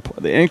Anchor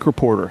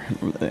Porter.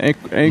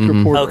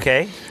 Anchor Porter.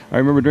 Okay. I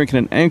remember drinking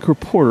an Anchor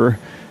Porter,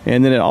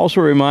 and then it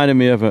also reminded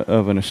me of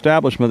an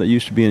establishment that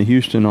used to be in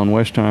Houston on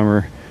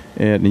Westheimer.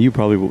 And you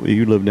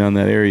lived down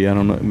that area. I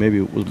don't know. Maybe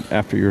it was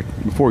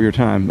before your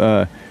time.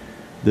 The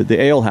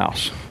Ale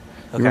House.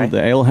 Okay. Remember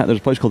the Ale House? There's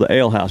a place called the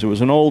Ale House. It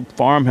was an old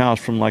farmhouse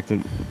from like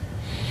the,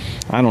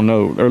 I don't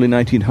know, early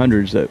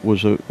 1900s. That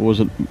was of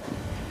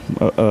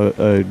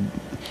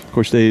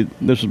course this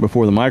was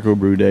before the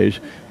microbrew days,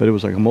 but it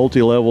was like a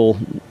multi-level,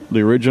 the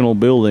original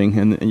building,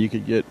 and you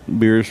could get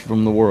beers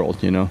from the world.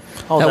 Oh,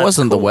 that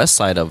wasn't cool. the west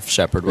side of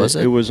Shepherd, was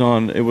it? It was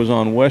on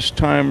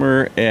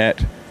Westheimer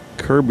at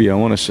Kirby, I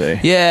want to say.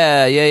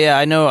 Yeah.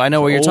 I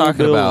know what you're talking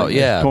building. about.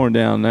 Yeah. It's torn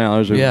down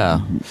now. There's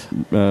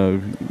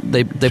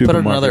They put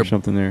another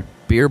something there.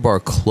 beer bar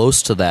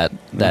close to that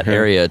Okay.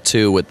 area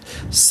too, with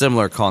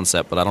similar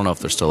concept, but I don't know if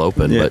they're still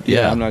open. Yeah, but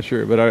yeah, I'm not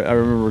sure. But I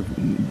remember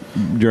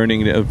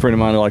journeying. A friend of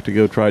mine would like to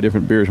go try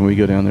different beers when we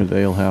go down there to the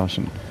Ale House,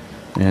 and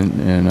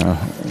I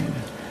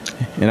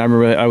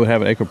remember I would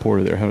have an Anchor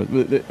Porter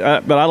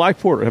there. But I like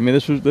porter. I mean,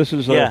 this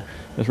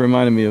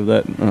reminded me of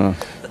that.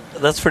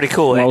 That's pretty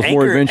cool. Well, it's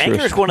more adventurous.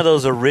 Anchor's one of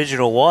those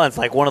original ones,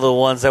 like one of the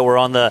ones that were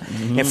on the.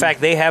 In fact,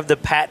 they have the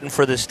patent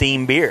for the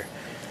steam beer.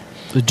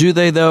 do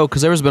they though?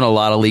 Because there's been a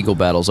lot of legal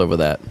battles over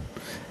that.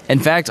 In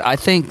fact, I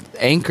think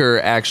Anchor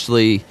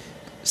actually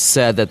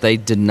said that they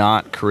did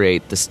not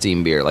create the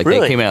steam beer. Like,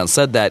 Really? they came out and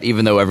said that,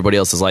 even though everybody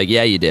else is like,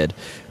 yeah, you did.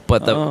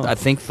 But I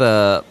think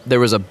there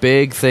was a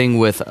big thing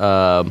with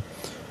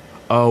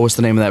what's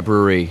the name of that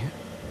brewery?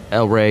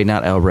 El Rey,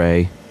 not El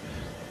Rey.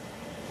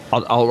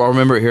 I'll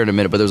remember it here in a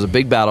minute. But there was a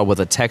big battle with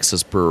a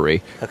Texas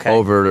brewery Okay.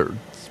 over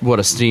what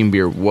a steam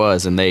beer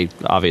was, and they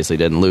obviously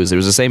didn't lose. It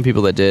was the same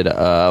people that did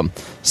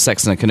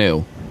Sex in a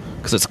Canoe,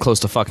 because it's close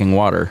to fucking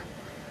water.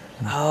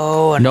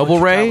 Oh, I know Noble what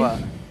you're Ray?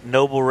 talking about.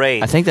 Noble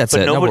Ray. I think that's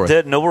but it, Noble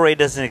Ray. Noble Ray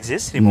doesn't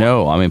exist anymore.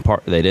 No, I mean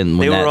they didn't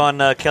win They that. were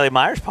on Kelly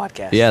Meyer's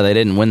podcast. Yeah, they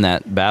didn't win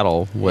that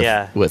battle with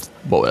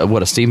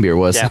what a steam beer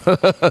was.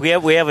 Yeah.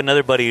 we have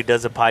another buddy who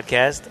does a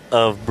podcast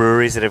of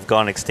breweries that have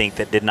gone extinct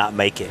that did not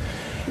make it,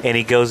 and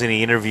he goes and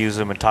he interviews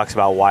them and talks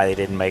about why they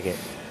didn't make it.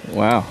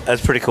 Wow.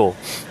 That's pretty cool.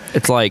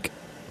 It's like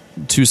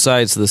two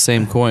sides to the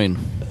same coin.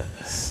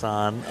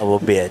 Son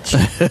of a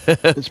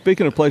bitch.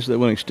 Speaking of places that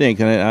went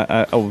extinct, and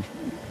I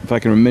if I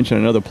can mention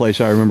another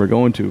place I remember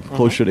going to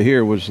closer to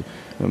here was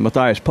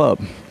Matthias Pub.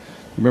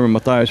 Remember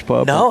Matthias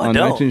Pub? No, I on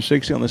don't.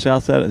 1960 on the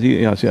south side.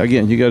 Yeah, see,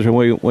 again, you guys are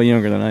way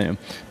younger than I am.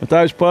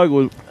 Matthias Pub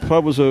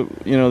was a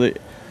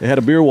they had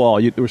a beer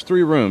wall. There was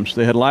 3 rooms.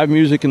 They had live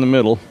music in the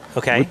middle.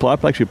 Okay.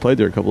 I've actually played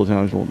there a couple of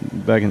times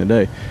back in the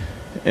day.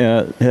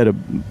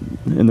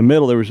 In the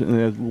middle there was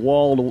the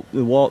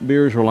wall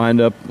beers were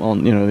lined up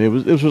on,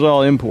 this was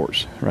all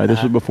imports, right?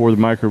 This was before the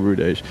microbrew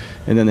days.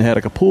 And then they had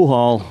like a pool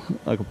hall,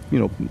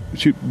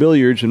 shoot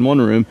billiards in one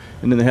room,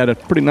 and then they had a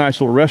pretty nice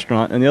little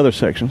restaurant in the other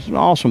section. It's an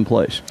awesome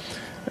place.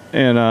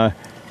 And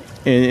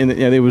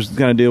it was the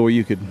kind of deal where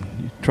you could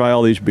try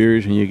all these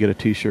beers and you get a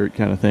T-shirt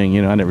kind of thing.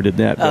 I never did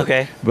that.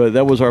 But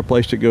that was our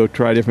place to go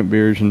try different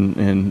beers, and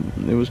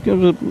it was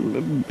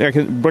like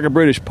a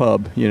British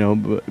pub,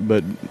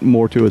 but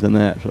more to it than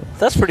that. So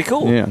That's pretty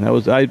cool. yeah,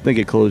 I think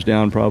it closed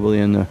down probably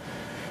in the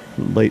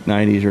late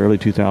 90s, early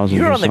 2000s.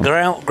 You were on the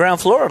ground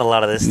floor on a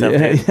lot of this stuff,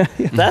 dude.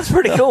 Yeah. That's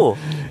pretty cool.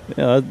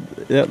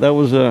 That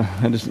was I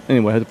had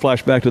to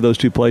flash back to those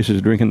 2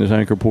 places drinking this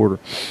Anchor Porter.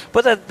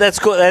 But that's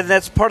cool. And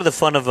that's part of the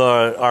fun of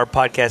our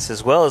podcast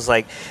as well. Is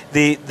like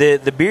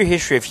the beer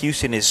history of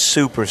Houston is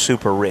super,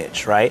 super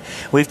rich, right?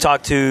 We've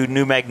talked to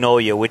New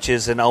Magnolia, which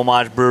is an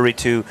homage brewery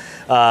to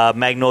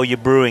Magnolia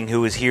Brewing,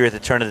 who was here at the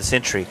turn of the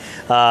century.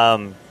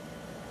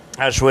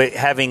 I was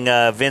having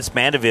Vince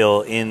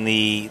Mandeville in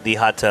the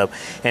hot tub,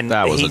 and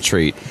That was a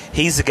treat.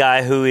 He's the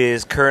guy who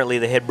is currently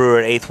the head brewer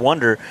at Eighth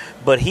Wonder,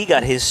 but he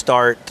got his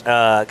start.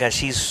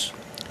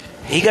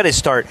 He got his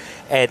start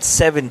at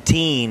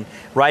 17,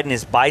 riding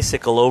his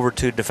bicycle over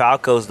to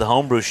DeFalco's, the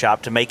homebrew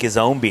shop, to make his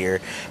own beer,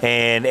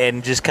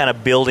 and just kind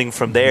of building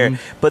from there.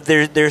 But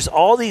there's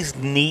all these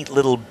neat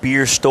little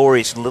beer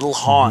stories, little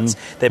haunts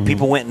that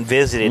people went and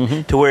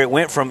visited, to where it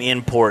went from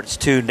imports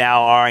to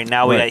now. All right,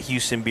 now we got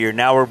Houston beer.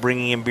 Now we're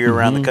bringing in beer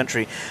around the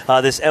country.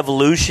 This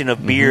evolution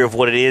of beer, of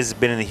what it is, has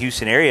been in the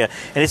Houston area,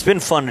 and it's been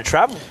fun to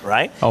travel.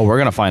 Right? Oh, we're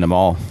gonna find them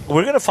all.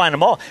 We're going to find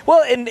them all.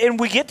 Well, and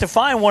we get to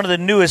find one of the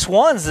newest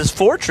ones. This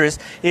Fortress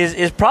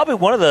is probably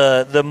one of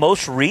the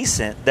most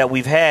recent that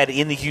we've had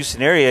in the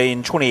Houston area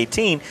in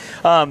 2018.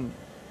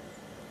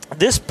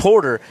 This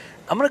porter,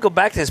 I'm going to go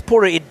back to this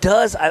porter. It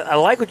does. I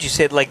like what you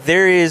said. Like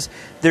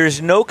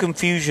there's no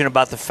confusion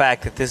about the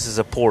fact that this is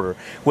a porter,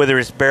 whether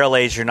it's barrel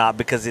aged or not,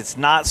 because it's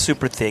not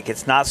super thick.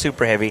 It's not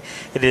super heavy.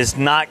 It does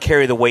not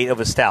carry the weight of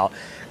a stout.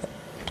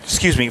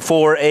 Excuse me.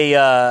 For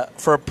a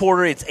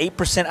porter, it's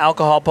 8%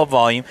 alcohol per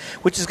volume,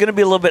 which is going to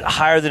be a little bit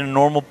higher than a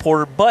normal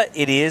porter, but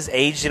it is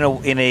aged in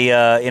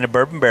a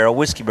bourbon barrel,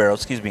 whiskey barrel.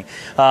 Excuse me.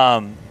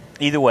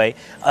 Either way,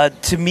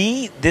 to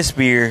me, this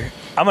beer,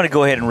 I'm going to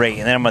go ahead and rate,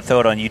 and then I'm going to throw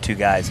it on you two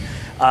guys.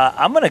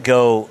 I'm going to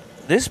go.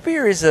 This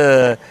beer is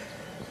a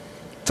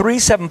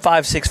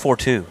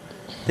 3.75/6.42.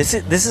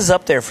 This is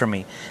up there for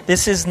me.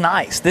 This is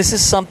nice. This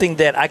is something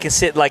that I can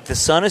sit, like the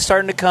sun is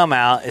starting to come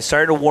out. It's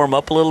starting to warm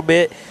up a little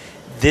bit.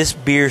 This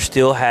beer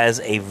still has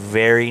a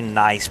very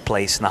nice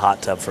place in the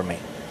hot tub for me.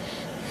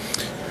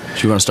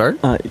 Do you want to start?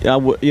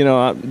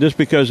 Just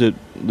because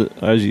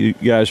as you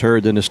guys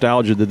heard, the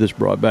nostalgia that this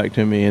brought back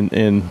to me,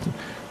 and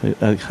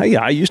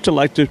I used to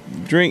like to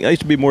drink. I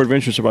used to be more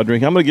adventurous about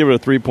drinking. I'm going to give it a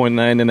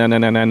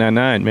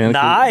 3.99999, man.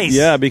 Nice.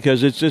 Yeah,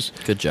 because it's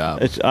just Good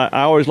job.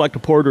 I always liked a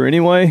porter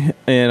anyway,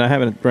 and I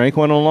haven't drank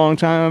one in a long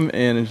time,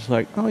 and it's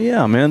like, oh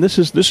yeah, man, this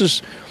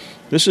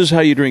is how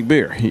you drink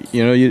beer.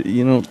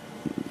 You don't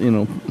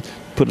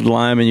put a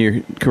lime in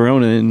your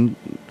Corona, and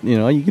you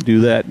can do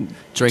that.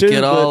 Drink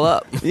it all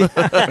up.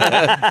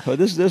 But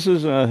this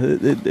is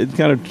it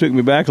kind of took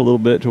me back a little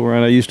bit to where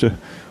I used to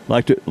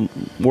like to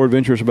more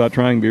adventurous about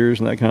trying beers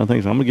and that kind of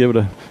thing. So I'm gonna give it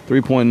a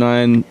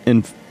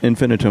 3.9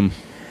 infinitum.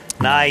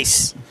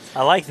 Nice.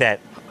 I like that.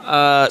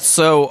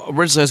 So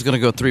originally I was going to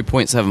go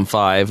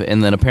 3.75,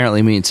 and then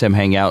apparently me and Tim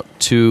hang out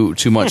too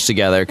much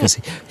together because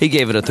he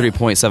gave it a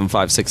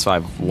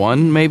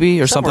 3.75651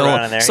 maybe or something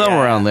around in there,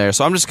 somewhere around there.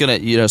 So I'm just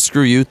going to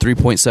screw you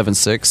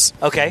 3.76.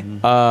 Okay.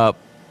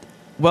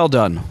 Well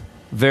done,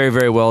 very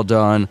very well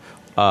done.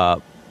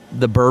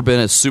 The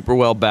bourbon is super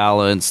well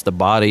balanced. The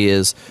body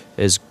is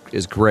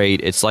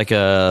great. It's like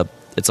a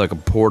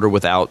porter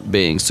without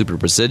being super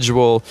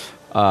residual.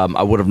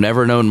 I would have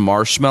never known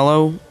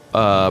marshmallow.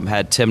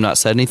 Had Tim not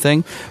said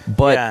anything,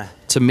 but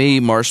to me,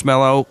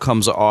 marshmallow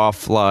comes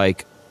off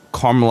like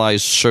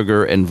caramelized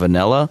sugar and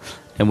vanilla.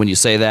 And when you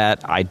say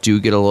that, I do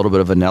get a little bit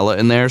of vanilla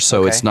in there,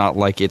 so it's not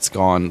like it's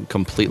gone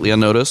completely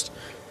unnoticed.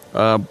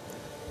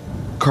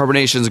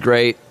 Carbonation's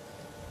great.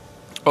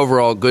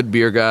 Overall, good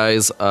beer,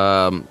 guys.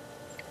 I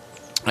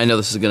know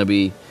this is going to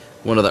be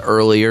one of the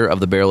earlier of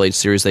the barrel aged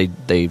series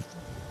they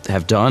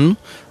have done,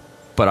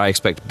 but I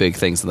expect big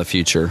things in the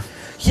future.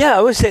 Yeah,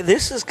 I would say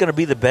this is going to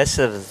be the best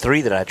of the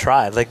three that I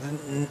tried. Like,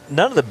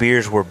 none of the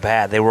beers were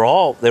bad. They were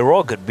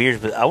all good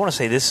beers, but I want to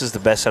say this is the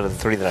best out of the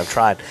three that I've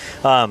tried.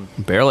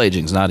 Barrel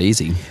aging's not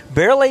easy.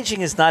 Barrel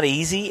aging is not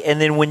easy,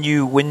 and then when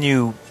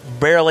you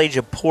barrel age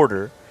a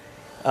porter,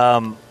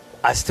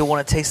 I still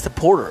want to taste the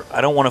porter.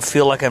 I don't want to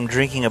feel like I'm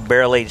drinking a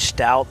barrel-aged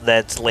stout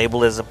that's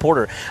labeled as a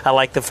porter. I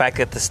like the fact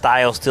that the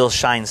style still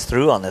shines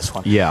through on this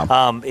one.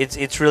 Yeah.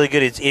 It's really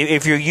good.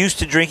 If you're used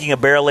to drinking a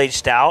barrel-aged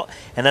stout,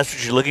 and that's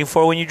what you're looking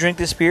for when you drink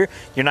this beer,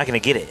 you're not going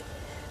to get it.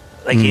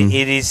 Like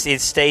it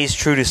stays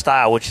true to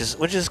style, which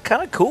is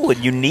kind of cool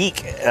and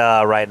unique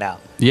right now.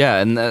 Yeah,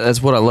 and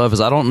that's what I love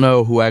is I don't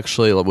know who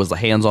actually was the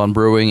hands-on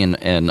brewing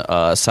and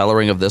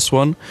cellaring of this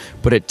one,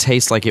 but it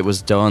tastes like it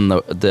was done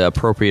the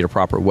appropriate or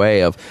proper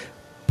way of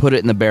put it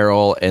in the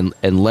barrel and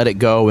let it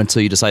go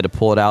until you decide to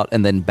pull it out,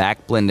 and then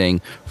back blending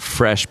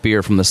fresh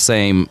beer from the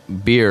same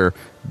beer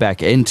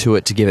back into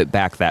it to give it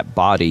back that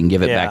body and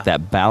give it back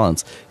that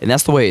balance. And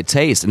that's the way it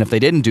tastes. And if they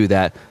didn't do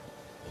that,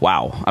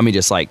 wow. I mean,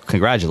 just like,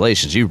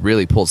 congratulations, you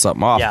really pulled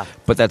something off. Yeah.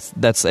 But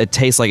it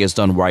tastes like it's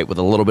done right with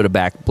a little bit of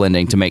back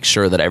blending to make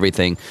sure that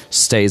everything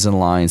stays in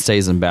line,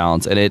 stays in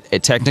balance. And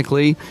it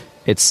technically,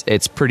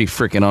 it's pretty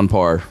freaking on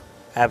par.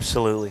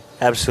 Absolutely.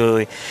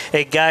 Absolutely.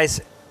 Hey, guys,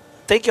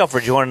 thank y'all for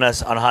joining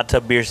us on Hot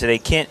Tub Beers today.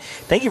 Kent,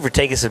 thank you for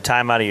taking some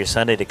time out of your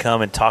Sunday to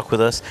come and talk with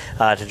us,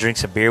 to drink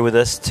some beer with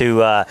us,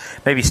 to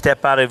maybe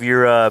step out of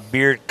your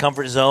beer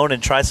comfort zone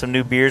and try some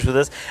new beers with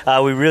us.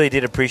 We really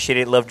did appreciate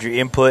it. Loved your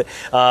input,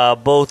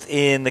 both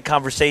in the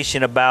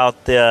conversation about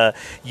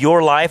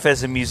your life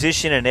as a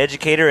musician, an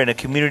educator, and a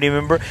community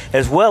member,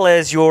 as well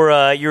as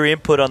your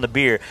input on the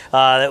beer.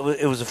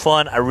 It was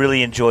fun. I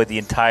really enjoyed the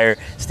entire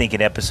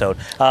stinking episode.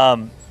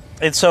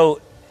 And so,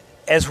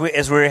 as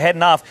we're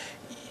heading off,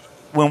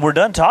 when we're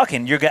done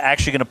talking, you're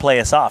actually going to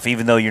play us off,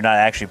 even though you're not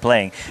actually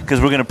playing,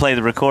 because we're going to play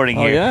the recording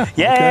here. Yeah?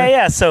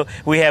 Yeah. So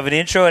we have an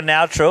intro and an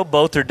outro.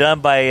 Both are done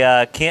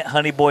by Kent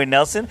Honeyboy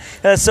Nelson.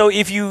 So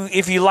if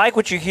you like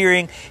what you're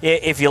hearing,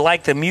 if you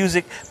like the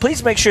music,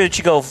 please make sure that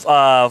you go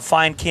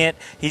find Kent.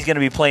 He's going to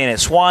be playing at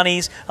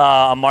Swanee's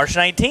on March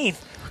 19th.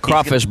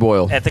 Crawfish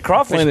Boil. At the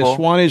Crawfish Playing Boil. at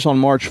Swanee's on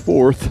March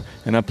 4th,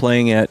 and I'm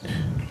playing at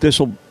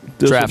Thistle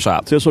Draft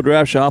Shop. Thistle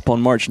Draft Shop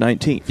on March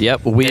 19th.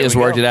 Yep, we There just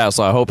we worked go. it out,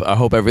 so I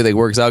hope everything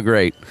works out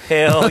great.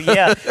 Hell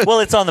yeah. Well,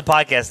 it's on the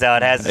podcast now.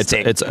 It has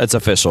It's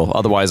official.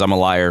 Otherwise, I'm a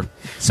liar.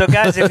 So,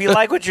 guys, if you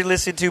like what you're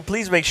listening to,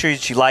 please make sure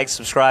that you like,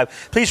 subscribe.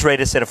 Please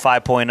rate us at a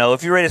 5.0.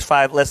 If you rate us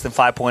less than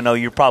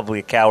 5.0, you're probably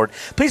a coward.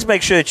 Please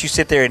make sure that you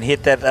sit there and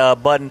hit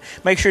that button.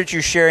 Make sure that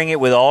you're sharing it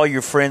with all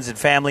your friends and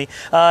family.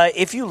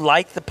 If you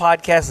like the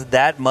podcast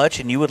that much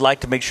and you would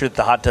like to make sure that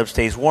the hot tub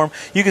stays warm,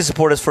 you can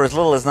support us for as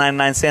little as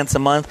 99 cents a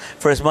month,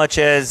 for as much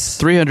as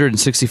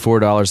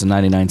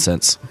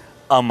 $364.99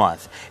 a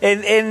month.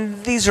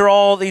 And these are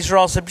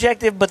all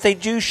subjective, but they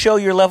do show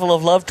your level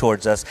of love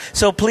towards us.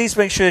 So please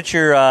make sure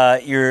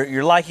that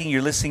you're liking,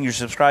 you're listening, you're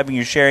subscribing,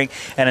 you're sharing.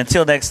 And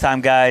until next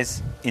time,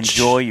 guys,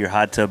 enjoy your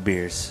hot tub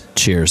beers.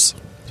 Cheers.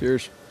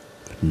 Cheers.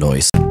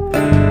 Noise.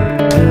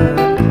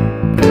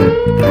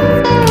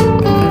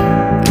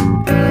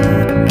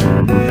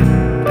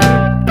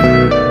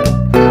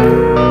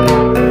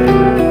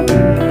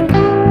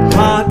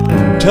 Hot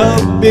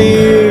tub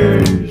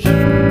beers,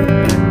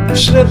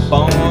 slip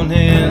on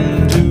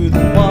into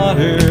the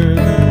water.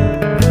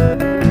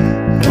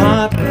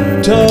 Hot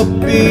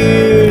tub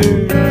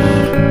beers,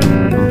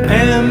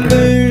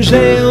 ambers,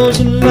 ales,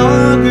 and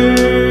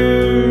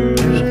lagers.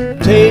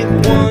 Take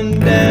one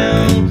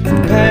down,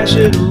 pass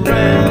it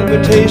around.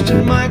 We're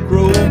tasting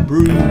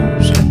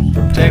microbrews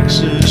from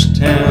Texas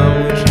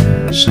towns.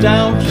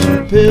 Stouts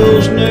and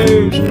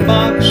pilsners,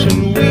 box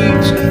and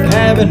wheats.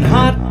 Having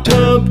hot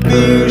tub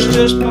beers,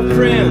 just my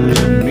friends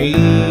and me.